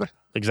from COVID.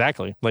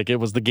 Exactly. Like, it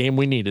was the game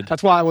we needed.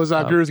 That's why it was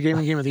Guru's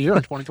Gaming Game of the Year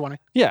in 2020.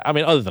 Yeah, I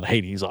mean, other than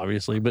Hades,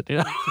 obviously, but, you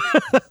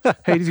know.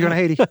 Hades going to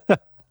Hades.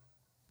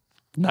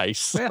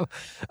 Nice. Yeah.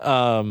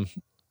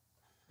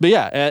 But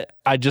yeah,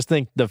 I just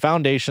think the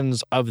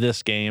foundations of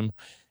this game,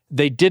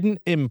 they didn't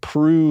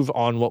improve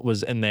on what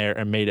was in there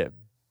and made it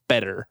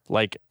better.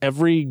 Like,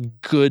 every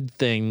good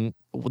thing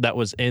that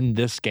was in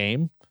this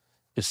game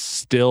is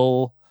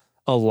still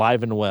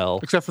alive and well.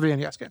 Except for the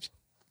NES games.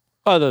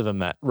 Other than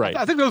that, right.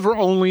 I think those were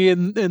only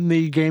in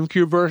the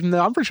GameCube version,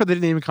 though. I'm pretty sure they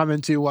didn't even come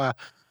into, well,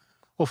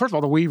 first of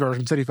all, the Wii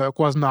version, City Folk,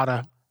 was not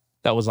a...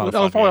 That was not a that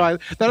fun was probably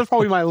game. that was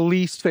probably my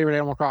least favorite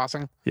Animal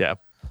Crossing. Yeah.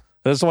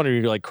 That's the one where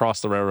you like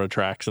cross the railroad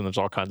tracks and there's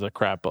all kinds of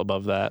crap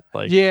above that.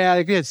 Like, Yeah,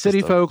 like, you had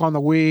City Folk on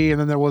the Wii, and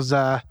then there was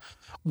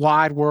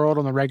Wide World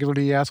on the regular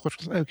DS, which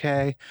was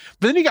okay.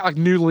 But then you got like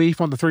New Leaf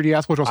on the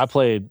 3DS, which was I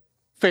played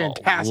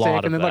fantastic, a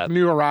lot and of then like that.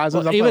 New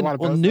Horizons. I played a lot of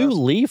both New those.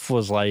 Leaf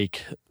was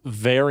like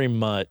very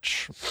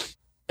much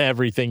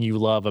everything you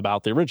love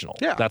about the original.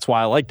 Yeah. That's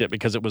why I liked it,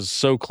 because it was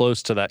so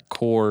close to that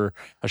core.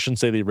 I shouldn't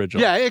say the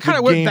original. Yeah, it kind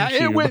of the went back.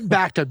 It GameCube. went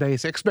back to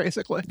basics,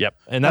 basically. Yep.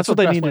 And that's That's what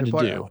the they best way needed to to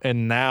put do. it.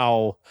 And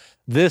now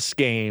this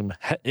game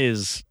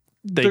is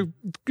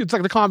It's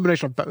like the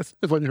combination of both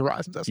is what New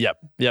Horizons is.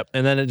 Yep.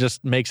 And then it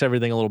just makes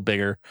everything a little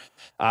bigger.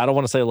 I don't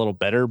want to say a little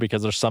better,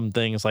 because there's some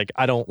things like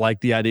I don't like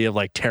the idea of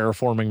like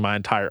terraforming my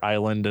entire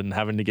island and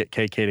having to get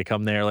KK to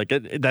come there. Like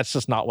that's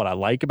just not what I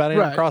like about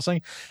Animal Right.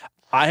 Crossing.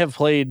 I have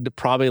played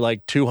probably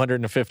like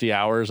 250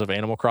 hours of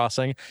Animal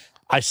Crossing.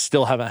 I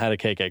still haven't had a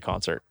KK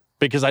concert,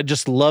 because I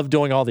just love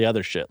doing all the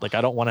other shit. Like,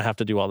 I don't want to have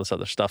to do all this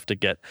other stuff to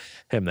get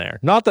him there.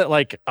 Not that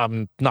like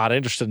I'm not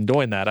interested in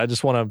doing that. I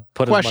just want to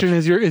put Question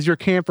as is your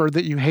camper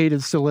that you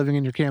hated still living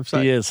in your much.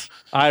 campsite? He is.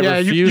 I Yeah,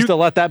 refuse to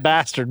let that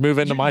bastard move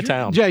into my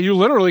town. Yeah, you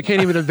literally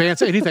can't even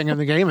advance anything in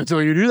the game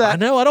until you do I that.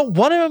 know. I don't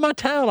want him in my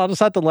town. I'll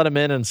just have to let him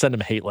in and send him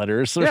hate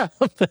letters or Yeah.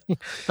 something.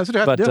 That's what you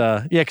have But to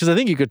do. yeah, because I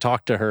think you could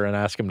talk to her and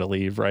ask him to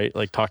leave, right?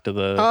 Like talk to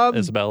the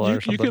Isabella you,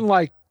 or something. You can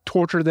like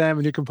torture them,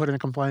 and you can put in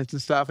complaints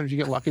and stuff, and if you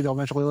get lucky, they'll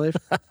eventually leave.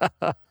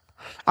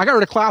 I got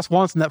rid of Klaus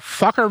once, and that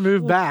fucker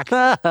moved back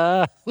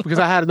because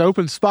I had an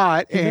open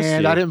spot, missed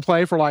and you. I didn't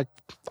play for like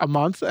a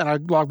month, and I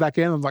logged back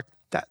in, and I was like,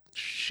 that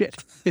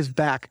shit is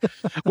back.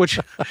 Which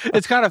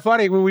it's kind of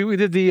funny when we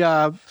did the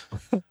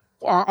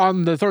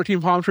on the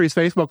 13 Palm Trees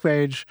Facebook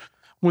page.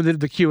 When they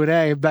did the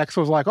Q&A, Bex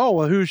was like, "Oh,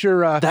 well, who's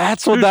your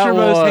That's what who's that your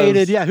most was.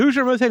 hated? Yeah, who's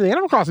your most hated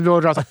Animal Crossing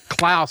villager?" I was like,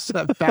 "Klaus,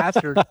 that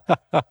bastard,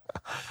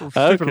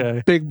 Stupid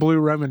Okay. big blue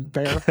Roman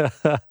bear,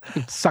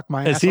 he'd suck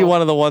my ass." Is he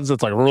one of the ones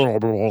that's like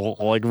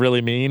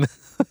really mean?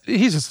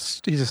 He's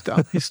just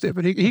dumb. He's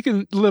stupid. He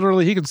can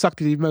literally suck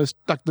the most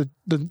like the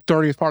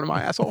dirtiest part of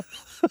my asshole.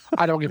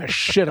 I don't give a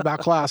shit about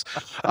Klaus.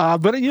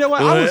 But you know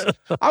what?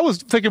 I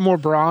was thinking more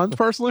bronze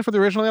personally for the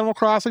original Animal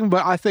Crossing,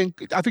 but I think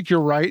you're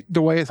right.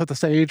 The way it set the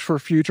stage for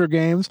future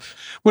games,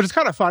 which is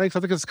kind of funny because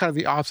I think it's kind of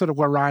the opposite of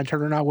where Ryan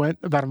Turner and I went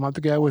about a month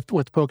ago with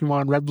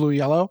Pokemon Red, Blue,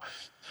 Yellow.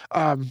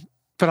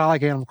 But I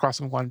like Animal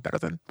Crossing 1 better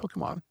than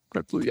Pokemon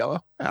Red, Blue,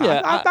 Yellow.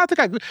 Yeah, I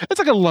think it's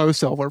like a low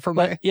silver for me.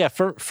 But yeah,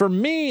 for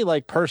me,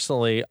 like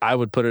personally, I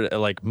would put it at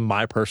like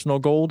my personal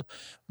gold.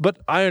 But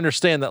I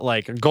understand that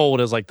like gold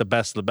is like the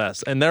best of the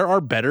best, and there are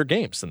better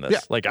games than this. Yeah,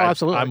 like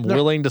absolutely. I'm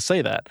willing to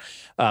say that.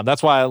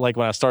 That's why like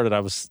when I started,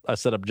 I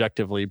said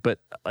objectively, but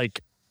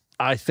like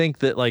I think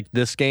that like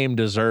this game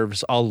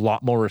deserves a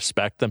lot more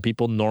respect than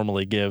people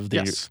normally give the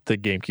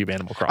GameCube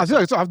Animal I Crossing. feel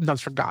like it's often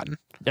forgotten.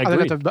 I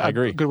Agreed. think that's I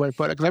agree. a good way to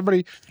put it. Because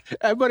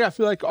everybody I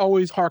feel like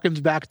always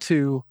harkens back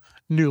to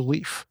New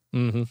Leaf.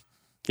 Mm-hmm.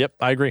 Yep,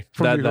 I agree.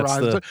 From New That's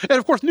Horizons. And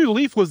of course, New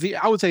Leaf was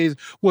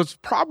was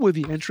probably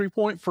the entry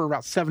point for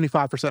about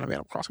 75% of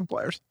Animal Crossing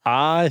players.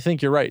 I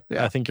think you're right.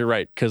 Yeah. I think you're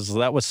right, because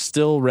that was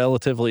still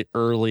relatively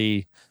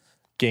early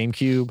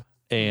GameCube,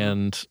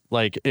 and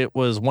like it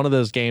was one of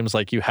those games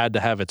like you had to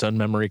have its own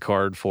memory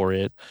card for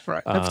it.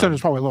 Right. That percentage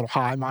is probably a little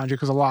high, mind you,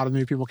 because a lot of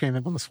new people came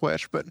in on the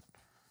Switch. But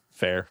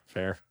fair.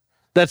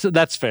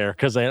 That's fair,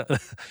 because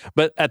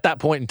but at that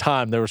point in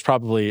time, there was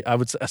probably, I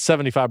would say, a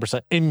 75%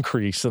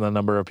 increase in the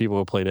number of people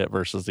who played it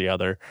versus the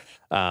other,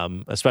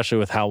 especially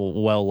with how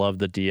well loved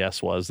the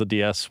DS was. The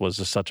DS was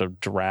just such a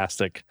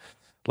drastic,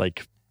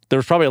 like, there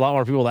was probably a lot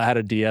more people that had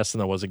a DS than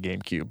there was a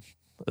GameCube,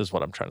 is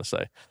what I'm trying to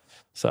say.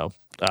 So,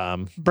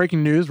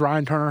 breaking news: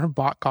 Ryan Turner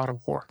bought God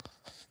of War,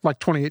 like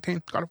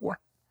 2018 God of War.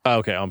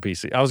 Okay, on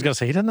PC. I was gonna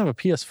say he doesn't have a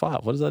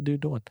PS5. What is that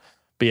dude doing?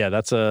 But yeah,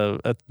 that's a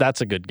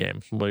good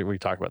game. We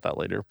talk about that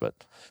later. But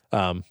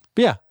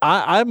yeah,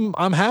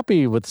 I'm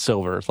happy with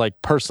silver.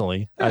 Like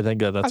personally, yeah, I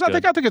think that's good.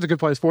 I think it's a good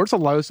place for it. It's a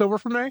low silver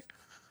for me.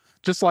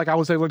 Just like I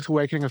would say, Link's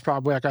Awakening is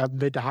probably like a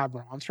mid to high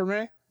bronze for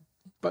me.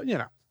 But you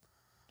know,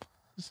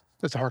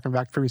 it's a harken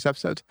back to previous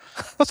episodes.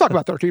 Let's talk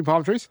about 13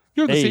 Palm Trees.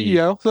 You're the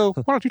CEO, so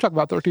why don't you talk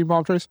about 13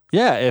 Palm Trees?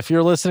 Yeah, if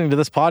you're listening to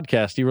this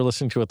podcast, you were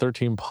listening to a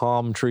 13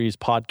 Palm Trees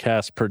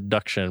podcast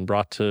production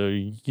brought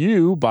to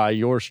you by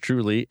yours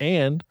truly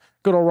and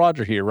good old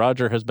Roger here.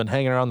 Roger has been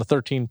hanging around the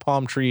 13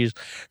 Palm Trees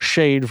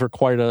shade for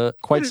quite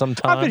some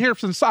time. I've been here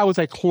since, I would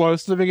say,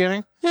 close to the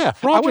beginning. Yeah,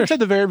 Roger. I wouldn't say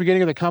the very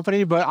beginning of the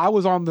company, but I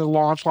was on the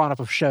launch lineup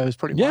of shows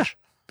pretty much.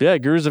 Yeah,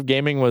 Gurus of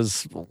Gaming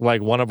was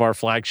like one of our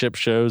flagship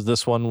shows.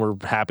 This one, we're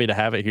happy to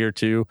have it here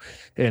too.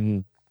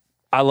 And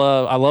I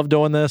love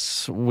doing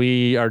this.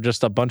 We are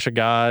just a bunch of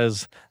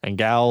guys and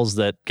gals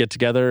that get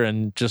together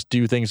and just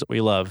do things that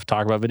we love.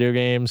 Talk about video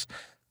games,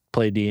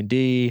 play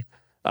D&D,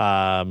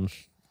 do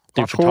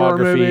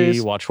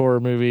photography, watch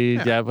horror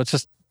movies. Yeah, it's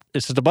just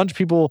a bunch of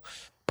people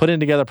putting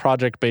together a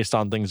project based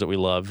on things that we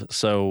love.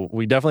 So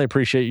we definitely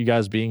appreciate you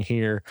guys being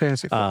here.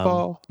 Fantasy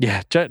football.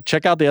 Yeah,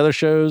 check out the other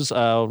shows.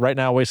 Right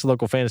now, Wasted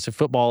Local Fantasy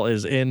Football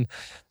is in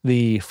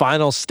the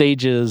final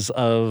stages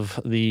of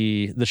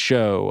the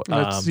show.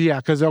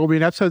 Because there will be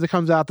an episode that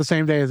comes out the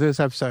same day as this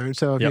episode.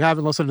 So if you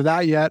haven't listened to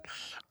that yet,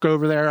 go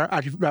over there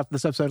after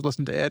this episode,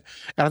 listen to it.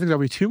 And I think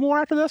there'll be 2 more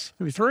after this,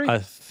 maybe 3. I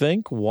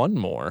think 1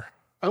 more.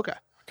 Okay.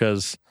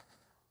 Because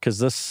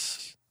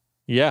this.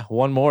 Yeah,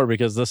 1 more,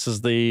 because this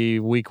is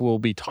the week we'll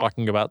be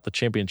talking about the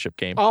championship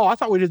game. Oh, I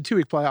thought we did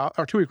 2-week playoff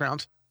or 2-week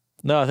rounds.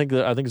 No, I think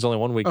it's only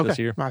 1 week this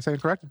year. Am I saying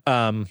correct?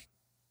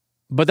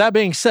 But that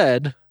being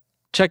said,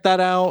 check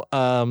that out.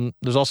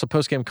 There's also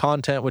post-game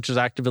content, which is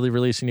actively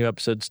releasing new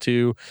episodes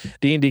too.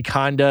 D&D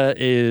Kinda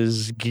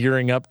is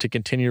gearing up to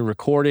continue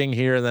recording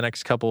here in the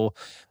next couple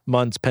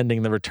months,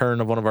 pending the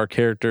return of one of our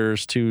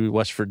characters to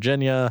West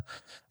Virginia.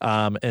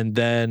 And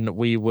then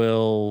we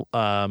will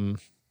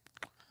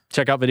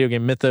check out Video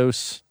Game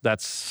Mythos.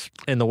 That's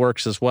in the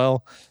works as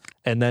well.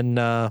 And then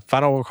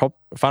Final Girl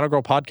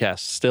Podcast,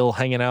 still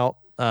hanging out.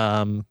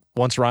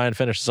 Once Ryan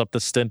finishes up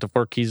the stint of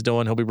work he's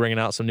doing, he'll be bringing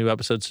out some new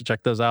episodes, to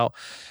check those out.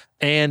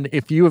 And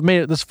if you have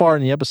made it this far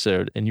in the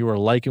episode and you are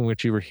liking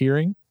what you were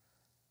hearing,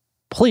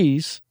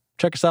 please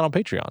check us out on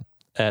Patreon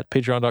at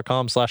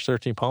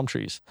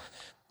patreon.com/13palmtrees.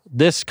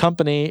 This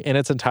company in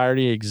its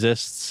entirety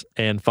exists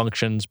and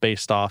functions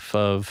based off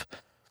of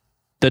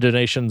the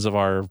donations of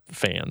our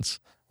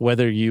fans.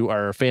 Whether you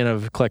are a fan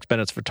of Collex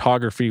Bennett's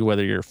photography,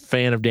 whether you're a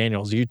fan of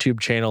Daniel's YouTube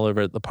channel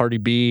over at the Party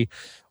B,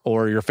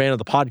 or you're a fan of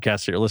the podcast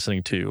that you're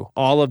listening to,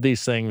 all of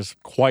these things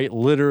quite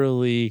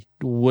literally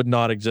would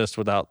not exist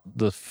without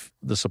the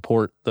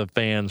support the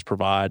fans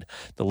provide,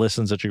 the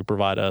listens that you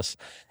provide us.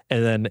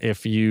 And then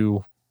if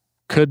you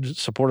could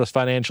support us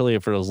financially,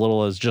 if for as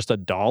little as just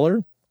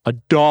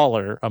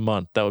 $1 a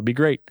month, that would be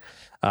great.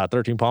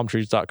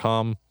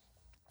 13palmtrees.com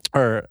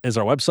is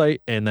our website,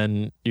 and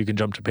then you can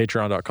jump to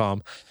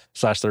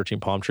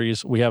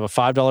patreon.com/13palmtrees. We have a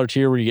 $5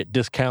 tier where you get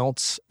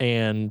discounts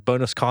and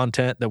bonus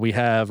content that we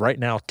have right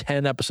now,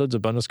 10 episodes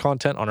of bonus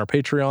content on our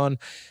Patreon,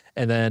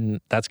 and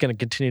then that's going to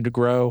continue to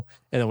grow.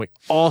 And then we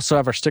also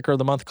have our Sticker of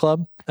the Month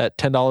Club at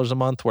 $10 a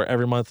month, where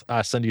every month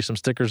I send you some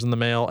stickers in the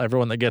mail.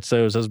 Everyone that gets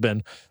those has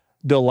been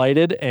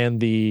delighted, and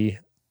the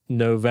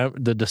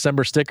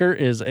December sticker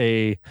is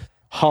a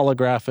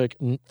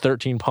holographic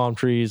 13 Palm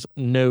Trees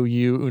No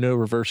You Uno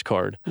reverse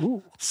card.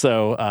 Ooh.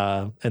 So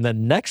and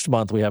then next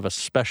month we have a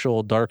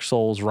special Dark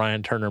Souls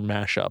Ryan Turner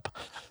mashup.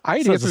 I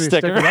need to get some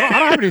stickers. I don't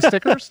have any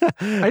stickers.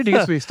 I need to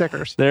get some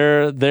stickers.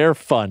 They're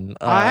fun.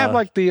 I have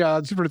like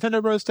the Super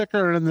Nintendo Bros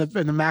sticker and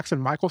the Max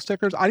and Michael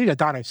stickers. I need a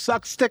Dino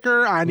Sucks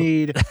sticker. I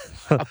need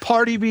a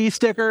Party B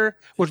sticker,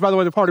 which, by the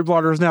way, the Party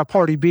Blotter is now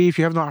Party B, if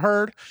you have not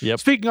heard. Yep.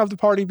 Speaking of the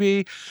Party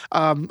B,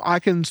 I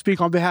can speak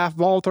on behalf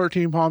of all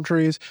 13 Palm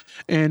Trees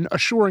in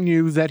assuring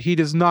you that he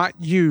does not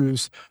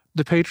use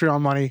the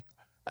Patreon money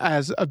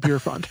as a beer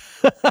fund.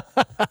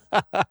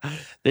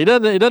 He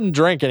doesn't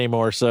drink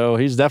anymore, so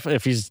he's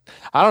definitely,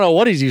 I don't know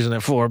what he's using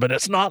it for, but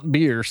it's not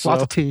beer. So.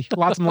 Lots of tea,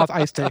 lots and lots of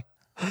iced tea.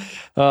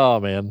 Oh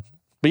man,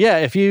 But yeah,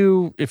 if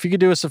you could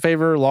do us a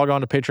favor, log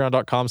on to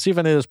patreon.com, see if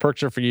any of those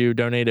perks are for you,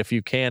 donate if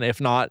you can. If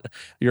not,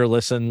 your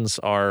listens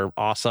are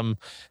awesome.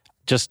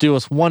 Just do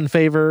us one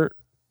favor,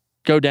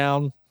 go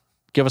down,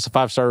 give us a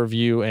 5-star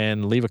review,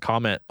 and leave a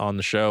comment on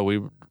the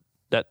show.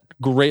 That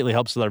greatly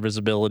helps with our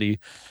visibility.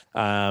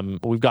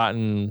 We've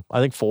gotten, I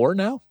think, 4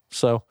 now,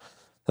 so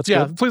that's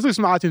good. Please leave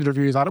some iTunes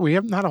reviews on it. We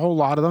haven't had a whole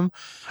lot of them.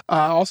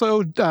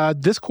 Also,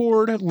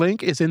 Discord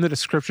link is in the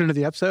description of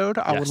the episode.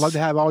 I would love to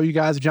have all you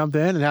guys jump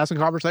in and have some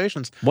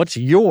conversations. What's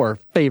your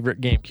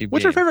favorite GameCube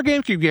What's your favorite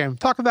GameCube game?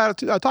 Talk about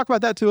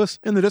that to us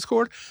in the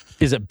Discord.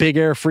 Is it Big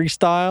Air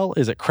Freestyle?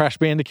 Is it Crash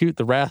Bandicoot,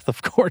 The Wrath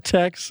of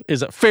Cortex?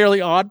 Is it Fairly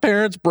Odd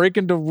Parents,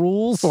 Breaking the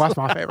Rules? Well, that's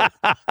my favorite.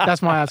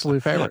 That's my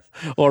absolute favorite.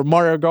 Or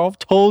Mario Golf,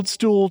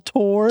 Toadstool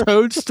Tour?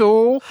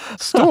 Toadstool?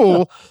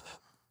 Stool?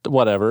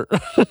 Whatever.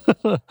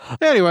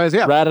 Anyways,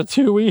 yeah.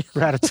 Ratatouille.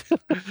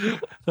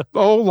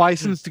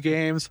 Licensed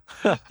games.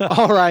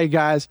 All right,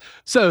 guys.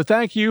 So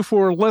thank you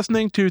for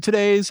listening to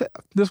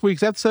this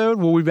week's episode.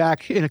 We'll be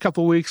back in a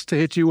couple of weeks to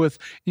hit you with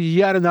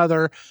yet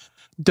another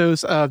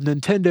dose of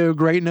Nintendo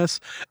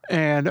greatness.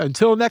 And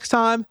until next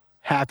time,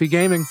 happy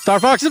gaming. Star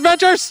Fox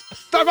Adventures!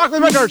 Star Fox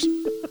Adventures!